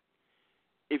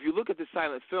 If you look at the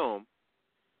silent film,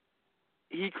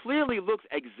 he clearly looks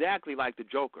exactly like the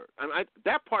Joker. I mean,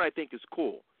 that part I think is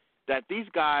cool, that these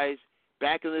guys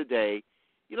back in the day,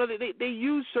 they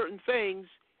use certain things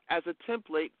as a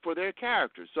template for their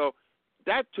characters. So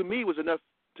that, to me, was enough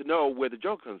to know where the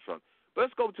Joker comes from. But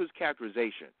let's go to his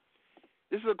characterization.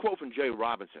 This is a quote from Jay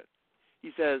Robinson.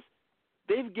 He says,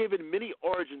 "They've given many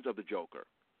origins of the Joker,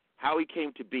 how he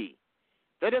came to be.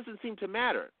 That doesn't seem to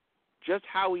matter, just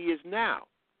how he is now.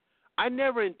 I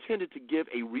never intended to give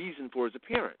a reason for his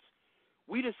appearance.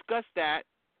 We discussed that,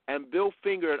 and Bill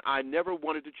Finger and I never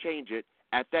wanted to change it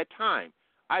at that time.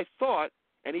 I thought,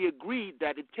 and he agreed,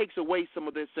 that it takes away some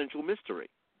of the essential mystery."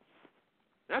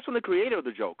 That's from the creator of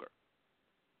the Joker.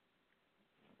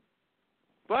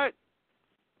 But,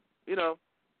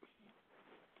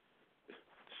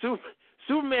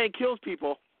 Superman kills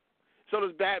people, so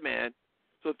does Batman,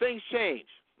 so things change,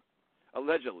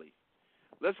 allegedly.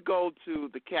 Let's go to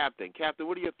the Captain. Captain,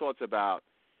 what are your thoughts about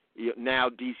now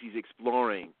DC's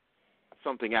exploring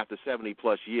something after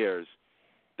 70-plus years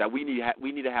that we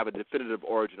need to have a definitive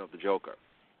origin of the Joker?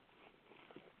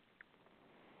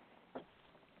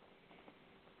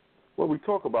 Well, we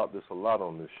talk about this a lot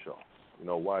on this show,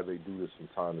 why they do this from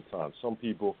time to time. Some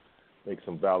people make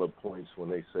some valid points when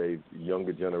they say the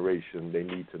younger generation, they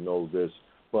need to know this,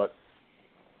 but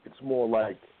it's more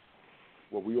like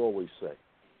what we always say.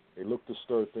 They look to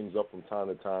stir things up from time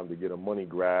to time to get a money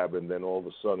grab, and then all of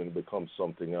a sudden it becomes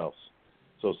something else.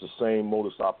 So it's the same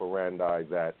modus operandi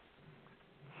that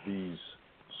these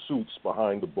suits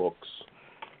behind the books,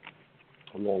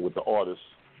 along with the artists,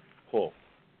 pull.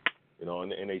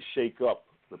 And they shake up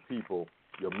the people,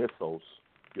 your mythos,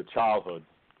 your childhood,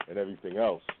 and everything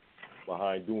else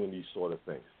behind doing these sort of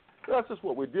things. So that's just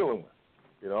what we're dealing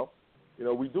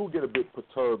with, we do get a bit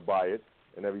perturbed by it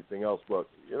and everything else, but,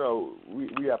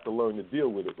 we have to learn to deal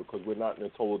with it because we're not in a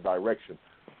total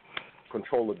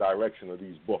control the direction of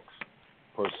these books,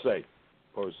 per se.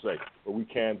 But we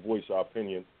can voice our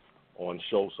opinion on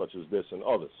shows such as this and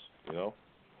others,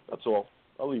 That's all.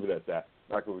 I'll leave it at that.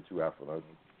 Back over to you, Afronerd.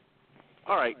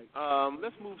 All right,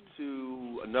 let's move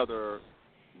to another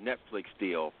Netflix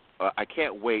deal. I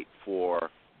can't wait for,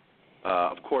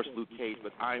 of course, Luke Cage,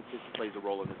 but Iron Fist plays a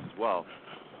role in this as well.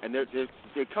 And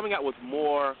they're coming out with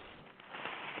more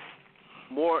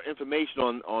information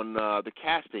on the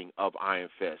casting of Iron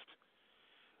Fist.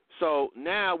 So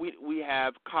now we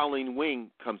have Colleen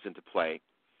Wing comes into play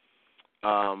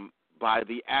by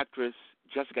the actress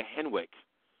Jessica Henwick,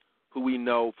 who we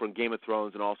know from Game of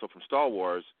Thrones and also from Star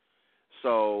Wars.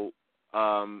 So,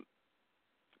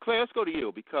 Claire, let's go to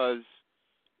you because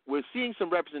we're seeing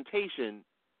some representation,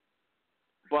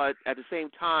 but at the same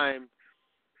time,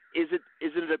 is it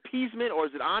an appeasement or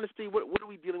is it honesty? What are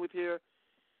we dealing with here?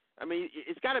 I mean,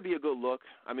 it's got to be a good look.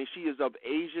 I mean, she is of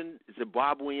Asian,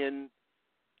 Zimbabwean,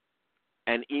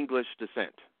 and English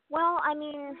descent. Well, I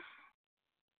mean,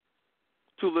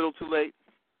 too little, too late?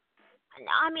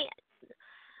 I mean,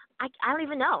 I don't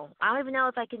even know. I don't even know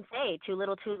if I can say too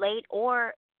little, too late,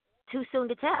 or too soon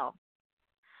to tell.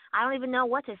 I don't even know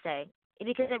what to say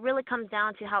because it really comes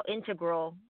down to how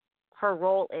integral her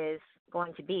role is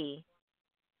going to be.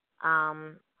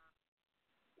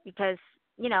 Because,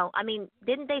 I mean,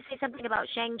 didn't they say something about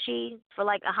Shang-Chi for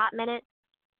like a hot minute?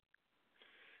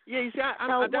 Yeah, you see,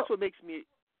 that's what makes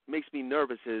me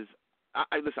nervous is,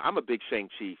 listen, I'm a big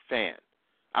Shang-Chi fan.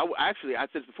 I said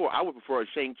this before, I would prefer a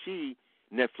Shang-Chi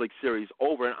Netflix series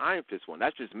over an Iron Fist one.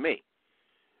 That's just me.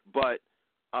 But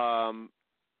I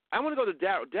want to go to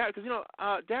Daryll, because,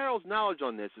 Daryl's knowledge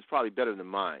on this is probably better than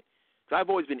mine. Because I've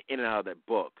always been in and out of that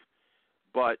book.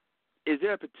 But is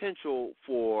there a potential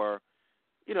for,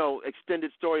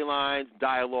 extended storylines,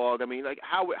 dialogue? I mean, like,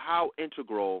 how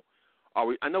integral are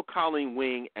we? I know Colleen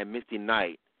Wing and Misty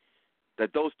Knight,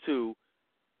 that those two,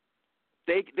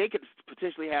 they could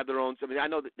potentially have their own. I mean, I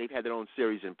know that they've had their own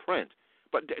series in print.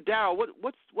 But Daryll,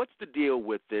 what's the deal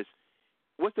with this?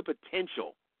 What's the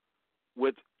potential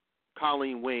with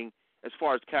Colleen Wing as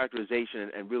far as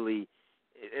characterization and really,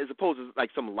 as opposed to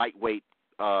like some lightweight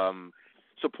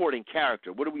supporting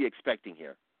character? What are we expecting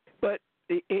here? But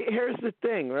here's the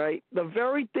thing, right? The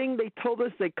very thing they told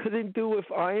us they couldn't do with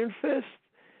Iron Fist,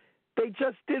 they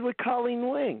just did with Colleen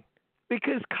Wing.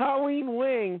 Because Colleen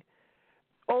Wing,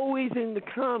 always in the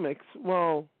comics,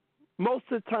 well, most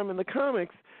of the time in the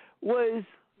comics, was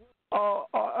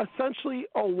essentially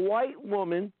a white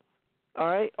woman all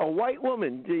right, a white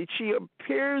woman. She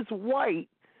appears white,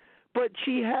 but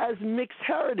she has mixed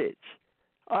heritage.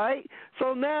 All right?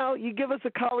 So now you give us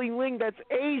a Colleen Wing that's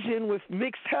Asian with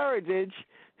mixed heritage,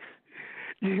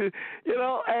 you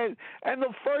know, and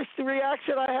the first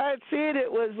reaction I had seeing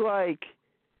it was like,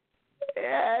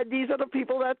 yeah, these are the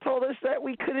people that told us that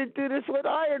we couldn't do this with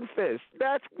Iron Fist.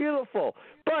 That's beautiful.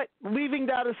 But leaving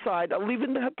that aside, I'm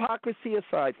leaving the hypocrisy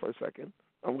aside for a second.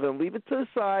 I'm going to leave it to the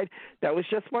side. That was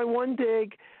just my one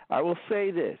dig. I will say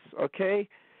this, okay?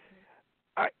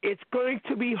 It's going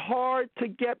to be hard to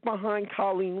get behind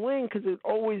Colleen Wing because it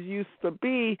always used to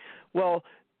be, well,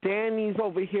 Danny's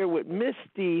over here with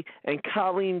Misty and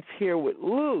Colleen's here with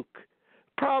Luke.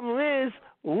 Problem is,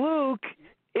 Luke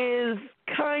is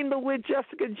kind of with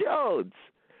Jessica Jones.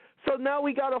 So now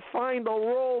we got to find a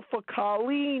role for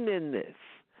Colleen in this.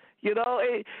 You know,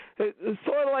 it's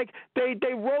sort of like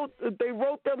they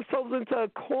wrote themselves into a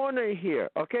corner here,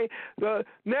 okay?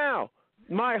 Now,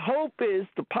 my hope is,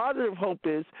 the positive hope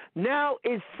is, now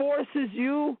it forces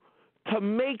you to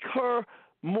make her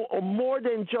more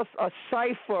than just a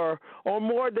cipher or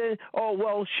more than, oh,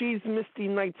 well, she's Misty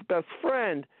Knight's best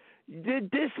friend.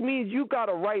 This means you got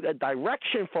to write a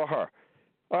direction for her,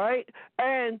 all right?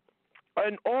 And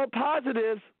all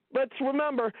positives, let's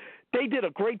remember, they did a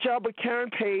great job with Karen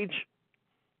Page.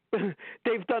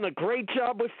 They've done a great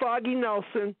job with Foggy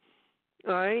Nelson,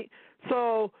 all right?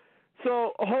 So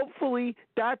hopefully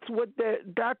that's what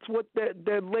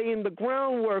they're laying the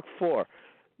groundwork for.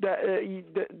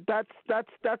 That's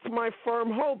my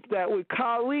firm hope that with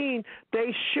Colleen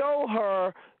they show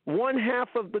her one half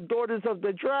of the Daughters of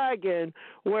the Dragon,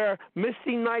 where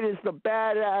Misty Knight is the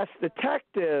badass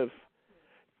detective.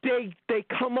 They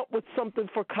come up with something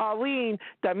for Colleen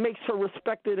that makes her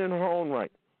respected in her own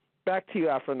right. Back to you,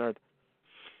 Afronerd.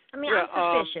 I mean,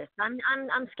 I'm suspicious.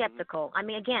 I'm skeptical. I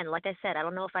mean, again, like I said, I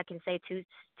don't know if I can say too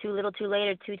little, too late,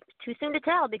 or too soon to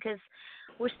tell, because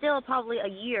we're still probably a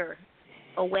year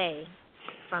away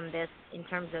from this in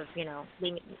terms of, you know,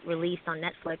 being released on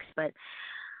Netflix. But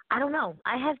I don't know.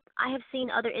 I have seen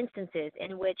other instances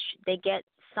in which they get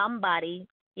somebody,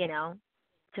 you know,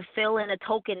 to fill in a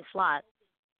token slot.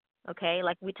 Okay,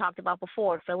 like we talked about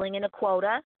before, filling in a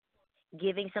quota,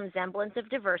 giving some semblance of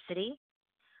diversity.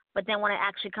 But then when it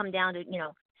actually come down to, you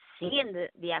know, seeing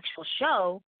the actual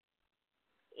show,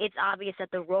 it's obvious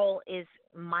that the role is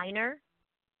minor,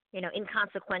 you know,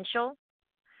 inconsequential.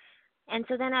 And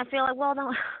so then I feel like, well,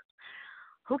 no,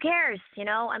 who cares? You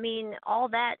know, I mean, all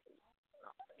that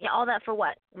for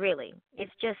what, really?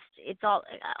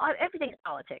 Everything's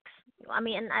politics. I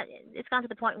mean, and it's gone to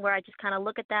the point where I just kind of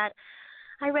look at that.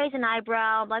 I raise an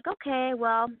eyebrow. I'm like, okay,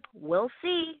 well, we'll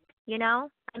see, you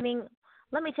know. I mean,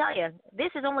 let me tell you,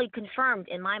 this is only confirmed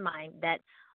in my mind that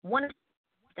one has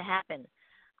to happen.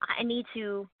 I need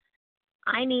to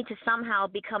somehow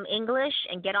become English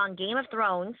and get on Game of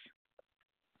Thrones.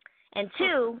 And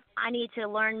two, I need to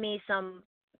learn me some,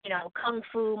 you know, kung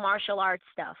fu martial arts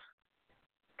stuff.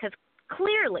 Because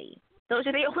clearly, those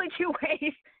are the only two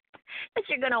ways that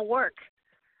you're going to work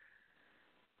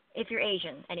if you're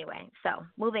Asian, anyway. So,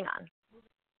 moving on.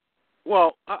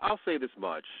 Well, I'll say this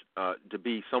much, to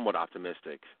be somewhat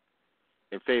optimistic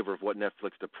in favor of what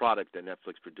the product that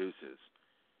Netflix produces.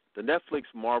 The Netflix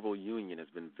Marvel union has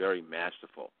been very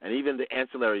masterful. And even the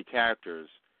ancillary characters,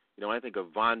 you know, I think of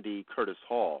Vondi Curtis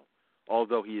Hall,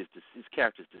 although his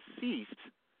character is deceased,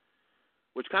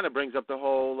 which kind of brings up the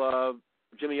whole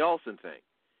Jimmy Olsen thing.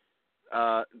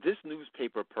 This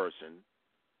newspaper person,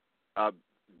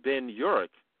 Ben Urich,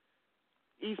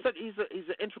 he's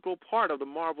an integral part of the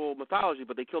Marvel mythology,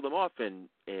 but they killed him off in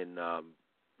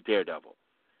Daredevil.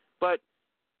 But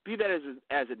be that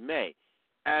as it may,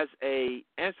 as a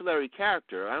ancillary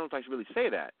character, I don't know if I should really say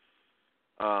that,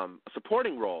 a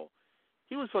supporting role,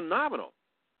 he was phenomenal.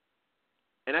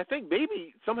 And I think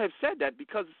maybe some have said that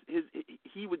because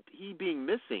he being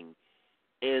missing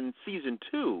in season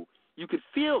 2, you could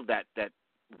feel that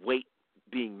weight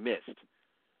being missed.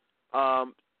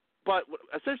 But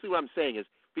essentially what I'm saying is,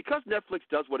 because Netflix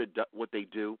does what they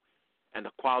do and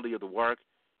the quality of the work,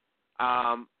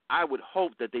 I would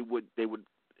hope that they would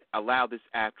allow this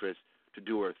actress to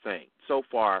do her thing. So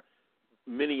far,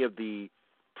 many of the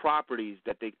properties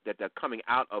that are coming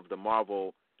out of the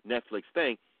Marvel Netflix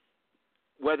thing,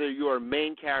 whether you're a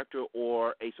main character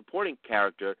or a supporting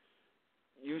character,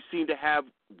 you seem to have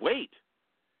weight.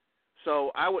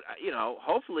 So I would, you know,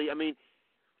 hopefully, I mean,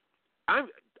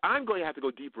 I'm going to have to go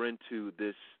deeper into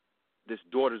this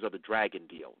Daughters of the Dragon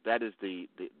deal. That is the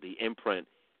imprint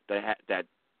that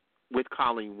with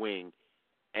Colleen Wing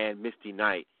and Misty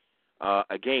Knight.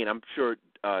 Again, I'm sure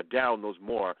Daryll knows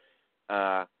more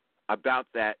about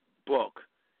that book,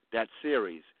 that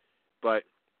series, but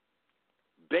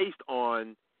based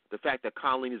on the fact that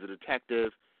Colleen is a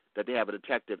detective, that they have a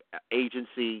detective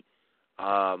agency,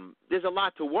 there's a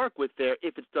lot to work with there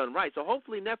if it's done right. So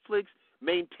hopefully Netflix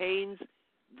maintains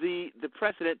the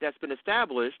precedent that's been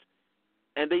established,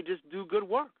 and they just do good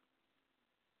work.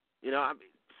 You know, I mean,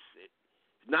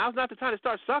 now's not the time to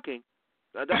start sucking.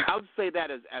 I would say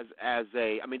that as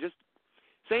a, I mean, just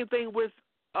same thing with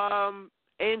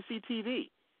AMC TV.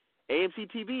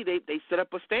 AMC TV, they set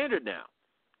up a standard now.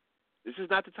 This is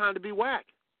not the time to be whack,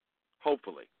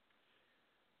 hopefully.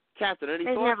 Captain, any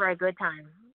thoughts? There's never a good time.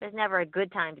 There's never a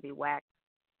good time to be whack.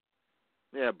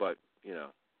 Yeah, but, you know,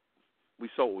 we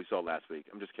saw what we saw last week.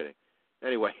 I'm just kidding.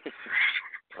 Anyway.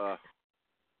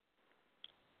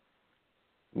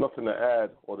 Nothing to add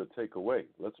or to take away.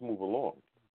 Let's move along,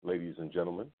 ladies and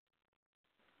gentlemen.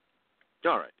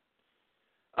 All right.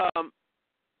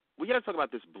 We got to talk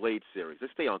about this Blade series.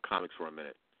 Let's stay on comics for a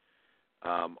minute.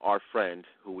 Our friend,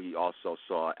 who we also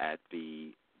saw at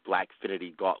the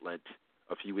Blackfinity Gauntlet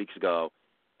a few weeks ago,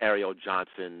 Ariel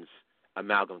Johnson's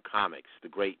Amalgam Comics, the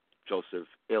great Joseph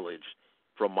Illidge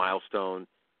from Milestone,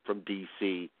 from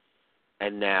DC,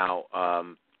 and now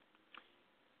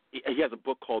he has a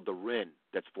book called The Rin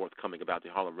that's forthcoming about the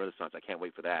Harlem Renaissance. I can't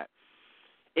wait for that.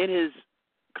 In his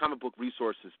comic book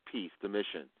resources piece, The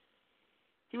Mission,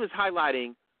 he was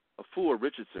highlighting Afua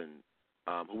Richardson,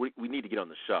 who we need to get on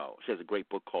the show. She has a great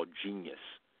book called Genius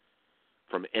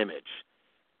from Image,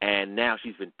 and now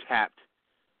she's been tapped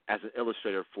as an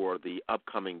illustrator for the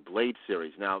upcoming Blade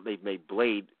series. Now, they've made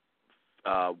Blade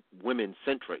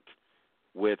women-centric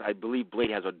with, I believe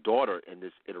Blade has a daughter in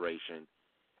this iteration.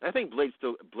 And I think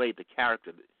Blade, the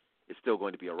character, is still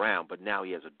going to be around, but now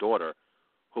he has a daughter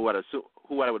who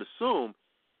I would assume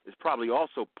is probably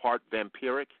also part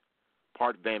vampiric,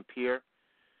 part vampire.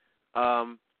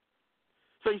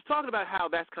 So he's talking about how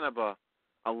that's kind of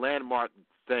a landmark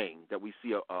thing that we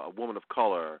see a woman of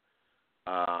color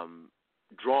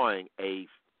drawing a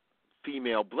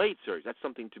female Blade series. That's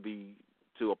something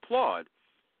to applaud.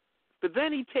 But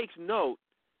then he takes note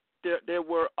there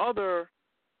were other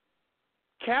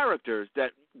characters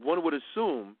that one would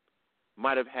assume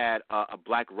might have had a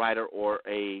black writer or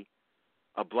a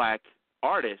black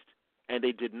artist, and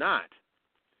they did not.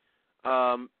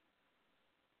 Daryll,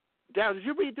 did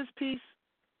you read this piece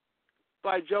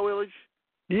by Joe Illidge?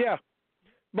 Yeah,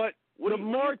 but what are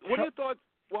your thoughts?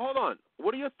 Well, hold on.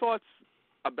 What are your thoughts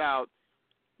about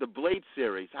the Blade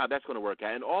series, how that's going to work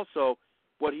out, and also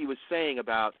what he was saying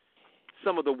about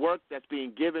some of the work that's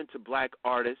being given to black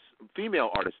artists, female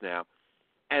artists now,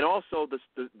 and also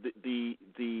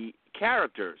the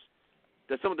characters,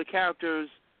 that some of the characters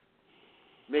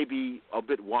may be a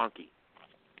bit wonky?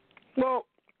 Well,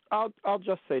 I'll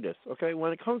just say this, okay?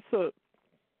 When it comes to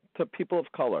people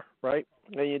of color, right?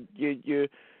 And you're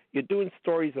doing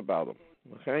stories about them,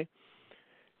 okay?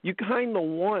 You kind of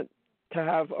want to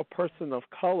have a person of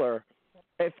color,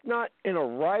 if not in a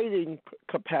writing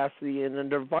capacity, in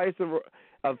an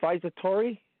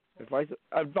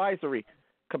advisory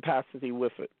capacity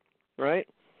with it, right?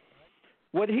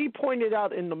 What he pointed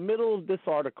out in the middle of this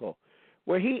article,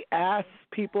 where he asked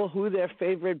people who their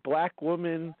favorite black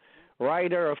woman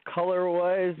writer of color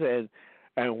was,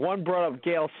 and one brought up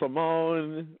Gail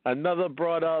Simone, another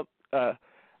brought up, I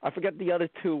forget the other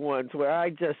two ones, where I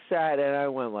just sat and I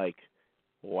went like,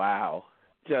 wow,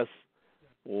 just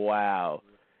wow.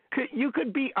 You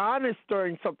could be honest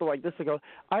during something like this and go,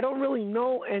 I don't really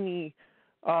know any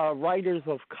writers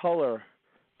of color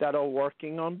that are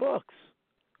working on books.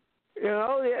 You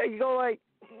know, you go like,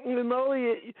 you know,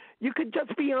 you could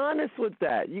just be honest with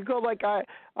that. You go like,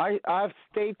 I've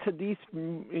stayed to these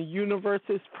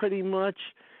universes pretty much,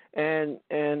 and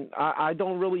I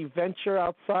don't really venture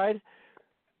outside.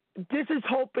 This is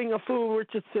hoping Afua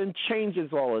Richardson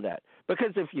changes all of that,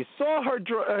 because if you saw her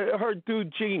do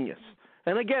Genius,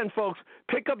 and again, folks,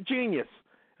 pick up Genius,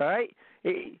 all right?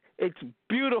 It's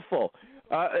beautiful.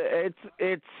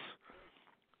 It's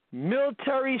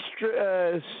military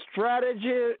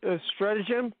stratagem.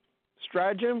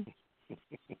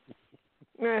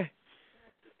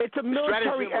 It's a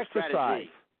military exercise,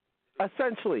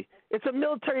 essentially. It's a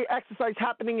military exercise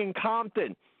happening in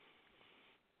Compton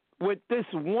with this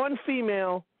one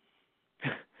female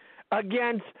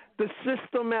against the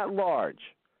system at large.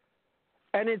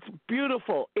 And it's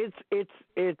beautiful.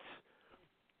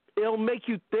 It'll make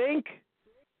you think.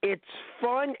 It's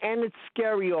fun and it's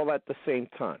scary all at the same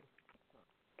time.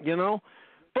 You know?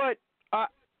 But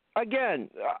again,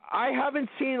 I haven't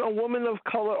seen a woman of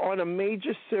color on a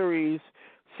major series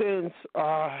since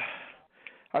I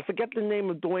forget the name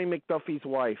of Dwayne McDuffie's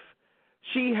wife,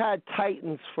 she had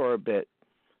Titans for a bit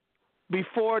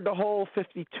before the whole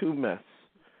 52 mess.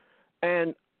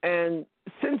 And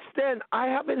since then, I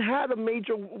haven't had a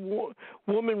major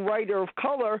woman writer of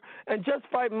color, and just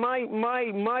by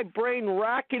my brain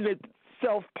racking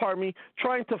itself,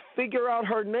 trying to figure out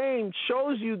her name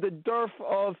shows you the dearth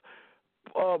of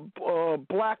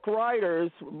black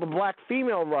writers, black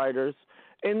female writers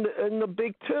in the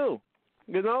big two.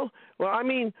 You know? Well, I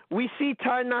mean, we see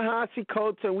Ta-Nehisi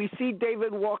Coates and we see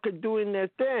David Walker doing their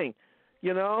thing,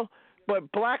 you know? But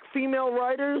black female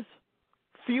writers,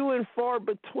 few and far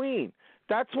between.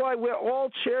 That's why we're all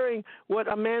cheering what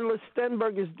Amanda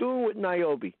Stenberg is doing with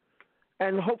Niobe.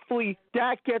 And hopefully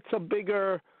that gets a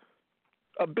bigger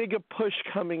push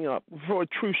coming up for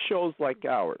true shows like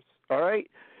ours. All right?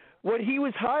 What he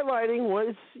was highlighting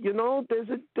was, you know, there's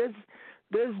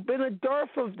been a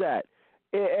dearth of that.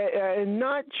 And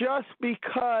not just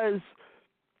because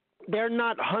they're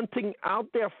not hunting out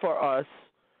there for us,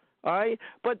 all right,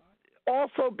 but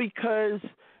also because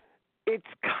it's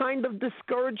kind of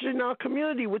discouraging our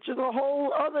community, which is a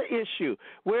whole other issue,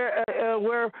 where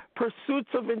pursuits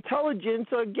of intelligence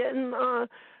are getting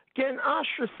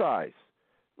ostracized.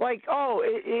 Like, oh,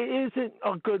 it isn't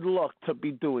a good look to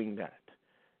be doing that,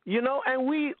 you know. And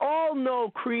we all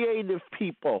know creative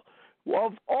people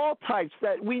of all types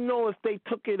that we know if they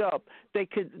took it up, they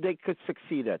could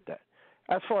succeed at that.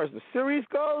 As far as the series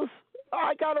goes,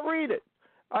 I gotta read it,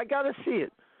 I gotta see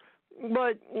it.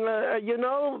 But you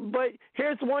know, but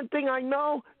here's one thing I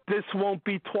know: this won't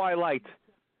be Twilight.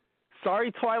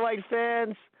 Sorry, Twilight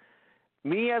fans.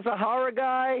 Me as a horror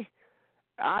guy,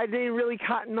 I didn't really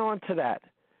cotton on to that.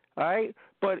 All right,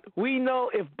 but we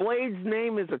know if Blade's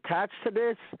name is attached to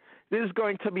this is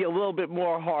going to be a little bit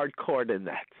more hardcore than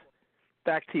that.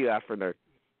 Back to you, Afronerd.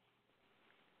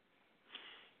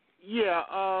 Yeah,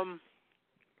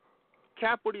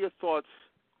 Cap, what are your thoughts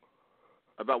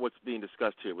about what's being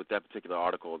discussed here with that particular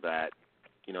article? That,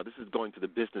 you know, this is going to the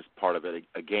business part of it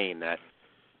again. That,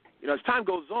 you know, as time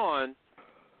goes on,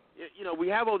 you know, we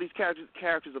have all these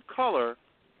characters of color,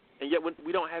 and yet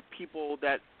we don't have people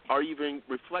that are even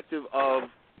reflective of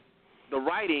the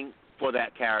writing for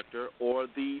that character or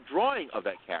the drawing of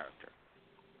that character.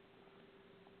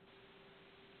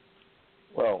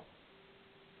 Well,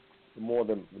 the more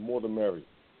the merrier,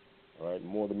 all right? The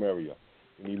more the merrier.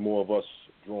 We need more of us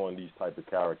drawing these type of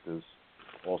characters.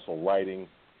 Also writing,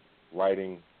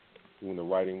 doing the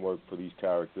writing work for these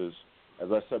characters. As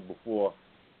I said before,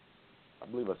 I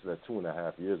believe I said that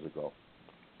 2.5 years ago,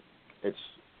 it's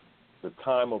the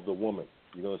time of the woman.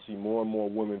 You're going to see more and more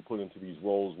women put into these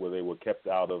roles where they were kept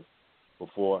out of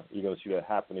before. You're going to see that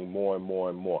happening more and more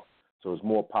and more. So there's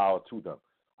more power to them.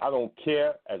 I don't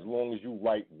care as long as you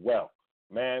write well,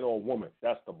 man or woman.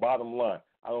 That's the bottom line.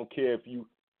 I don't care if you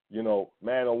know,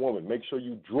 man or woman. Make sure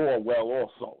you draw well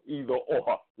also, either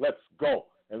or. Let's go,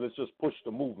 and let's just push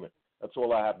the movement. That's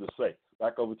all I have to say.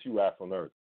 Back over to you,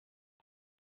 Afronerd.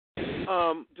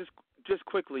 Just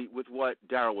quickly with what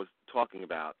Daryll was talking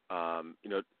about, you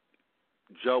know,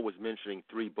 Joe was mentioning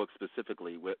 3 books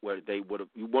specifically where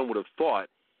one would have thought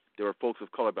there were folks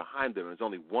of color behind them, and there's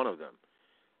only one of them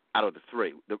out of the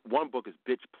 3. The one book is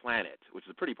Bitch Planet, which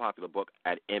is a pretty popular book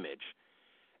at Image,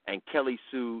 and Kelly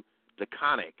Sue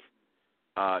DeConnick,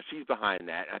 she's behind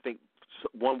that. I think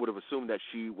one would have assumed that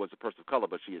she was a person of color,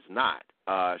 but she is not.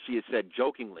 She has said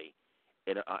jokingly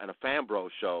in a Fanbro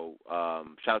show,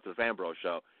 shout out to the Fanbro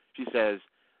show, she says,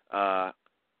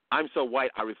 I'm so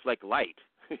white I reflect light.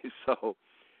 So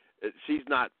she's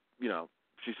not, you know,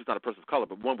 she's just not a person of color,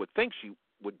 but one would think she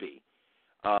would be.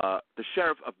 The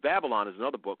Sheriff of Babylon is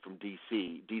another book from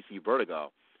DC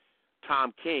Vertigo.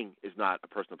 Tom King is not a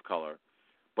person of color,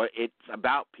 but it's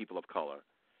about people of color.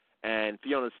 And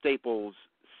Fiona Staples'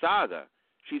 Saga,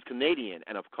 she's Canadian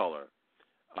and of color,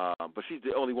 but she's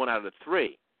the only one out of the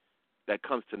 3 that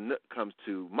comes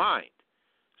to mind.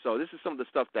 So this is some of the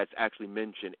stuff that's actually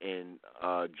mentioned in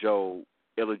Joe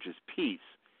Illidge's piece.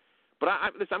 But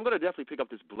listen, I'm going to definitely pick up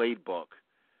this Blade book.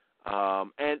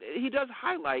 And he does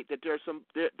highlight that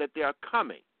that they are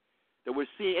coming, that we're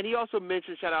seeing. And he also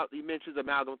mentions, he mentions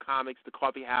Amalgam Comics, the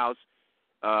Coffee House.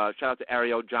 Shout out to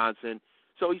Ariel Johnson.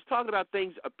 So he's talking about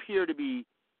things appear to be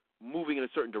moving in a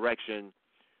certain direction.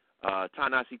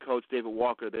 Ta-Nehisi Coates, David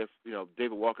Walker,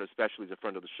 David Walker especially is a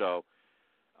friend of the show.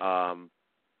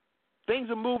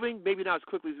 Things are moving, maybe not as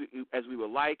quickly as we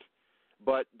would like,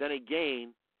 but then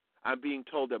again, I'm being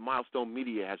told that Milestone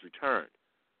Media has returned.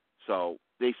 So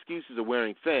the excuses are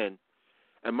wearing thin,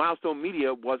 and Milestone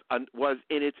Media was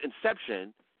in its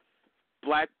inception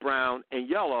black, brown, and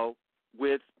yellow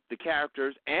with the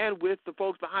characters and with the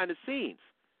folks behind the scenes.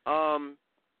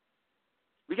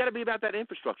 we got to be about that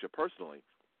infrastructure. Personally,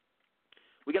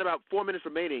 we got about 4 minutes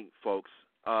remaining, folks.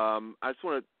 I just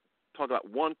want to talk about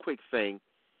one quick thing,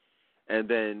 and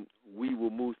then we will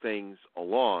move things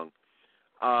along.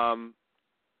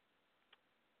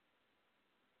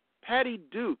 Patty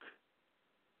Duke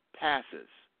passes.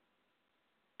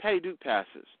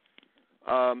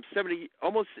 70,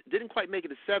 almost didn't quite make it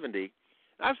to 70.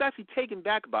 I was actually taken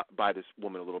back by this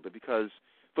woman a little bit because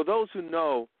for those who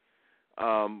know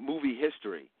movie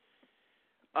history,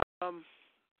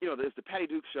 there's the Patty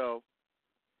Duke show.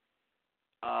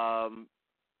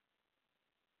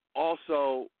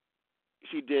 Also,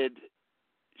 she did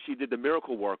The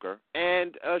Miracle Worker,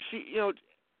 and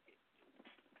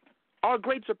our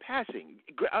greats are passing.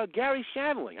 Gary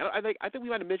Shandling. I think we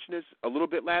might have mentioned this a little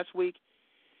bit last week.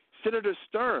 Senator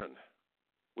Stern,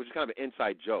 which is kind of an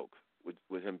inside joke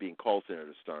with him being called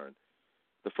Senator Stern.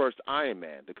 The first Iron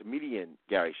Man, the comedian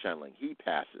Gary Shandling, he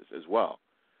passes as well.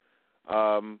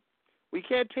 We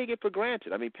can't take it for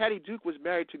granted. I mean, Patty Duke was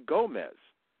married to Gomez.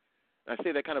 I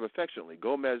say that kind of affectionately.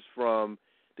 Gomez from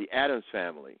the Addams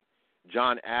Family,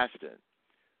 John Aston.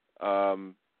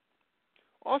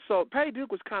 Also, Patty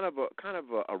Duke was kind of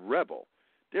a rebel.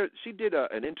 She did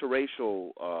an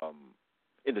interracial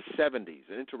in the 70s,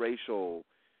 an interracial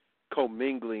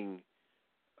commingling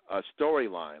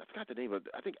storyline. I forgot the name of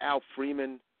it. I think Al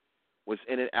Freeman was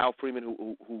in it. Al Freeman,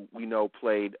 who we know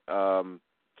played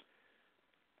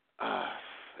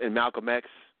in Malcolm X,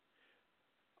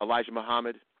 Elijah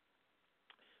Muhammad.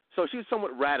 So she was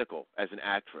somewhat radical as an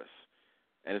actress,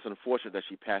 and it's unfortunate that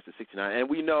she passed at 69. And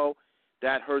we know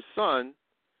that her son,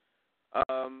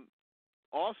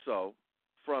 also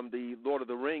from the Lord of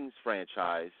the Rings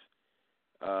franchise,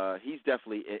 he's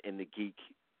definitely in the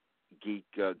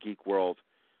geek world.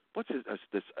 What's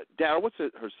this? Daryl, what's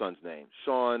her son's name?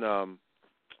 Sean.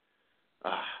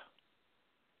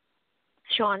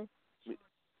 Sean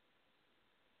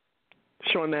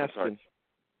Astin.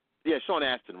 Yeah, Sean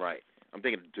Astin, right. I'm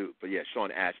thinking of Duke, but yeah,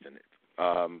 Sean Astin.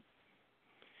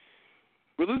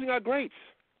 We're losing our greats.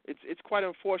 It's quite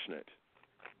unfortunate.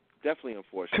 Definitely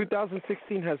unfortunate.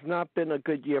 2016 has not been a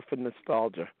good year for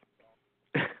nostalgia.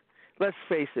 Let's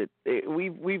face it.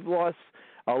 We've lost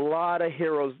a lot of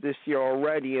heroes this year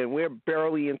already, and we're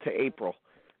barely into April.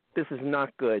 This is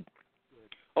not good.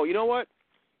 Oh, you know what?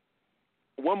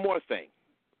 One more thing.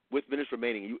 With minutes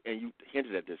remaining, you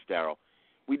hinted at this, Daryl.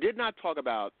 We did not talk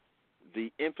about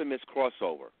the infamous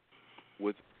crossover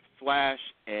with Flash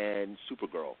and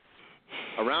Supergirl.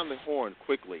 Around the horn,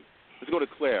 quickly. Let's go to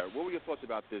Claire. What were your thoughts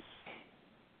about this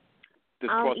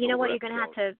crossover? You know what?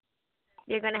 Episode?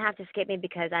 You're gonna have to skip me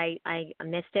because I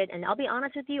missed it, and I'll be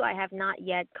honest with you, I have not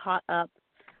yet caught up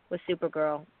with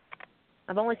Supergirl.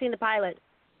 I've only seen the pilot.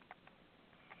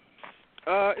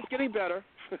 It's getting better.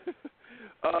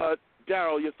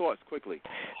 Daryl, your thoughts, quickly.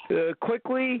 It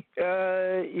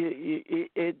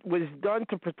was done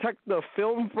to protect the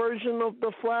film version of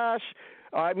The Flash.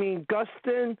 I mean,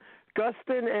 Gustin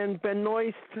and Ben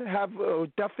Noist have a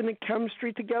definite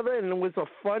chemistry together, and it was a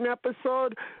fun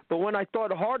episode. But when I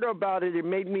thought harder about it, it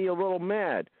made me a little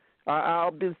mad.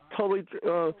 I'll just totally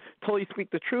speak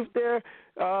the truth there.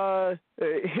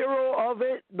 Hero of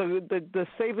it, the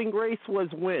saving grace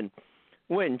was Win.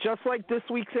 Just like this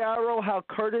week's Arrow, how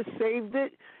Curtis saved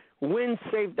it, Win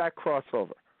saved that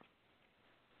crossover.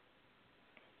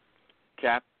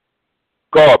 Cap?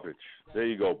 Garbage. There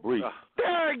you go. Breathe.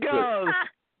 There it goes.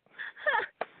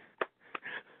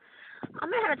 I'm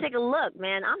gonna have to take a look,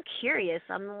 man. I'm curious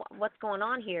on what's going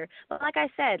on here. But like I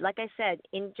said,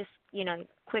 in just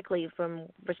quickly from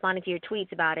responding to your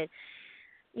tweets about it,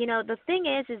 the thing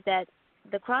is that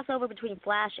the crossover between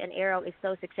Flash and Arrow is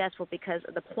so successful because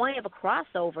the point of a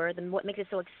crossover, what makes it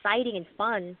so exciting and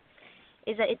fun,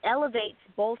 is that it elevates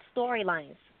both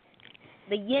storylines.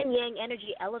 The yin-yang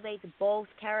energy elevates both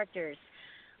characters.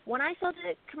 When I saw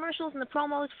the commercials and the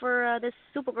promos for this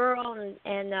Supergirl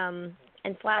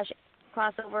and Flash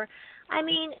crossover, I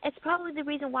mean, it's probably the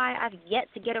reason why I've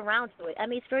yet to get around to it. I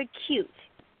mean, it's very cute.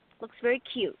 Looks very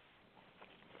cute.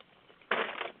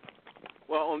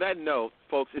 Well, on that note,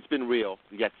 folks, it's been real.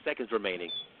 We got seconds remaining.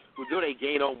 We're doing a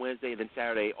gain on Wednesday and then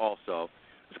Saturday also.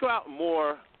 Let's go out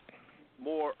more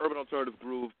urban alternative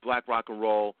groove, black rock and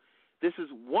roll. This is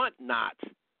Want Not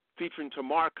featuring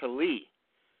Tamar Kali.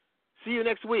 See you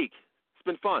next week. It's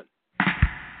been fun.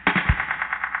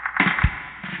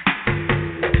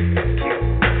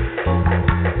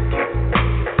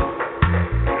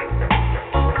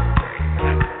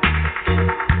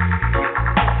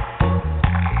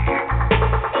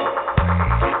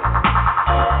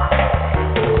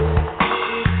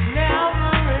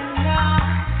 Never enough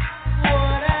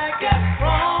what I get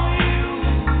from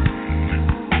you.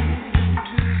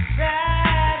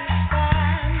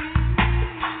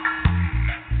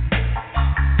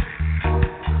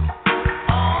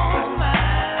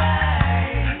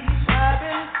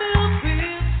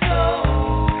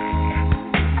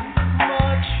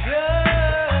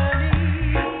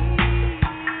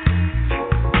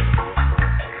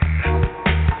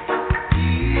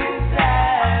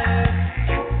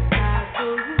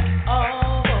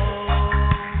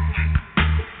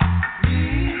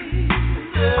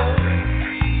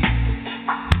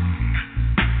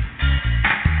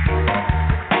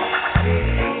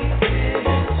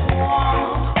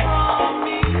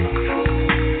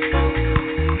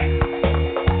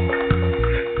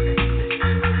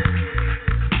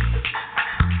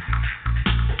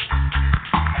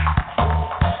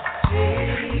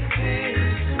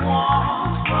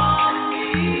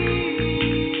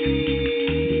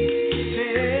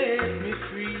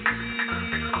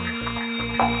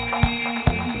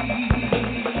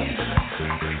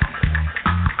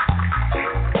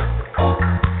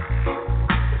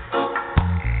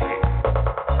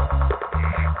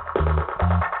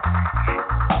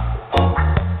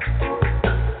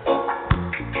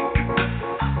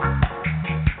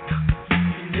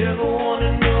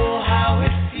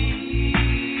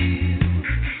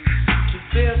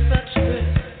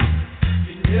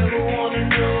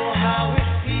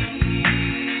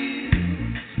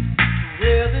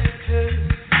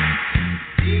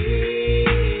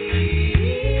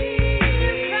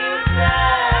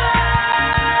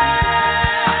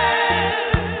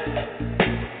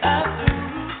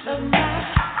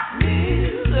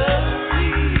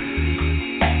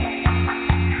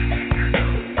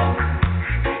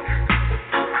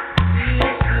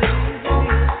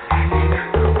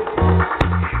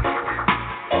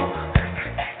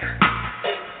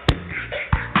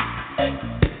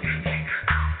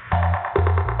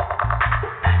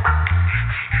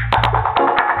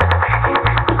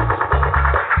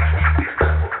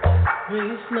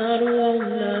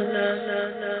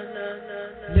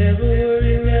 never